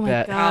 Oh, I oh my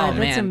bet. god, Oh,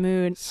 that's a man.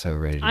 mood. So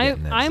ready to get I'm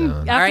in that I'm zone.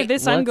 after Alright,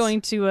 this I'm let's-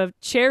 going to a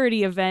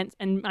charity event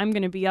and I'm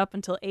going to be up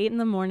until 8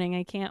 a.m.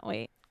 I can't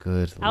wait.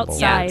 Good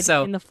Outside Yeah,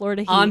 so in the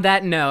Florida heat. On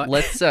that note,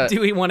 Let's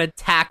do we want to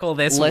tackle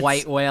this let's-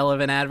 white whale of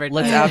an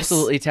advertisement? let's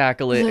absolutely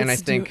tackle it, and I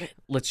Let's do think it.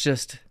 let's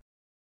just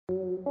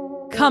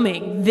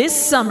Coming this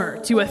summer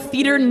to a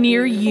theater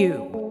near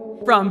you.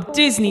 From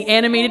Disney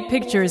Animated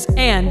Pictures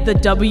and the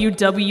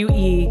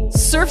WWE,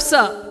 Surfs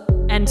Up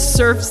and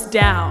Surfs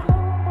Down.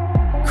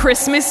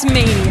 Christmas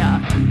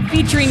Mania,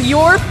 featuring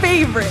your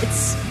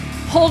favorites,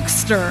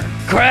 Hulkster,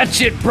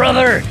 Cratchit,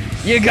 brother!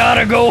 You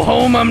gotta go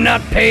home. I'm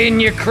not paying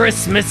your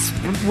Christmas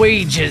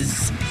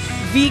wages.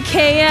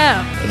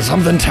 VKM,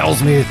 Something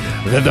tells me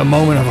that the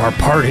moment of our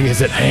parting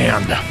is at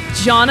hand.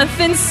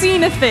 Jonathan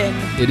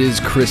Cenathan, It is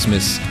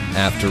Christmas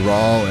after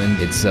all,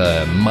 and it's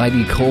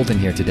mighty cold in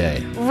here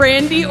today.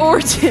 Randy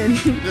Orton,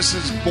 This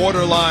is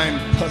borderline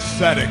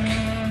pathetic.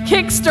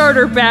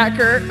 Kickstarter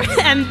backer,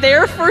 and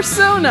their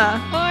persona.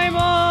 Hi,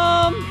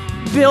 Mom.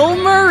 Bill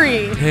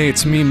Murray, Hey,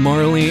 it's me,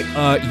 Marley.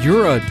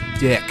 You're a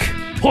dick.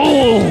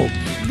 Oh!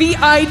 the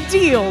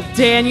ideal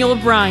Daniel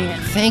Bryan.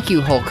 Thank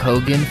you, Hulk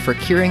Hogan, for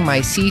curing my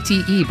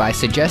CTE by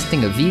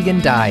suggesting a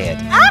vegan diet.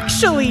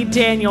 Actually,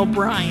 Daniel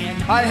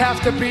Bryan. I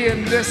have to be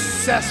in this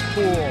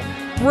cesspool.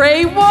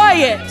 Bray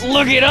Wyatt.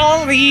 Look at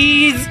all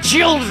these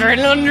children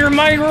under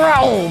my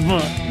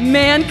robe.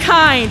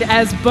 Mankind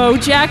as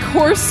BoJack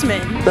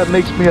Horseman. That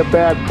makes me a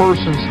bad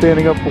person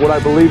standing up for what I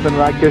believe in,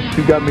 and I guess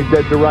you got me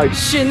dead to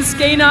rights.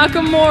 Shinsuke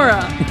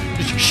Nakamura.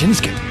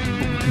 Shinsuke,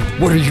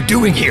 what are you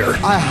doing here?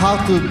 I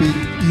have to be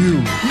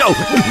you. No!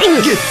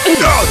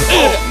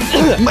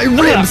 My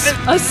ribs!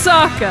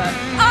 Asaka.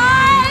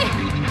 I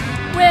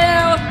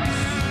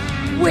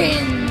will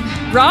win.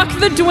 Rock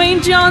the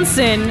Dwayne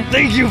Johnson.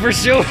 Thank you for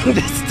showing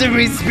this to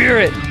me,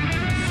 Spirit.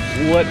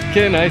 What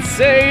can I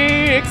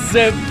say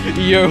except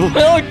you're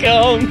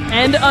welcome?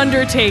 And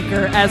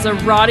Undertaker as a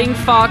rotting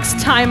fox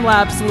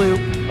time-lapse loop.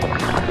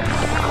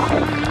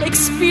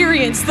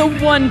 Experience the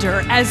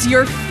wonder as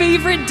your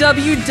favorite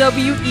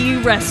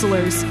WWE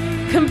wrestlers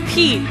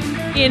compete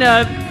in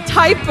a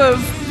type of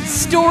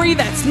story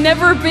that's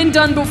never been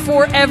done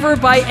before ever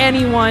by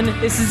anyone.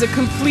 This is a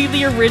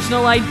completely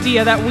original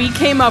idea that we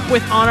came up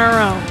with on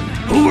our own.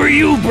 Who are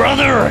you,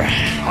 brother?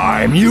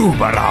 I'm you,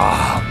 but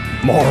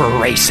more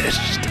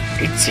racist.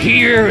 It's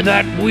here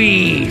that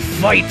we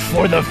fight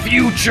for the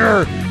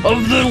future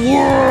of the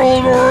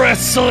World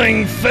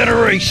Wrestling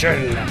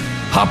Federation.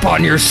 Hop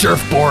on your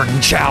surfboard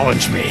and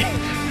challenge me.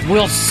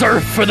 We'll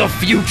surf for the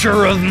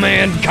future of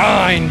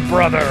mankind,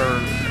 brother.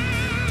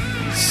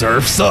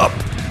 Surf's up.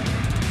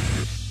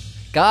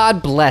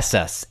 God bless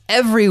us,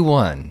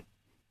 everyone.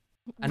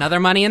 Another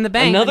money in the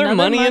bank. Another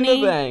money in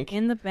the bank.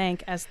 In the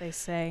bank, as they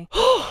say.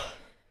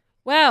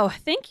 Wow,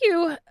 thank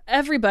you,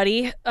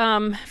 everybody,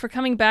 for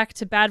coming back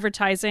to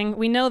Badvertising.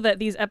 We know that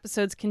these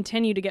episodes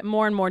continue to get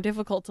more and more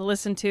difficult to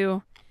listen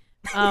to.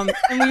 And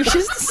we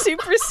just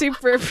super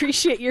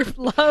appreciate your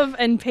love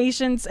and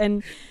patience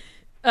and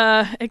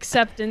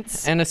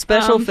acceptance. And a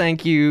special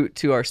thank you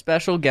to our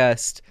special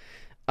guest,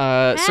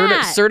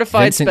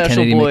 certified Vincent special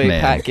Kennedy boy, McMahon.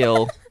 Pat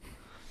Gill.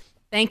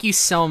 Thank you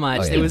so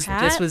much. Oh, yeah. This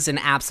Pat? was an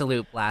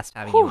absolute blast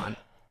having you on.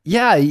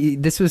 Yeah,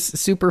 this was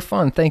super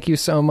fun. Thank you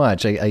so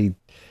much. I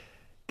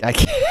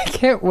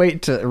can't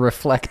wait to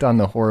reflect on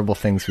the horrible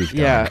things we've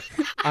done.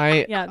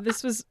 Yeah, Yeah,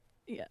 this was.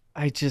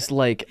 I just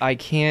like I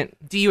can't.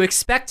 Do you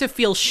expect to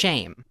feel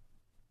shame?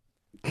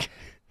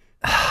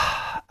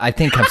 I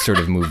think I've sort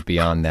of moved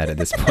beyond that at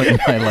this point in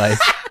my life.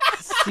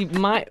 See,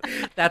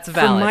 That's valid.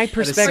 from my That is so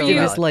perspective,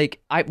 valid. is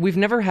like we've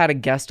never had a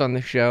guest on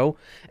the show,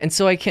 and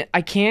so I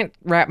can't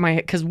wrap my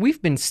head, because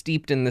we've been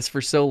steeped in this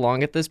for so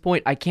long at this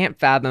point. I can't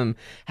fathom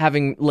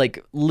having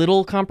like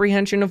little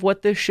comprehension of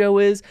what this show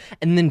is,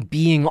 and then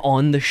being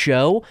on the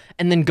show,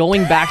 and then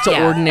going back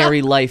to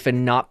ordinary life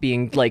and not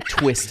being like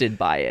twisted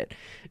by it.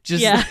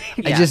 Just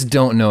I just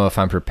don't know if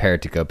I'm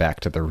prepared to go back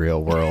to the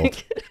real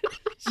world.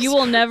 You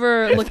will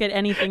never look at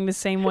anything the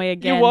same way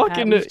again. you walk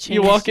Pat. We've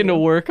changed into you.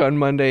 work on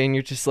Monday, and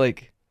you're just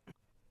like,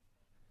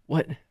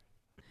 what?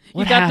 What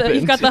You've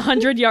happened? got the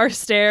 100-yard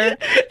stare.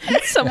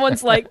 And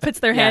someone's like puts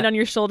their hand Yeah. on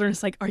your shoulder and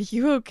is like, "Are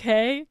you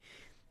okay?"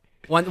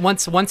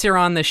 Once you're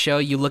on the show,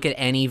 you look at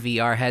any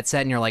VR headset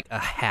and you're like,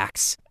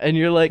 hacks. And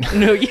you're like,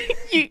 no,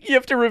 you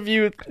have to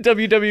review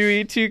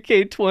WWE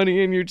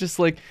 2K20, and you're just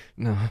like,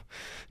 no.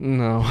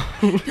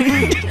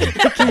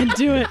 I can't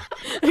do it.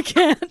 I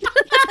can't.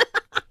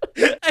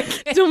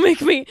 Don't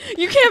make me.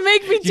 You can't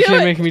make me do You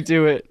can't it. make me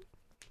do it.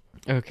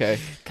 Okay.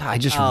 God, I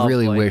just Oh,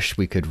 really boy. wish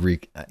we could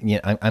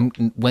I'm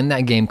when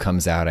that game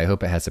comes out, I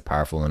hope it has a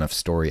powerful enough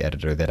story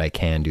editor that I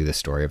can do the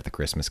story of the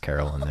Christmas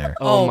Carol in there.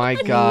 Oh, my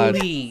God.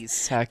 Please.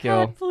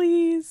 Pacquiao. God,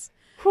 please.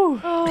 Oh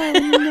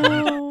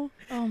no.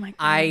 Oh my God.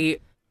 I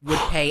would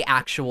pay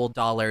actual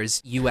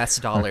dollars, US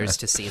dollars,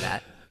 to see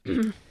that.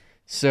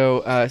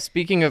 So,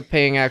 speaking of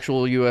paying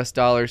actual US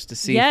dollars to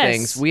see Yes.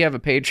 things, we have a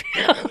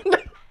Patreon.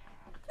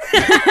 We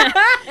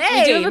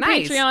do have a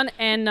nice. Patreon,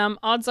 and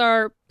odds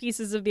are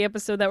pieces of the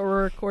episode that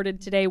were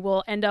recorded today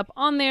will end up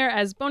on there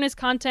as bonus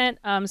content.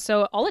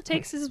 So all it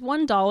takes is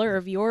 $1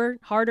 of your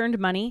hard-earned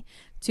money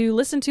to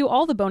listen to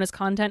all the bonus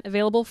content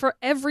available for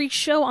every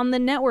show on the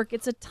network.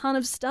 It's a ton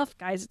of stuff,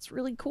 guys. It's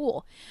really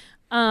cool.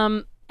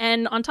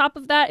 And on top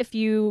of that, if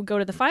you go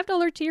to the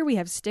 $5 tier, we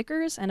have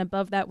stickers, and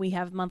above that, we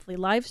have monthly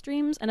live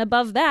streams, and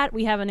above that,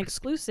 we have an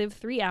exclusive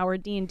 3-hour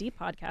D&D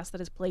podcast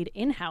that is played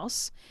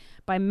in-house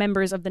by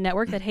members of the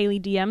network that Haley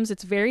DMs.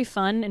 It's very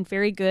fun and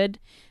very good.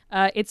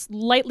 It's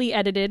lightly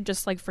edited,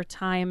 just like for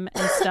time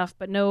and stuff,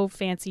 but no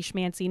fancy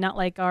schmancy, not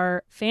like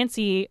our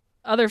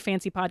other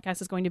fancy podcast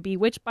is going to be,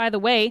 which, by the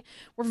way,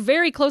 we're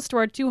very close to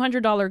our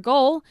 $200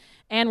 goal,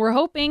 and we're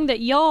hoping that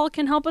y'all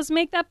can help us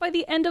make that by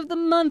the end of the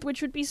month,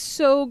 which would be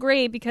so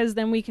great, because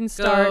then we can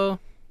start Go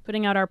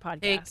putting out our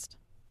podcast.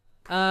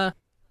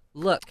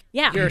 Look,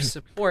 Yeah. your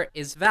support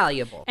is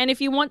valuable. And if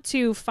you want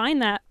to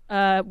find that,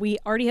 we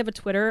already have a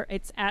Twitter.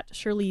 It's at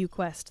Shirley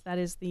Uquest. That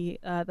is the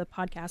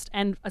podcast.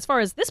 And as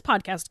far as this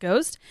podcast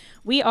goes,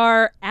 we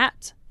are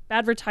at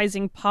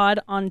Badvertising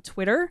Pod on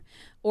Twitter,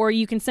 or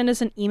you can send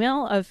us an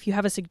email if you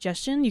have a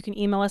suggestion. You can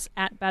email us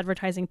at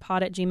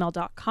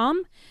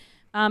badvertisingpod@gmail.com.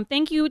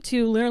 Thank you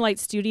to Lunar Light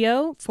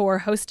Studio for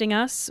hosting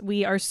us.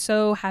 We are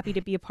so happy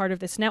to be a part of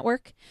this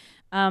network.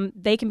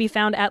 They can be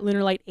found at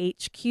Lunarlight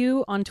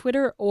HQ on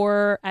Twitter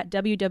or at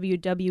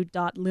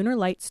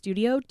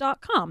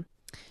www.lunarlightstudio.com.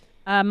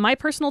 My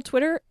personal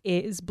Twitter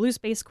is Blue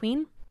Space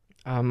Queen.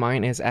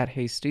 Mine is at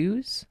Hey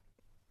Stews.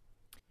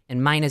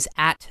 And mine is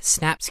at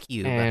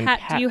SnapsCube. And Pat,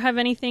 do you have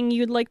anything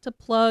you'd like to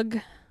plug?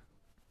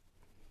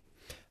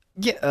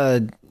 Yeah,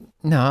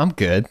 no, I'm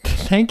good.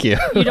 Thank you.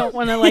 You don't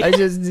want to like I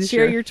just-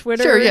 share sure. your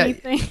Twitter Sure, or yeah.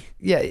 anything?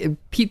 Yeah,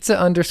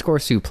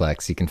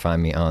 pizza_suplex. You can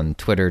find me on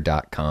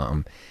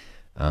twitter.com.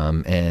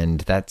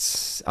 And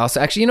that's also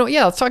actually,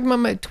 let's talk about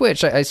my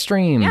Twitch. I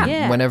stream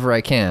Yeah. whenever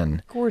I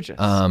can. Gorgeous.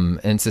 And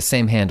it's the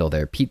same handle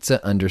there,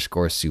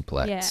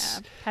 pizza_suplex. Yeah,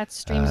 Pat's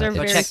streams are Go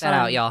very check that fun.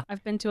 out, y'all.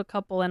 I've been to a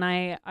couple, and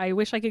I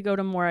wish I could go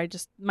to more.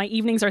 My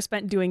evenings are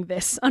spent doing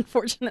this,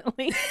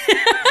 unfortunately.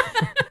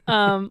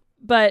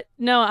 But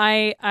no,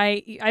 I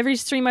every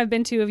stream I've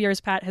been to of yours,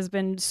 Pat, has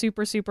been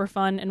super, super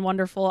fun and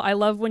wonderful. I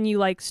love when you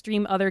like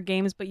stream other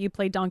games, but you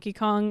play Donkey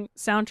Kong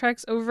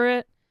soundtracks over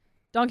it.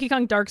 Donkey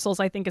Kong Dark Souls,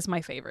 I think, is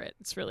my favorite.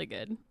 It's really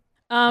good.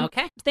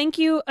 Okay. Thank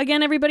you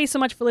again, everybody, so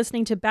much for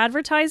listening to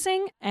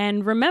Badvertising.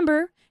 And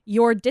remember,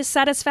 your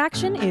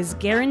dissatisfaction is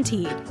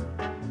guaranteed.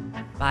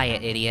 Buy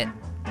it, idiot.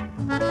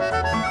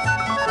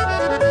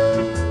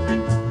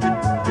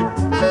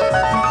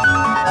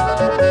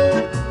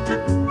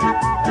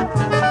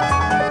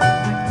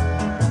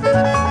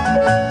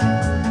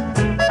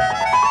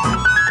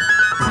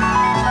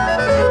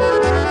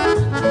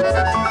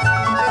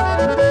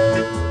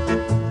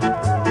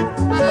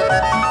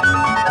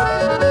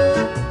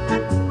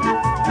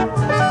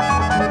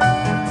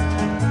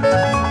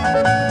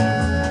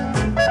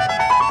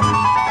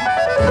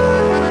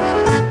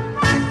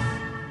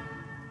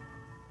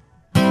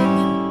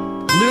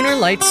 Lunar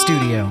Light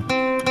Studio.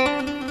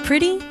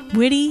 Pretty,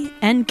 witty,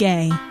 and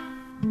gay.